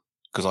 2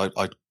 because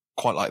I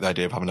quite like the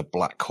idea of having a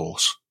black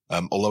horse.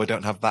 Although I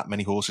don't have that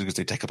many horses because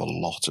they take up a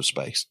lot of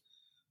space.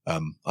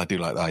 I do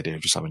like the idea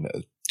of just having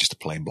just a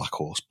plain black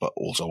horse, but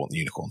also I want the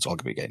unicorn, so I'll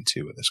be getting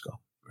 2 of this guy.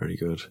 Very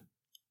good.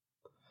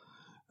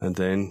 And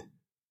then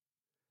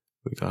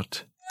we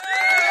got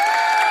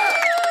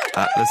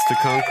Atlas the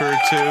Conqueror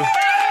 2,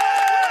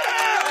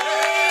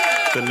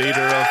 the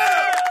leader of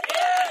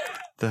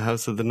the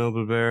House of the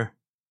Noble Bear.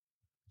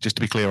 Just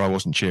to be clear, I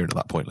wasn't cheering at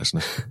that point,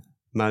 listeners.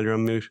 Mal, you're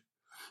on mute.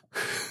 Do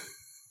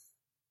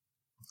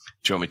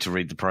you want me to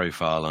read the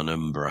profile on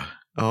Umbra?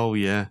 Oh,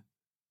 yeah.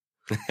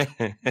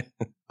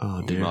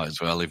 Oh, dear. We might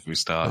as well if we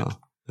start.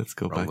 Let's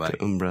go back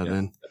to Umbra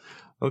then.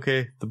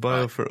 Okay, the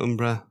bio for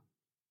Umbra.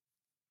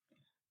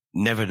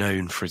 Never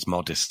known for his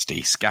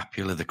modesty,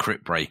 Scapula the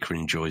Cryptbreaker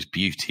enjoys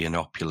beauty and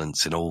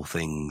opulence in all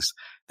things.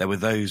 There were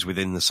those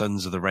within the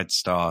Sons of the Red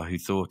Star who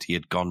thought he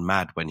had gone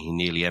mad when he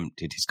nearly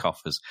emptied his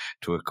coffers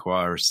to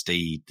acquire a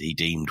steed he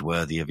deemed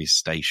worthy of his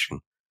station.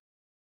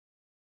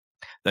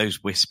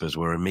 Those whispers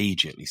were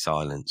immediately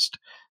silenced,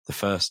 the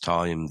first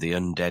time the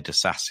undead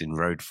assassin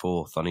rode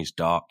forth on his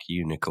dark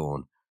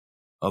unicorn,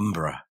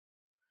 Umbra,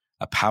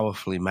 a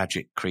powerfully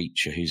magic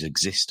creature whose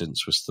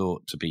existence was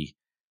thought to be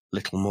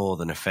little more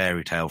than a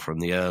fairy tale from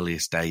the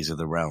earliest days of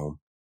the realm.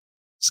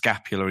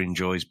 Scapula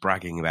enjoys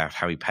bragging about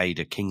how he paid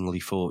a kingly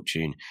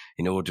fortune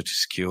in order to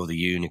secure the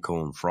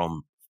unicorn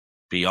from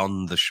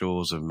beyond the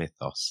shores of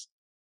Mythos.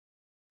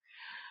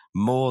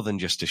 More than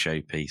just a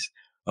showpiece,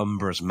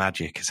 Umbra's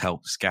magic has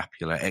helped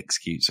Scapula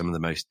execute some of the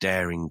most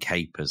daring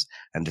capers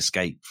and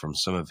escape from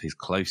some of his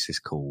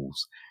closest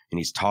calls in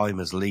his time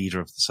as leader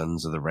of the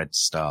Sons of the Red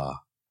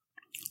Star.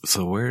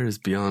 So where is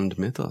beyond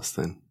Mythos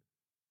then?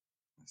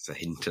 It's a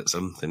hint at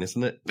something,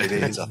 isn't it? It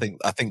is. I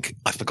think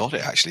I forgot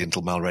it actually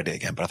until Mel read it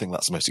again, but I think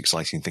that's the most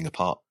exciting thing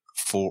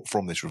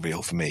from this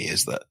reveal for me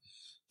is that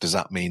does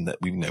that mean that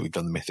we've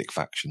done the mythic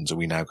factions? Are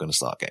we now going to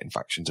start getting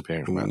factions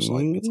appearing from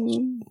outside Mythos,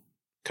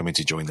 coming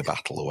to join the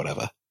battle or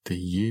whatever? The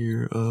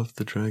year of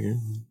the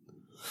dragon.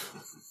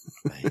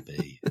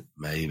 Maybe.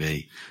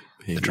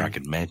 The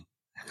dragon men.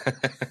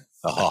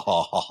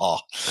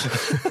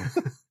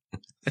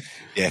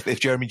 Yeah, if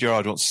Jeremy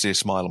Gerard wants to see a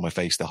smile on my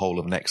face the whole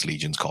of next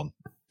Legions Con,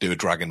 do a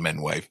Dragon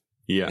Men wave.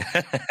 Yeah,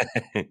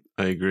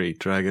 I agree.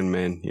 Dragon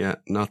Men, yeah,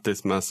 not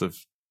this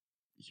massive,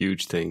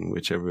 huge thing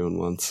which everyone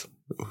wants.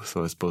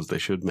 So I suppose they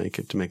should make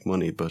it to make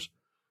money, but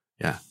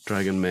yeah,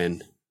 Dragon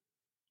Men,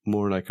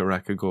 more like a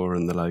Rakagor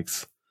and the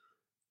likes,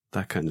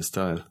 that kind of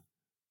style.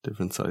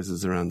 Different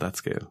sizes around that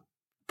scale.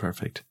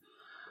 Perfect.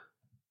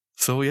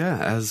 So yeah,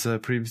 as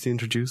previously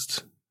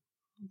introduced,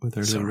 with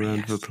our little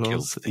round of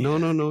applause.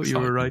 No, you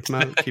were right,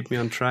 Mal. Keep me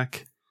on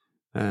track.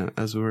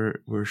 As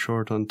we're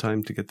short on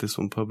time to get this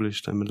one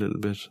published, I'm a little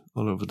bit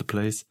all over the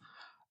place.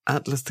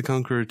 Atlas the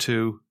Conqueror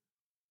 2,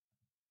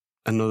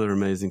 another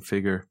amazing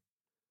figure.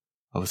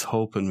 I was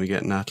hoping we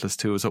get an Atlas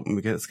 2. I was hoping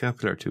we get a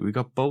Scapular 2. We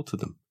got both of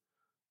them.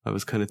 I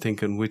was kind of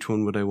thinking which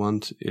one would I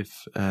want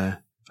if I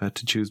had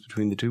to choose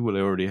between the two. Well, I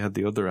already had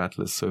the other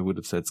Atlas, so I would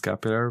have said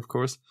Scapular, of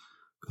course,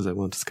 because I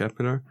want a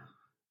Scapular.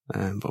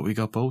 But we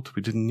got both.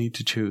 We didn't need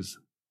to choose.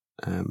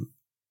 And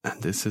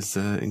this is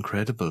an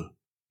incredible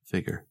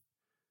figure.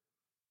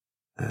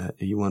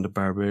 You want a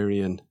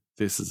barbarian?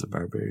 This is a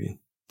barbarian.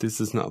 This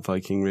is not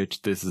Viking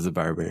Rich. This is a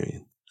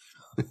barbarian.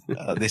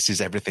 This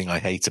is everything I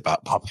hate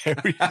about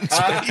barbarians,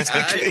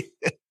 basically.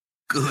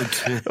 Good.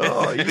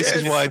 This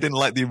is why I didn't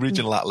like the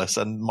original Atlas,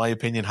 and my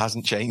opinion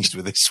hasn't changed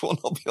with this one,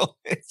 I'll be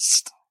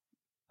honest.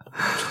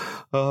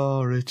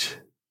 Oh, Rich.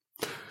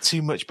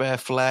 Too much bare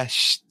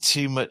flesh,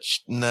 too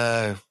much,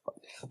 no.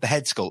 The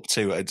head sculpt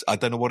too. I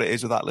don't know what it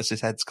is with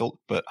Atlas's head sculpt,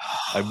 but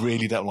I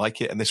really don't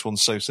like it. And this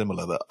one's so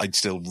similar that I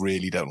still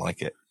really don't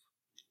like it.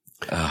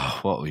 Oh,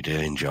 what are we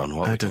doing, John?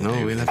 I don't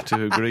know. We'll have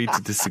to agree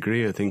to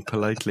disagree, I think,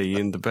 politely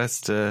in the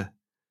best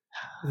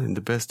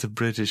of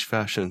British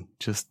fashion.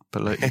 Just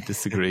politely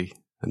disagree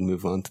and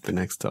move on to the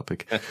next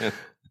topic.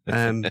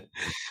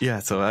 Yeah,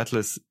 so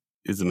Atlas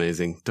is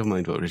amazing. Don't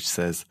mind what Rich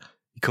says.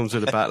 He comes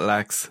with a battle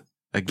axe,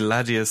 a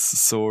gladius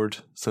sword,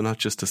 so not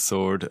just a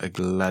sword, a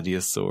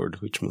gladius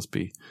sword, which must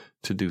be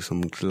to do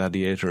some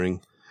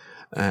gladiatoring.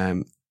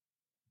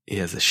 He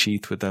has a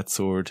sheath with that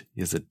sword.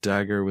 He has a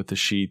dagger with the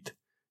sheath.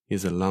 He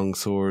has a long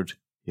sword.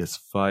 He has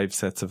 5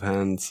 sets of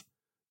hands.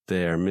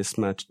 They are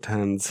mismatched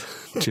hands,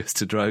 just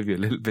to drive you a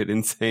little bit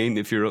insane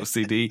if you're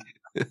OCD.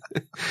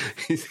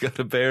 He's got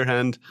a bare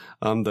hand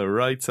on the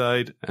right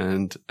side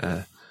and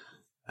a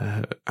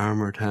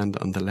armoured hand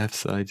on the left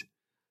side.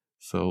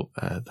 So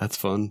that's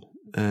fun.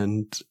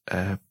 And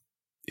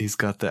he's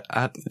got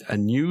a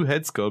new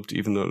head sculpt,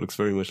 even though it looks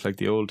very much like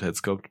the old head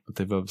sculpt, but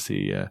they've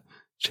obviously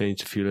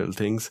changed a few little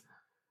things.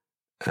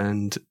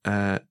 And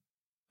a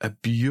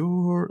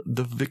Björn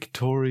the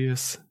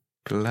Victorious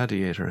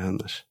gladiator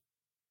helmet.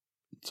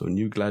 So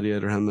new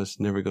gladiator helmet,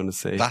 never going to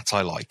say... That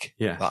I like.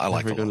 Yeah, that I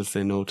like never going to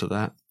say no to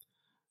that.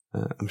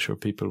 I'm sure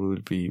people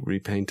will be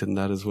repainting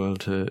that as well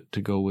to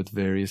go with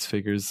various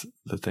figures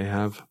that they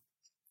have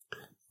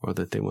or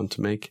that they want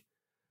to make.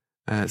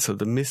 So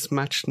the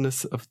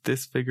mismatchedness of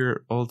this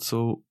figure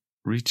also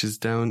reaches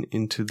down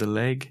into the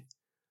leg.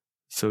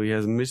 So he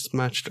has a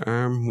mismatched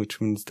arm, which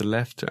means the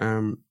left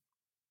arm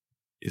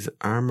is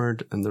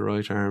armoured and the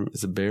right arm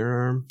is a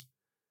bare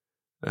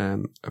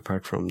arm,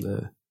 apart from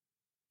the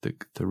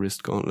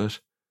wrist gauntlet.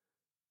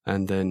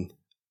 And then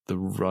the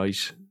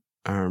right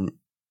arm,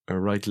 or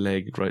right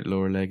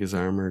lower leg is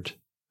armoured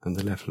and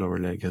the left lower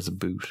leg has a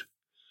boot.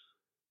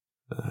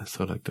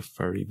 So like the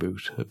furry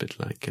boot, a bit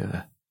like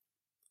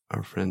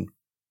our friend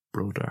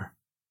Brodar.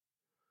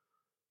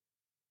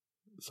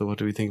 So what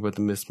do we think about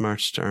the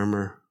mismatched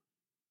armour?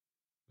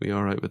 We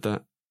alright with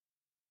that?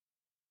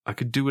 I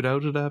could do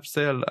without it, I have to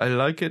say. I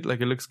like it,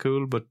 like it looks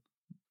cool, but,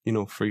 you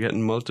know, for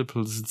getting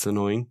multiples, it's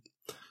annoying.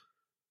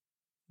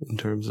 In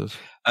terms of...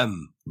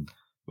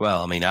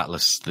 Well, I mean,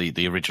 Atlas,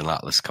 the original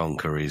Atlas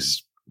Conqueror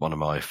is one of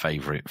my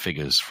favourite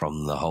figures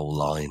from the whole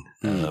line.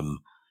 And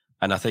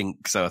I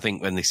think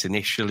when this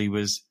initially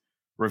was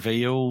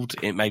revealed,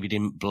 it maybe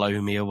didn't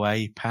blow me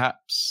away,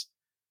 perhaps.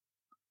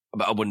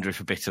 But I wonder if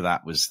a bit of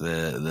that was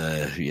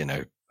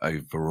the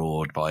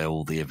overawed by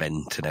all the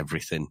event and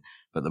everything.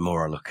 But the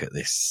more I look at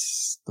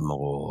this, the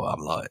more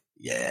I'm like,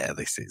 yeah,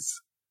 this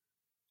is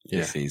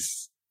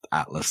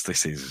Atlas.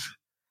 This is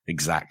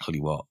exactly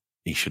what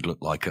he should look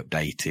like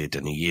updated.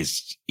 And he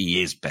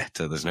is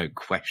better. There's no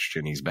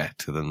question he's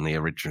better than the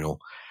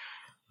original.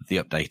 The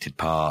updated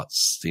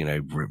parts,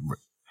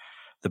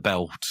 the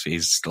belt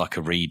is like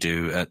a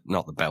redo,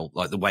 not the belt,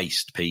 like the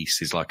waist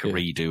piece is like a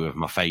redo of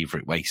my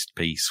favourite waist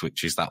piece,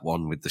 which is that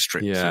one with the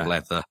strips of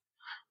leather.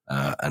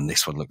 And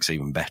this one looks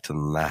even better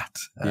than that.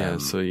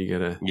 So you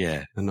get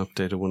an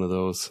update of one of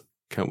those.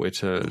 Can't wait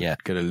to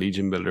get a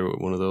Legion builder with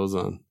one of those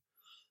on.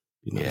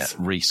 Nice.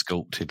 Yeah,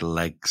 resculpted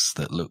legs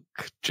that look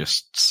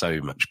just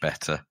so much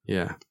better.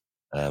 Yeah.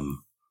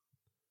 I'm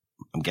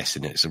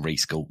guessing it's a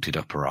resculpted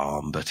upper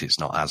arm, but it's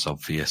not as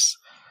obvious.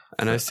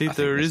 And I see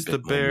there is the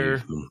bare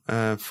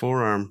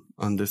forearm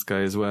on this guy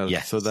as well.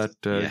 Yes. So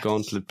that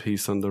gauntlet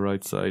piece on the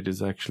right side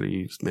is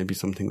actually maybe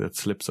something that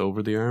slips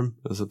over the arm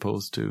as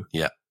opposed to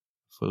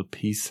full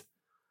piece.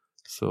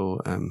 So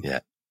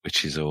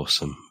which is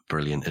awesome.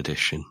 Brilliant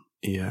addition.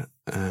 Yeah.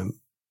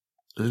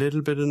 A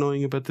little bit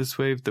annoying about this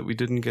wave that we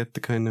didn't get the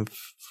kind of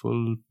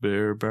full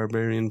bare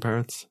barbarian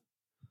parts.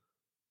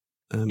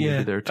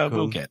 Maybe they're to come.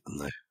 We'll get them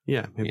though.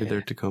 Yeah, maybe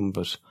they're to come,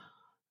 but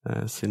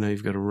so now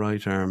you've got a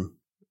right arm.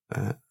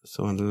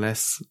 So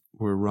unless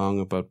we're wrong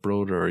about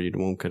Broder, you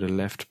won't get a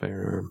left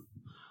bare arm.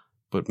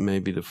 But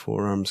maybe the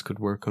forearms could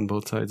work on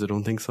both sides. I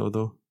don't think so,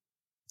 though.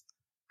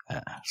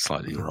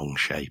 Slightly wrong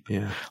shape.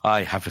 Yeah.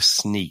 I have a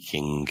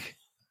sneaking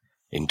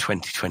in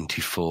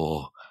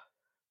 2024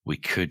 we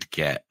could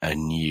get a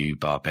new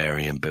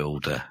Barbarian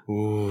Builder.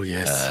 Oh,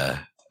 yes.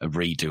 A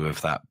redo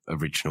of that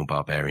original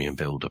Barbarian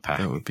Builder pack.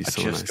 That would be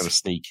so nice. I just got a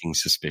sneaking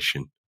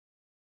suspicion.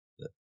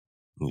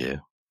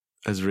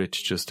 As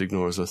Rich just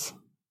ignores us.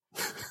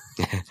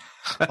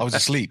 I was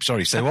asleep.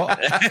 Sorry, say what?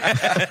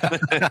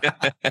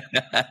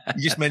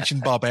 You just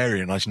mentioned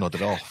Barbarian. I just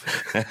nodded off.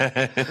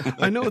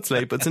 I know it's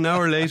late, but it's an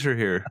hour later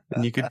here,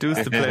 and you could do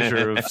us the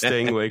pleasure of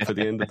staying awake for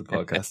the end of the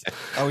podcast.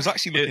 I was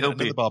actually looking at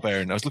another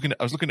Barbarian. I was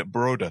looking at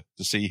Broder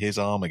to see his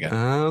arm again.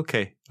 Ah,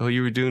 okay. Oh,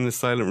 you were doing the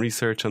silent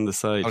research on the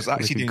side. I was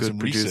actually doing some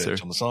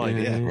research on the side.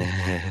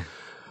 Yeah.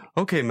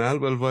 Okay, Mal.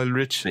 Well, while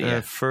Rich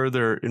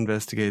further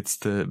investigates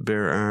the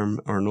bare arm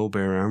or no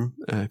bare arm,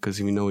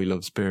 because we know he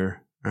loves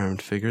bare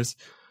armed figures.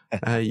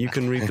 You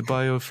can read the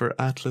bio for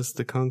Atlas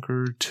the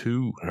Conqueror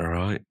 2. All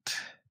right.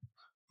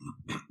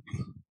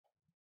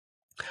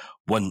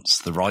 Once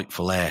the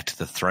rightful heir to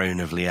the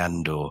throne of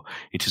Leandor,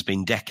 it has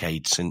been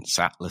decades since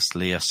Atlas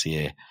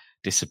Leossier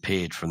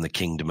disappeared from the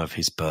kingdom of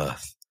his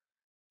birth.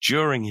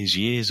 During his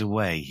years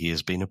away, he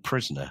has been a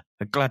prisoner,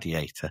 a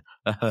gladiator,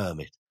 a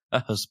hermit,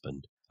 a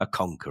husband, a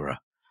conqueror,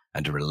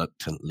 and a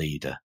reluctant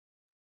leader.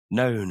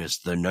 Known as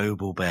the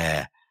Noble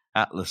Bear,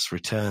 Atlas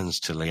returns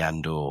to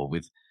Leandor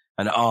with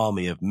an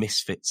army of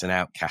misfits and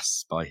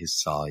outcasts by his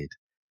side.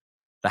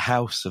 The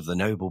house of the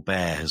Noble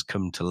Bear has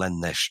come to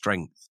lend their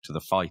strength to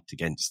the fight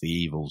against the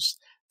evils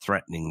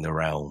threatening the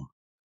realm.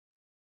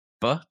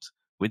 But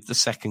with the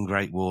Second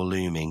Great War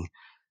looming,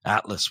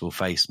 Atlas will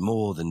face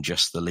more than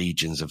just the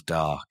legions of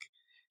Dark.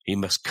 He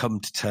must come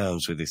to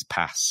terms with his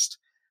past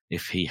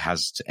if he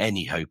has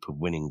any hope of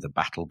winning the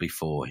battle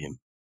before him.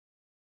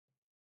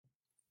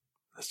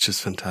 That's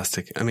just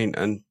fantastic. I mean,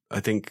 and I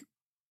think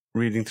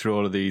reading through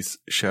all of these,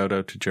 shout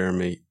out to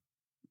Jeremy.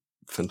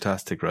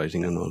 Fantastic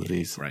writing on all of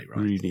these. Great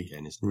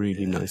writing.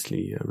 Really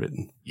nicely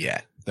written.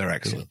 Yeah, they're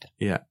excellent.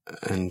 Yeah,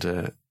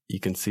 and you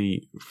can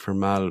see for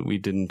Mal, I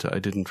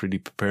didn't really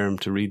prepare him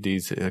to read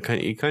these.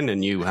 He kind of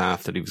knew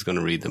half that he was going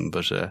to read them,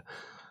 but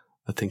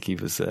I think he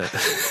was... I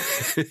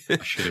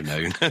should have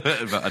known,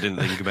 but I didn't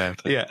think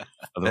about it. Yeah.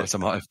 Otherwise I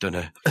might have done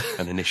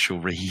an initial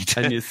read.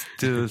 And you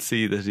still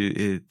see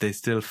that they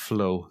still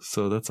flow.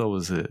 So that's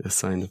always a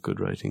sign of good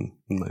writing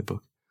in my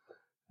book.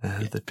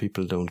 That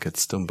people don't get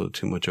stumbled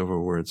too much over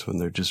words when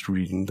they're just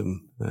reading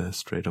them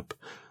straight up.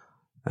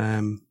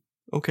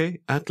 Okay,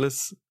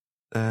 Atlas.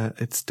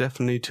 It's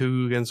definitely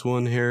 2 against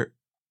 1 here.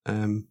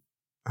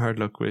 Hard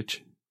luck,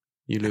 Rich.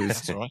 You lose.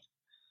 That's all right.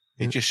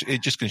 It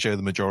just can show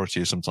the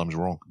majority is sometimes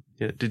wrong.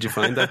 Yeah. Did you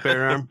find that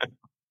bare arm?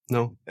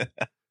 No.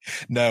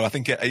 No, I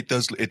think it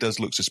does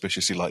look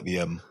suspiciously like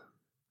the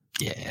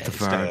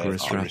Varg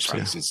wrist,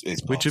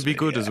 which would be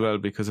good as well,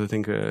 because I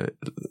think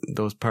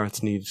those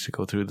parts need to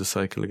go through the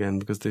cycle again,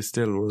 because they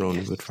still were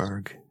only with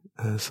Varg.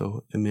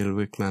 So Emil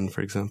Wickman,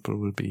 for example,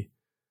 will be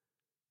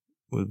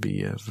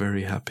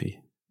very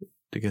happy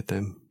to get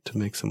them to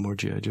make some more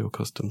G.I. Joe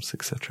customs,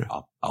 etc.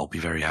 I'll be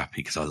very happy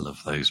because I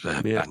love those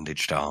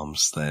bandaged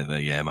arms.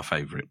 They're my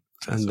favourite.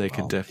 And they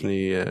could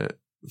definitely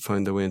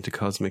find their way into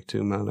Cosmic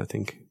too, Mal, I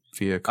think,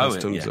 via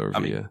customs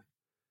via...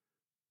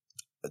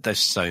 There's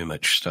so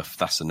much stuff.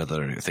 That's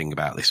another thing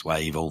about this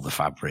wave, all the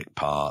fabric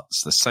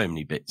parts. There's so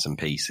many bits and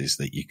pieces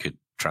that you could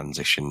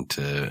transition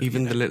to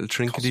even the little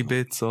trinkety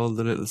bits, all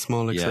the little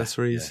small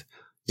accessories.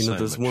 You know,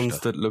 there's ones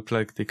that look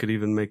like they could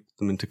even make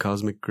them into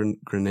cosmic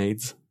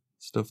grenades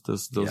stuff.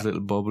 Those little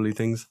bubbly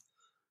things.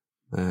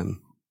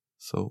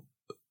 So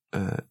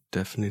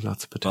definitely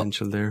lots of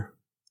potential there.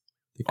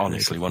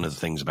 Honestly, one of the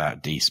things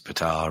about Dees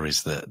Patar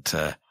is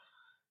that,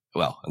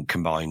 and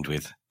combined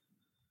with,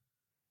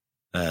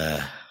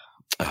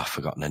 I've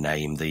forgotten her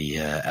name, the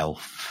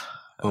elf.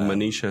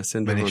 Manisha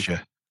Cinderhunt.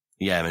 Manisha.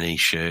 Yeah,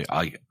 Manisha.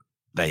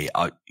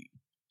 I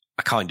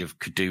kind of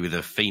could do with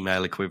a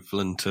female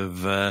equivalent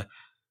of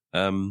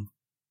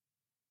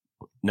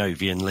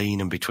Novi and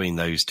Lean, and between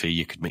those two,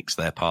 you could mix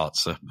their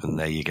parts up, and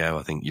there you go.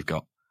 I think you've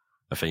got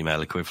a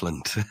female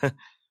equivalent.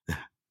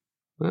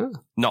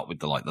 Not with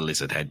the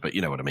lizard head, but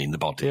you know what I mean, the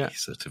body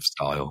sort of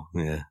style.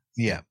 Yeah.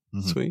 Yeah.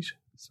 Mm-hmm.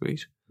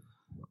 Sweet.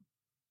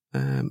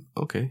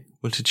 Okay.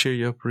 Well, to cheer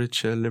you up,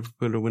 Rich,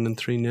 Liverpool are winning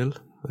 3-0.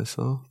 I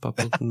saw pop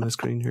up on my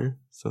screen here.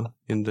 So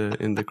in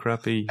the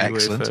crappy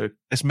excellent. UEFA.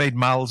 It's made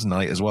Mal's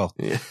night as well.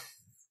 Yeah.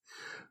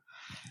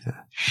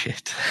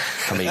 Shit.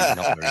 I mean,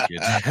 not very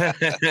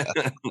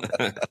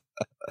good.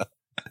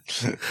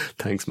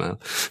 Thanks, Mal.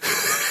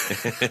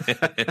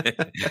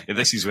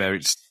 This is where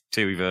it's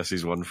 2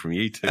 versus 1 from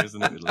you two,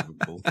 isn't it, with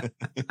Liverpool?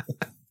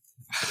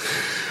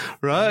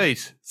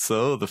 Right.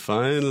 So the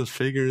final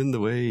figure in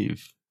the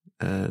wave.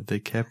 They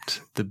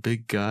kept the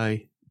big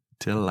guy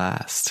till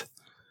last.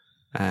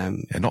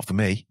 Not for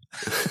me.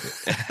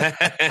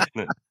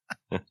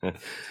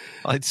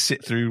 I'd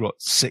sit through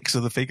 6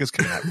 of the figures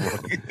coming out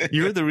wrong.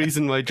 You're the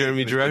reason why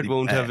Jeremy Gerrard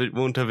won't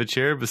have a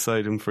chair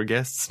beside him for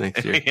guests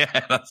next year.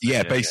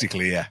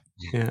 Basically.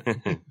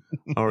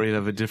 Or he'll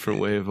have a different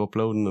way of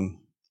uploading them.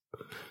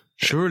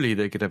 Surely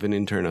they could have an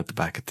intern at the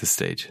back at this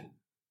stage.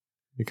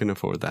 We can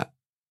afford that.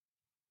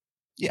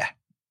 Yeah,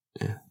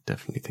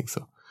 definitely think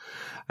so.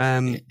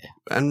 And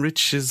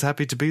Rich is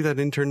happy to be that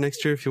intern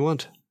next year if you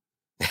want.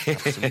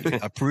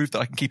 Absolutely. I proved that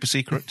I can keep a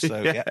secret,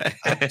 so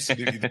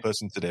absolutely the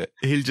person to do it.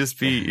 He'll just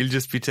be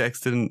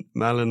texting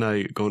Mal and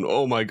I going,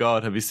 "Oh my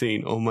God, have you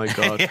seen? Oh my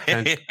God,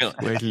 can't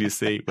wait till you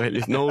see.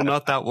 No,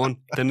 not that one.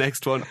 The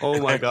next one.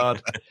 Oh my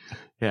God."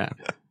 Yeah.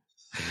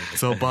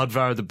 So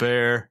Bodvar the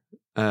bear,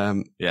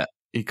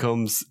 he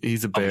comes.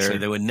 He's a bear. Obviously,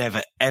 they were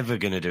never ever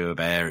going to do a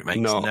bear. It makes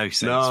no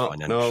sense.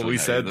 No, we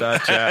said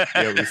that.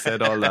 Yeah, we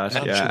said all that.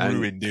 And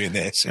ruin doing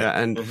this. Yeah,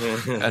 and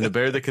a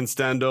bear that can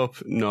stand up.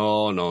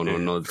 No.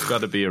 It's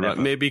got to be a.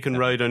 Maybe he can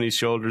ride on his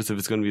shoulders if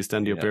it's going to be a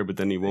standing up bear, but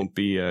then he won't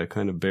be a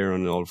kind of bear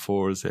on all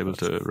fours, able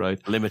to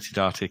ride. Limited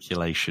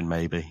articulation,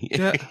 maybe.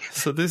 Yeah.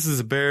 So this is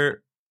a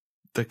bear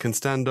that can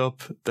stand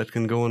up, that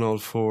can go on all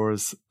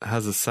fours,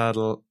 has a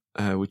saddle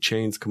with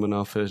chains coming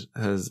off it,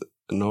 has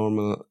a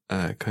normal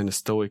kind of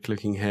stoic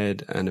looking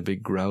head and a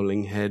big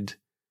growling head,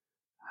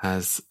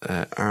 has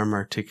arm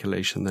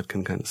articulation that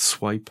can kind of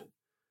swipe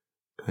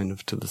kind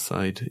of to the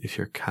side. If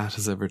your cat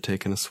has ever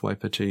taken a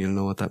swipe at you, you'll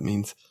know what that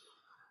means.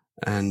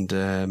 And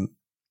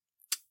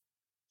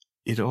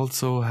it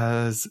also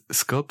has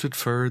sculpted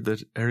fur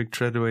that Eric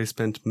Treadaway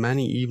spent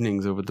many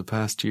evenings over the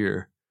past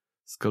year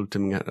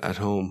sculpting at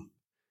home.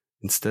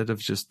 Instead of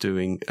just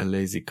doing a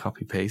lazy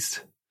copy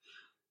paste,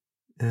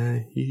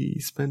 he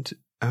spent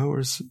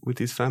hours with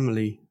his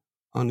family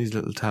on his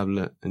little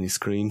tablet and his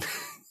screen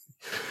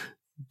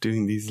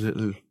doing these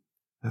little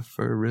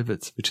fur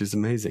rivets, which is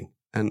amazing.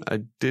 And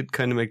I did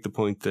kind of make the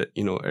point that,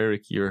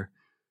 Eric, you're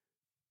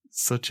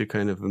such a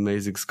kind of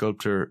amazing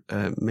sculptor.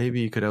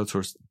 Maybe you could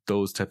outsource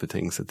those type of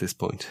things at this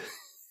point,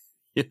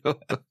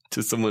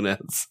 to someone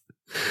else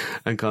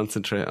and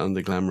concentrate on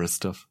the glamorous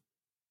stuff.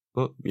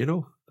 But,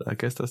 I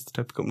guess that's the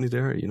type of company they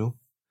are,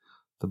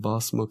 The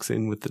boss mucks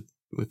in with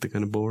the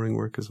kind of boring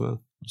work as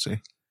well.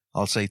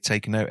 I'll say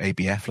taking out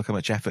ABF. Look how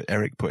much effort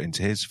Eric put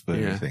into his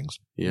things.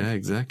 Yeah,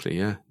 exactly.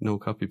 Yeah. No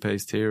copy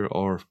paste here,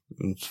 or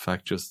in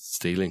fact just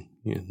stealing.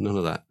 Yeah, none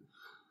of that.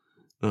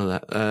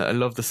 I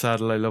love the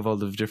saddle. I love all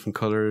the different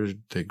colours,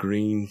 the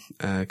green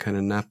kind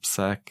of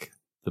knapsack,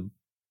 the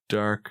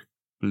dark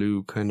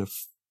blue kind of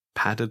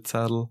padded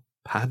saddle.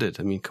 Padded.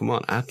 I mean, come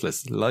on,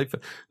 Atlas. Life.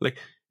 Like,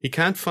 he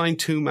can't find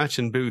 2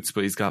 matching boots,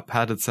 but he's got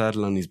padded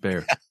saddle on his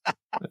bear.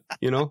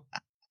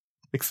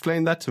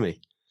 Explain that to me.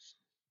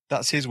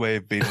 That's his way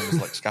of being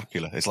almost like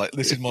scapular. It's like,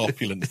 this is more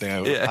opulent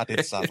than a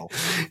padded saddle.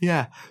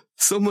 Yeah.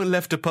 Someone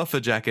left a puffer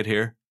jacket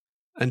here,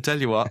 and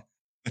tell you what,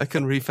 I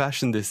can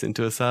refashion this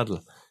into a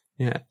saddle.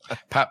 Yeah.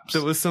 Perhaps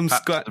there was some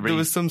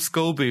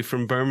Scobie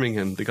from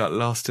Birmingham that got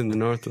lost in the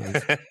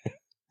Northlands.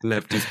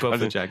 Left his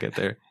puffer jacket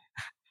there.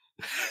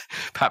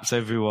 Perhaps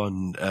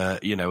everyone,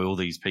 all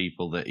these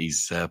people that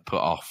he's put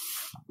off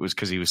was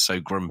because he was so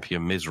grumpy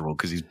and miserable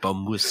because his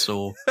bum was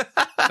sore.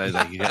 So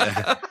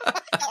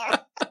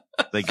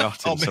they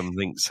got him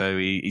something, so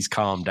he's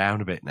calmed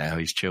down a bit now.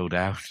 He's chilled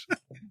out.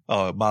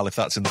 Oh, Mal, if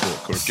that's in the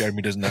book, or if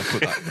Jeremy doesn't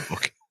put that in the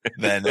book,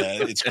 then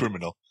it's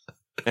criminal.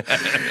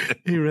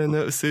 He ran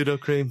out of pseudo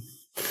cream.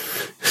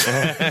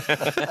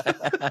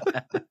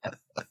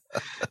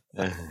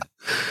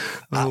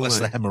 Atlas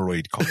the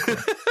hemorrhoid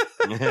conqueror.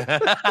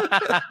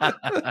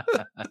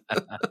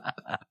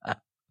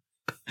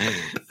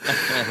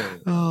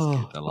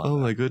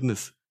 my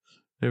goodness.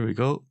 There we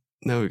go.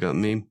 Now we got a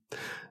meme.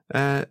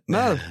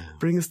 Mal,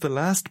 bring us the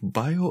last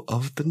bio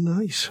of the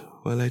night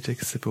while I take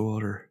a sip of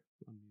water.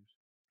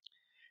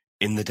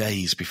 In the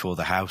days before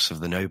the House of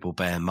the Noble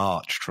Bear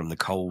marched from the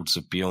colds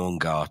of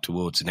Bjorngar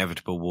towards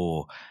inevitable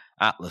war,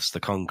 Atlas the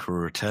Conqueror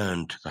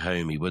returned to the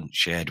home he once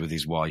shared with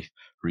his wife,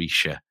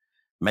 Risha,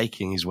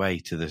 making his way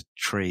to the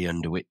tree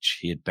under which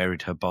he had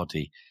buried her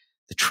body,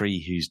 the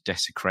tree whose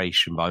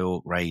desecration by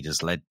orc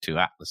raiders led to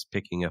Atlas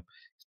picking up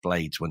his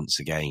blades once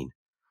again.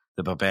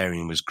 The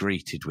barbarian was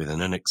greeted with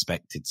an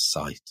unexpected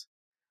sight.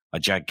 A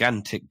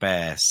gigantic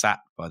bear sat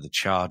by the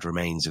charred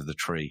remains of the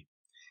tree,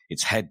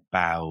 its head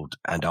bowed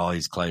and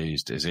eyes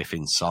closed as if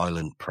in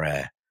silent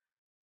prayer.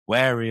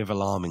 Wary of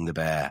alarming the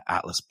bear,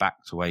 Atlas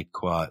backed away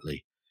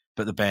quietly,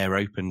 but the bear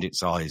opened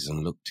its eyes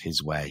and looked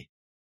his way.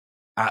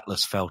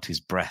 Atlas felt his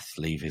breath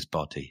leave his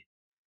body.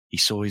 He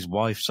saw his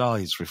wife's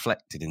eyes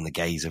reflected in the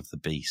gaze of the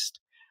beast,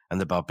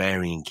 and the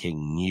barbarian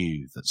king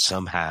knew that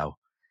somehow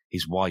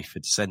his wife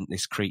had sent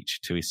this creature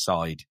to his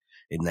side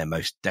in their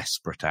most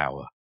desperate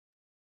hour.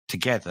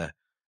 Together,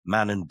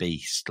 man and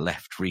beast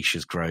left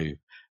Risha's grove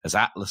as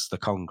Atlas the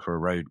Conqueror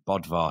rode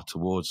Bodvar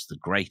towards the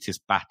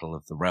greatest battle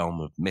of the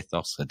realm of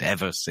Mythos had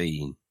ever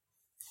seen.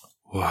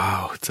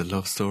 Wow, it's a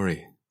love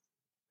story.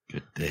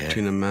 Good dear.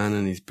 Between a man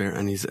and his bear,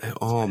 and he's,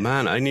 oh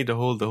man, I need to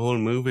hold the whole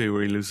movie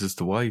where he loses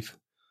the wife.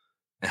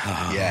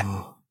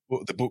 Yeah.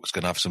 Well, the book's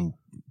going to have some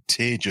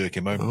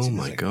tear-jerking moments. Oh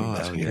my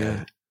God,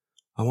 yeah.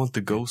 I want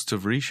the ghost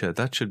of Risha.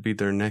 That should be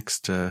their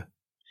next,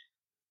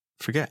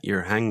 forget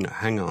your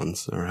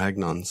hang-ons or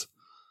hagnons.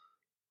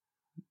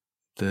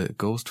 The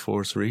Ghost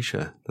Force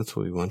Risha. That's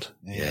what we want.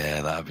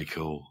 Yeah, that'd be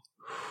cool.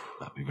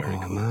 That'd be very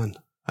cool. Oh man.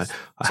 I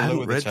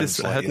hadn't read this.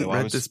 I hadn't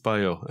read this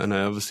bio, and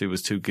I obviously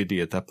was too giddy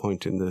at that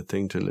point in the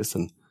thing to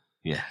listen.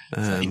 Yeah.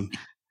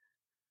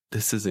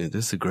 This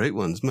is a great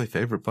one. It's my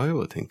favorite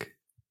bio, I think,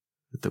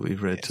 that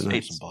we've read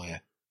tonight. It's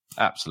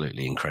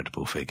absolutely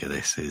incredible figure.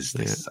 This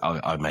is.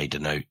 I made a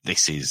note.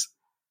 This is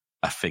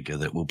a figure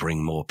that will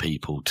bring more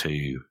people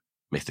to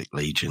Mythic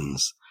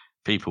Legions.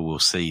 People will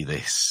see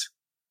this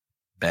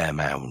bear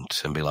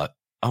mount and be like,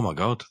 "Oh my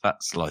God,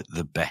 that's like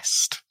the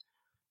best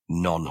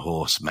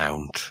non-horse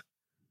mount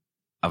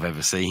I've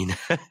ever seen."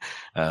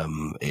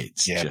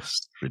 It's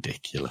just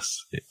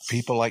ridiculous.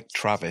 People like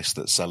Travis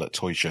that sell at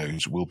toy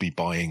shows will be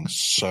buying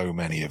so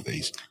many of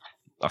these.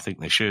 I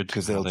think they should,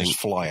 because they'll just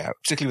fly out,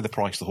 particularly with the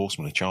price the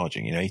horsemen are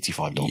charging.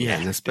 $85. Yeah,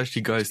 and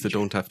especially guys that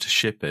don't have to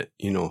ship it.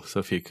 So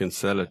if you can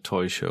sell at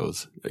toy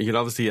shows, you'll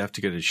obviously have to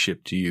get it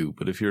shipped to you.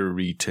 But if you're a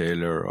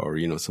retailer, or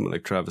someone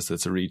like Travis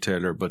that's a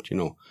retailer, but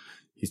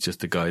he's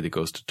just a guy that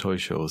goes to toy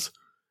shows,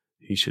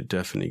 he should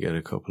definitely get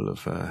a couple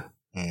of a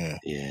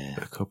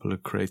couple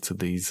of crates of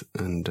these,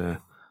 and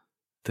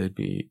they'd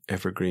be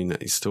evergreen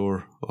at his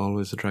store,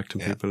 always attracting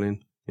people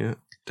in. Yeah,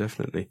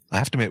 definitely. I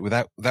have to admit,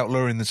 without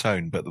lowering the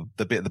tone, but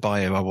the bit of the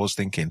bio I was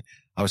thinking,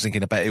 I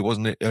bet it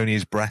wasn't only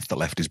his breath that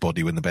left his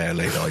body when the bear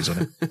laid eyes on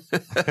him.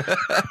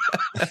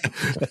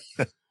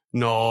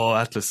 No,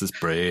 Atlas is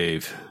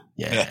brave.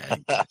 Yeah.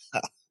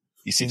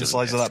 You seen the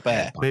size of that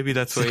bear? Maybe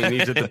that's why he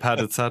needed the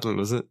padded saddle,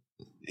 was it?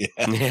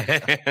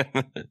 Yeah.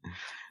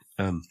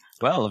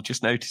 Well, I've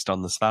just noticed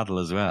on the saddle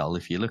as well,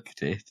 if you look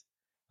at it,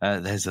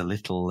 there's a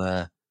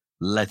little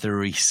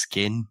leathery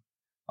skin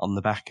on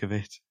the back of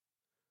it.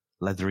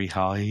 Leathery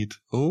hide.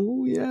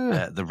 Oh,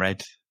 yeah. The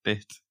red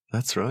bit.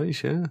 That's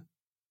right, yeah.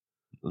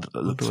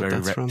 Looks very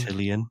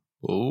reptilian.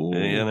 Oh.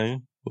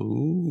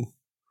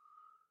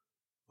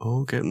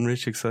 Oh, getting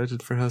Rich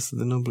excited for House of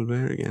the Noble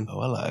Bear again. Oh,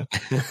 hello.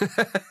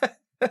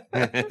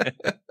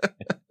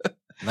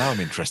 Now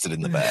I'm interested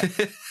in the bear.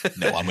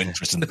 No, I'm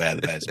interested in the bear.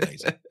 The bear's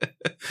amazing.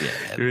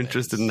 Yeah, you're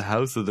interested in the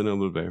House of the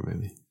Noble Bear,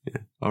 maybe.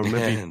 Yeah. Or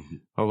maybe,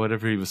 or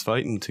whatever he was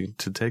fighting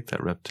to take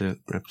that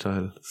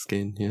reptile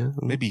skin, yeah?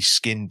 Maybe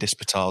Skin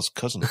Dispatar's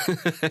cousin.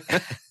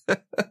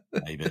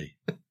 Maybe.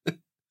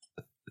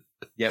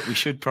 Yeah, we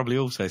should probably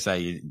also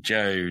say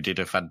Joe did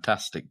a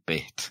fantastic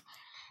bit.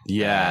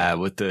 Yeah,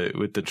 with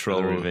the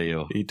troll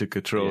reveal. He took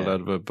a troll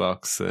out of a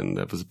box, and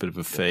that was a bit of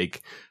a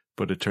fake.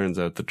 But it turns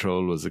out the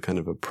troll was a kind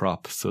of a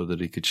prop so that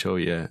he could show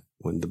you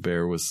when the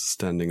bear was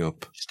standing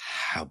up just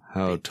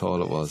how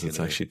tall it was. It's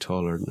actually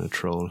taller than a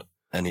troll.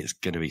 And it's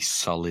going to be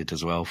solid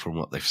as well from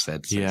what they've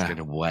said. So it's going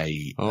to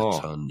weigh a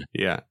ton.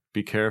 Yeah.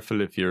 Be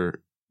careful if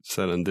you're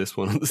selling this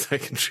one on the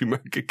secondary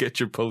market. Get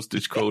your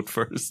postage quote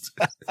first.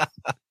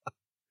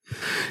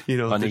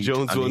 The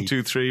Jones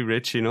 123,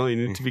 Rich, you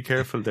need to be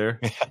careful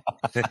there.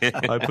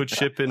 I put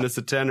shipping as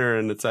a tenner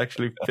and it's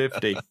actually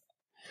 50.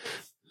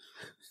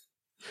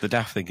 The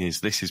daft thing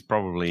is, this is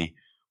probably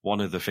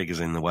one of the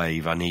figures in the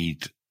wave I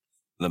need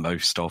the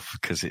most of,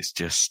 because it's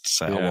just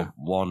I want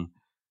one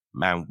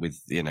mount with,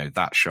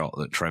 that shot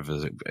that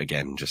Trevor's,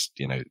 again, just,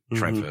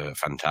 Trevor,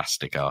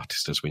 fantastic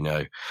artist, as we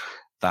know.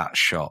 That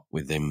shot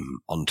with him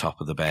on top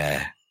of the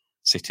bear,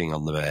 sitting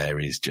on the bear,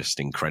 is just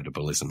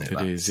incredible, isn't it?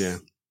 It is, yeah.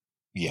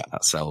 Yeah.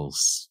 That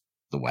sells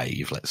the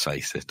wave, let's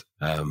face it.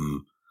 I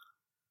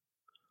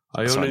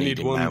only need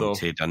one,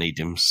 mounted, though. I need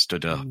him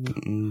stood up.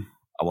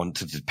 I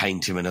wanted to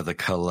paint him another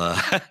colour.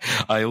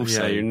 I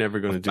also... Yeah, you're never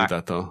going to do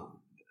that, though.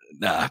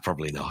 Nah,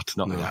 probably not.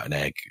 Not without an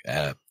egg.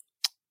 I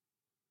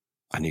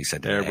knew you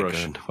said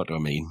airbrush. Egg, what do I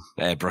mean?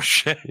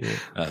 Airbrush. Yeah.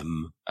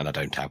 And I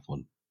don't have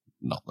one.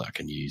 Not that I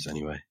can use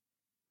anyway.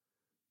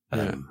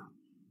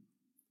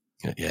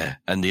 Yeah.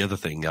 And the other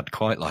thing I'd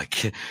quite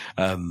like,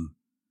 I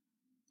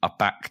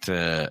backed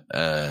a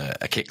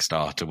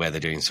Kickstarter where they're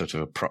doing sort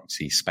of a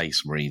proxy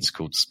Space Marines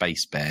called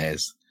Space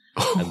Bears.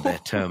 And their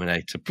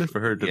Terminator. Never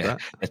heard of that.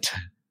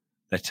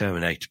 Their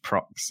Terminator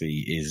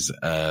proxy is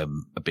a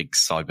big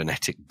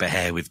cybernetic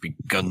bear with big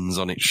guns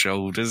on its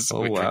shoulders,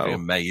 which would be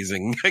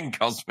amazing and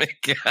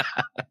cosmic.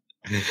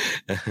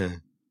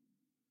 It's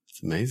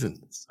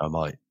amazing. I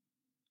might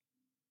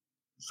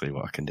see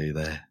what I can do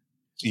there.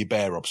 You're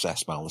bear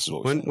obsessed, Mal. This is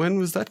what when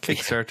was that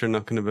Kickstarter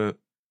knocking about?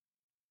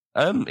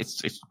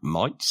 It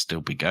might still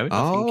be going.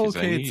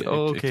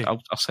 Okay. I'll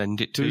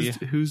send it to you.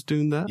 Who's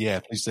doing that? Yeah,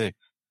 please do.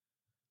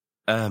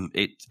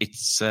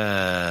 It's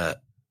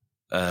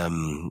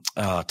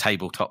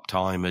Tabletop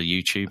Time, a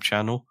YouTube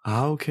channel.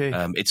 Okay.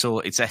 It's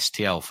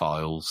STL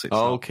files. It's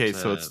so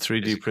it's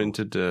 3D physical.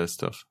 printed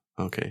stuff.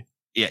 Okay.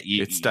 Yeah,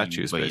 it's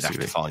statues, but basically.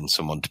 You'd have to find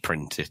someone to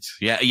print it.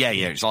 Yeah.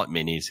 It's like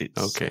minis.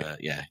 It's okay.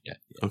 Yeah.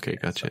 Okay,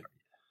 gotcha. Sorry.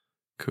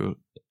 Cool.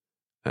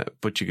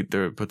 But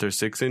they're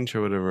 6-inch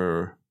or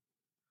whatever.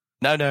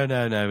 No.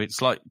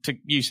 It's like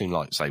using,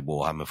 like, say,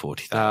 Warhammer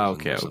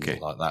 40,000 or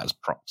something like that as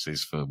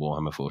proxies for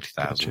Warhammer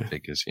 40,000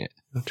 figures. Yeah.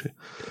 Gotcha.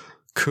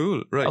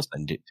 Cool. Right. I'll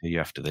send it to you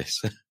after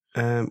this.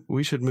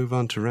 We should move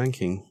on to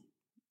ranking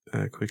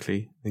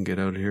quickly and get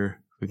out of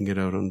here. If we can get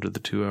out under the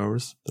 2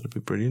 hours, that'd be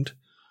brilliant.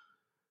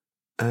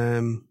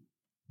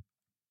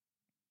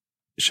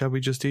 Shall we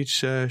just each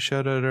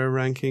shout out our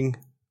ranking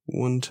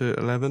 1 to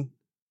 11?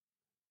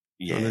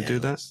 Yeah. Want to do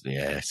that?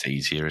 Yeah, it's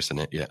easier, isn't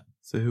it? Yeah.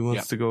 So who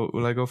wants to go?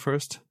 Will I go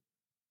first?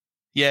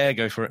 Yeah,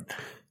 go for it.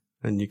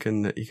 And you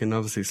can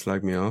obviously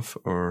slag me off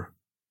or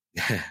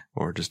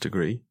just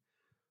agree.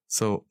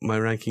 So my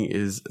ranking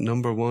is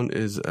number 1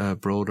 is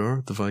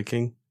Brodor, the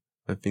Viking.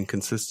 I've been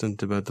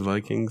consistent about the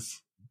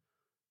Vikings.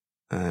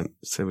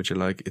 Say what you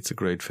like. It's a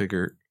great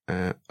figure.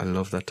 I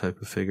love that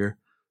type of figure.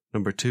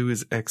 Number 2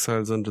 is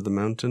Exiles Under the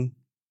Mountain,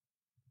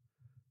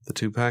 the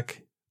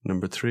 2-pack.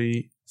 Number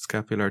 3,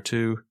 Scapular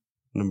 2.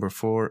 Number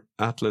 4,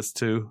 Atlas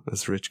 2,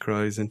 as Rich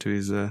cries into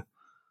his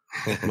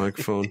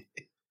microphone.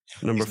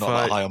 Number 5,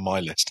 not that high on my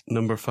list.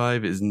 Number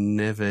 5 is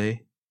Neve.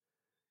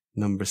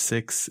 Number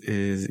 6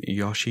 is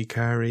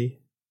Yoshikari,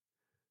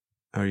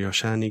 or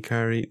Yoshani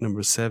Kari.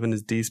 Number 7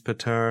 is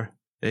Dispatar.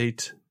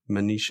 8,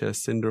 Manisha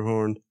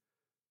Cinderhorn.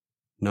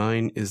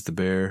 9 is the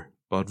bear,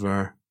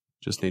 Bodvar.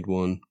 Just need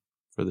 1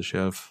 for the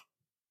shelf.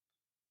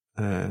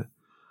 I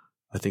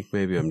think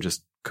maybe I'm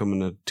just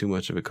coming at too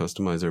much of a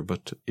customizer,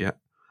 but yeah.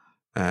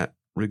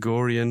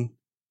 Rigorian,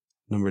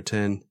 number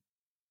 10,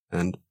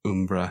 and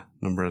Umbra,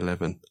 number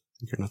 11.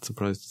 You're not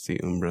surprised to see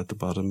Umbra at the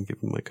bottom,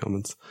 given my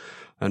comments.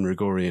 And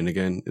Rigorian,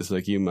 again, is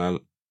like you, Mal,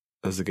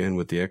 as again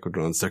with the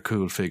Equidrons. They're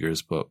cool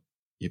figures, but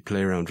you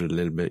play around with it a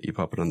little bit, you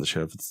pop it on the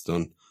shelf, it's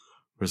done.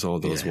 Whereas all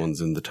those ones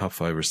in the top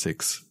 5 or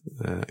 6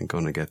 are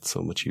going to get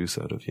so much use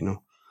out of, you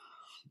know?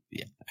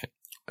 Yeah.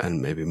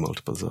 And maybe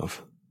multiples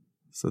of.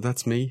 So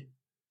that's me.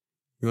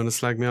 You want to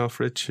slag me off,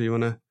 Rich? Or you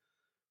want to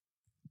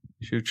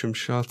shoot some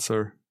shots,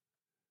 or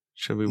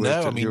shall we wait?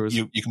 No, I mean,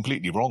 you're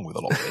completely wrong with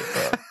a lot of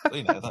it, but,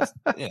 you know, that's,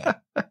 yeah.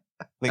 I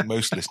think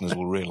most listeners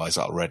will realise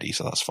that already,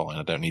 so that's fine.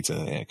 I don't need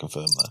to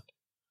confirm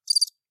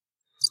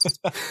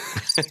that.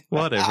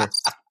 Whatever.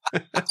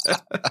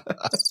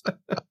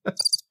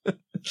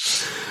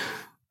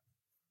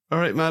 All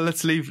right, man,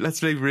 let's leave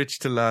Rich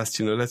to last,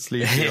 you know, let's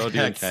leave the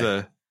audience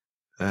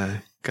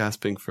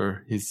gasping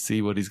for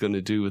see what he's going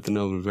to do with the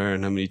Noble Bear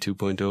and how many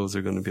 2.0s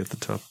are going to be at the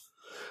top.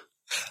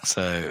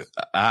 So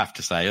I have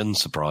to say,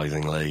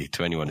 unsurprisingly,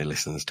 to anyone who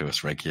listens to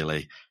us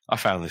regularly, I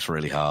found this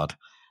really hard.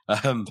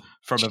 From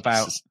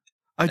about...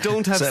 I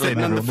don't have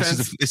sitting on the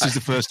fence. This is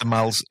the first of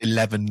Mal's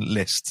 11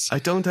 lists. I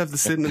don't have the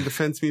sitting on the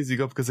fence music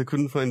up because I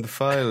couldn't find the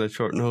file at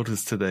short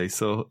notice today.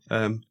 So,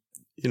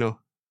 you know,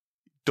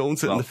 don't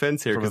sit on the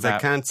fence here because I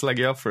can't slag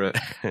you off for it.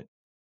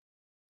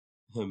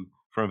 From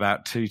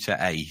about 2 to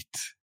 8,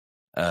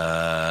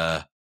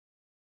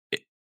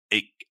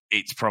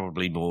 it's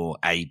probably more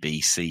A,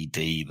 B, C,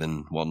 D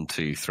than 1,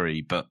 2,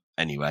 3. But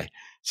anyway,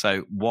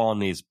 so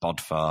 1 is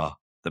Bodvar,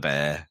 the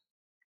bear,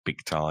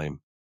 big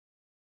time.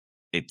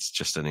 It's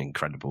just an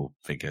incredible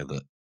figure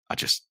that I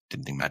just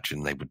didn't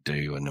imagine they would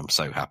do, and I'm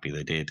so happy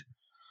they did.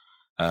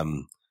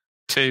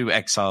 2,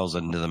 Exiles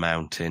Under the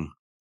Mountain.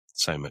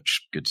 So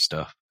much good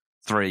stuff.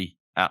 3,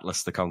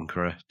 Atlas the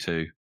Conqueror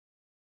 2.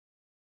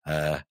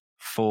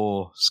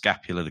 4,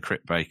 Scapula the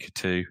Cryptbreaker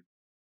 2.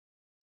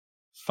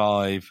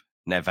 5,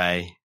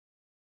 Neve.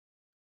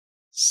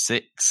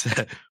 6,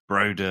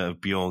 Brodor of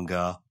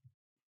Bjorngar.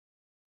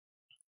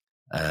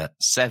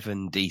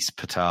 7,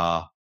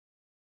 Dispatar.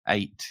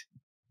 8,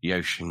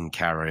 Yoshin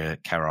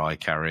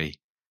Karai.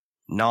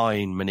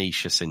 9,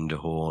 Manisha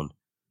Cinderhorn.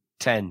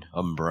 10,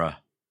 Umbra.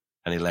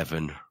 And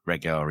 11,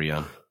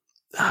 Regarion.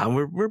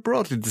 We're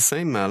broadly the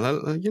same, Mal. I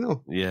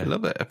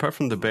love it. Apart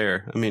from the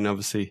bear. I mean,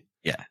 obviously,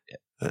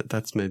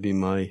 that's maybe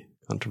my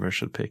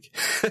controversial pick.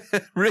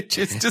 Rich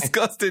is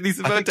disgusted. He's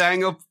about to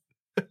hang up.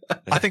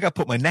 I think I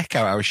put my neck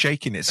out. I was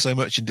shaking it so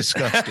much in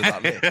disgust with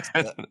that list.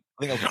 I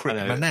think I'll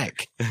crack my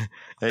neck.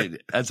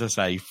 As I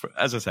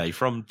say,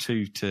 from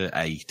 2 to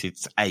 8,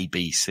 it's A,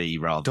 B, C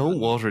rather. Don't than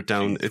water it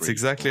down. 2, 3, it's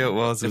exactly how it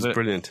was. It was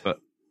brilliant. But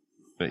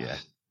yeah,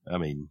 I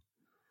mean,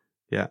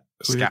 yeah,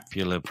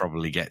 Scapula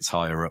probably gets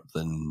higher up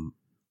than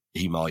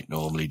he might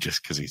normally,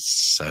 just because he's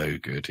so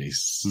good.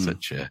 He's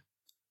such a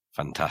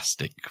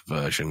fantastic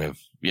version of,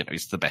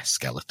 he's the best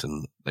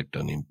skeleton they've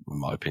done in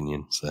my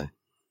opinion. So.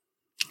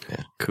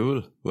 Yeah.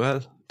 Cool.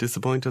 Well,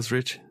 disappoint us,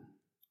 Rich.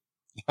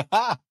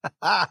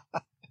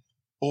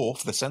 Or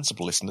for the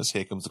sensible listeners,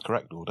 here comes the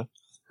correct order.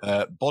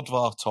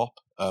 Bodvar top.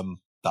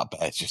 That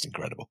bear is just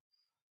incredible.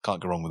 Can't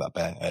go wrong with that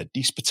bear.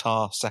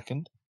 Despotar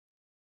second.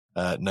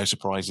 No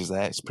surprises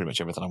there. It's pretty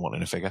much everything I want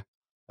in a figure.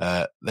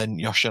 Then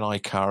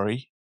Yoshinai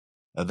Kari.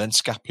 Then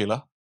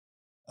Scapula.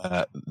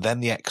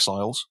 Then the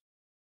Exiles.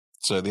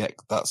 So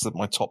that's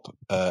my top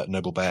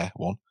noble bear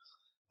one.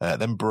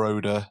 Then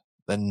Broda.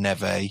 Then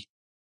Neve.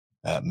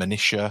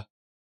 Manisha,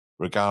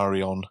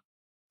 Regarion,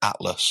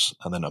 Atlas,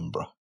 and then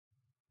Umbra.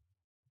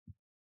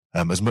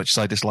 As much as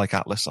I dislike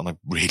Atlas, and I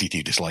really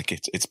do dislike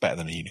it, it's better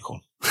than a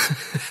unicorn.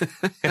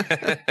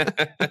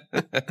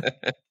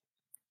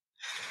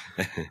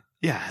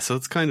 Yeah, so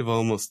it's kind of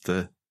almost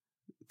the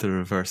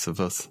reverse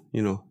of us,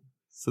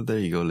 So there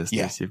you go,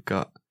 listeners. Yeah. You've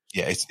got...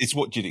 Yeah, it's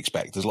what you'd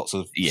expect. There's lots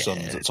of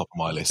suns at the top of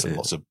my list and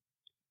lots of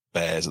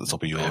bears at the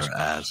top of yours.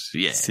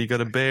 Yeah. So you got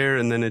a bear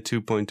and then a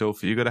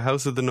 2.0. You got a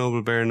House of the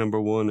Noble Bear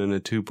number 1 and a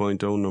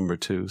 2.0 number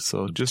 2.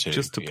 So just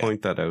to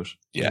point that out.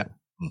 Yeah.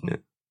 Mm-hmm. Yeah.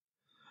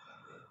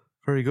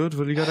 Very good.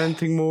 Well, you got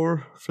anything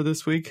more for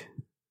this week?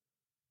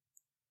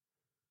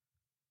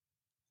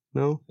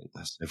 No? I think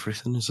that's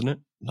everything, isn't it?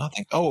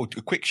 Nothing. Oh,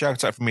 a quick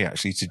shout out from me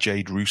actually to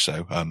Jade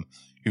Russo,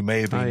 who may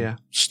have been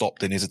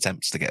stopped in his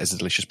attempts to get us a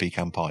delicious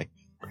pecan pie.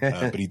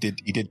 But he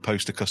did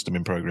post a custom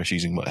in progress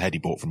using what Head he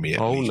bought from me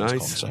at Legions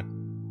nice. Con, so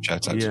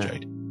shout out to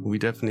Jade. We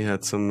definitely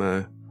had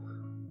some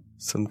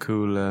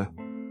cool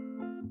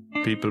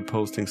people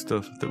posting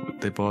stuff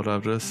that they bought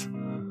out of us.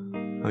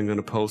 I'm going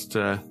to post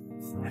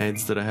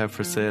heads that I have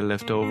for sale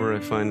left over. I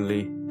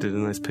finally did a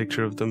nice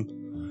picture of them.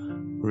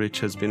 Rich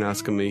has been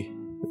asking me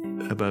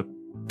about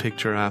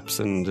picture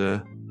apps and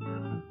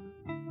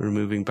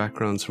removing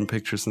backgrounds from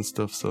pictures and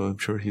stuff, so I'm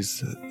sure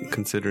he's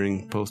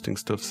considering posting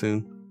stuff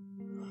soon.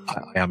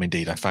 I am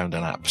indeed. I found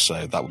an app,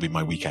 so that will be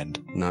my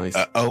weekend. Nice.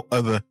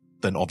 Other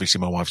than obviously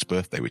my wife's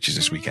birthday, which is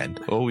this weekend.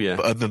 Oh, yeah.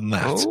 But other than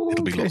that,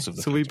 it'll be lots of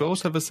them. So we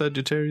both have a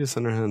Sagittarius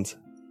on our hands.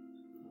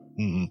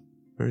 Mm-hmm.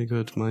 Very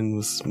good. My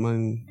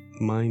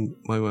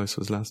wife's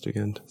was last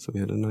weekend, so we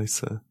had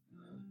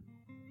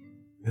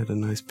a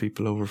nice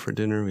people over for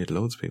dinner. We had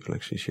loads of people,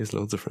 actually. She has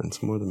loads of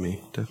friends, more than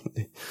me,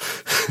 definitely.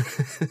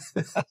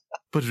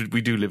 But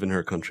we do live in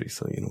her country,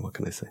 so, what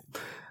can I say?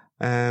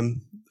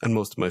 And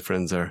most of my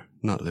friends are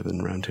not living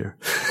around here.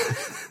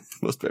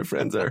 Most of my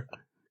friends are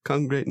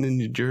congregating in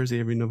New Jersey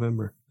every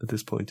November at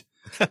this point.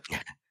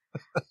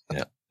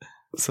 Yeah.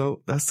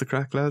 So that's the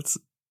crack, lads.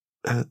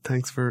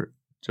 Thanks for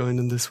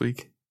joining this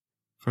week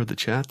for the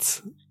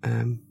chats.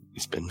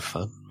 It's been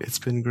fun. It's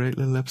been a great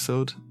little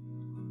episode.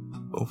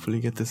 Hopefully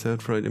get this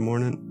out Friday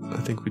morning.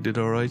 I think we did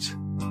all right.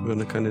 We're going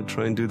to kind of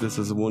try and do this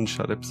as a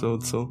one-shot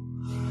episode, so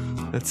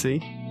let's see.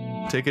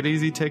 Take it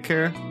easy. Take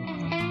care.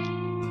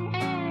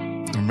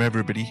 Remember,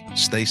 everybody,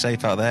 stay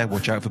safe out there.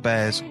 Watch out for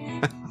bears.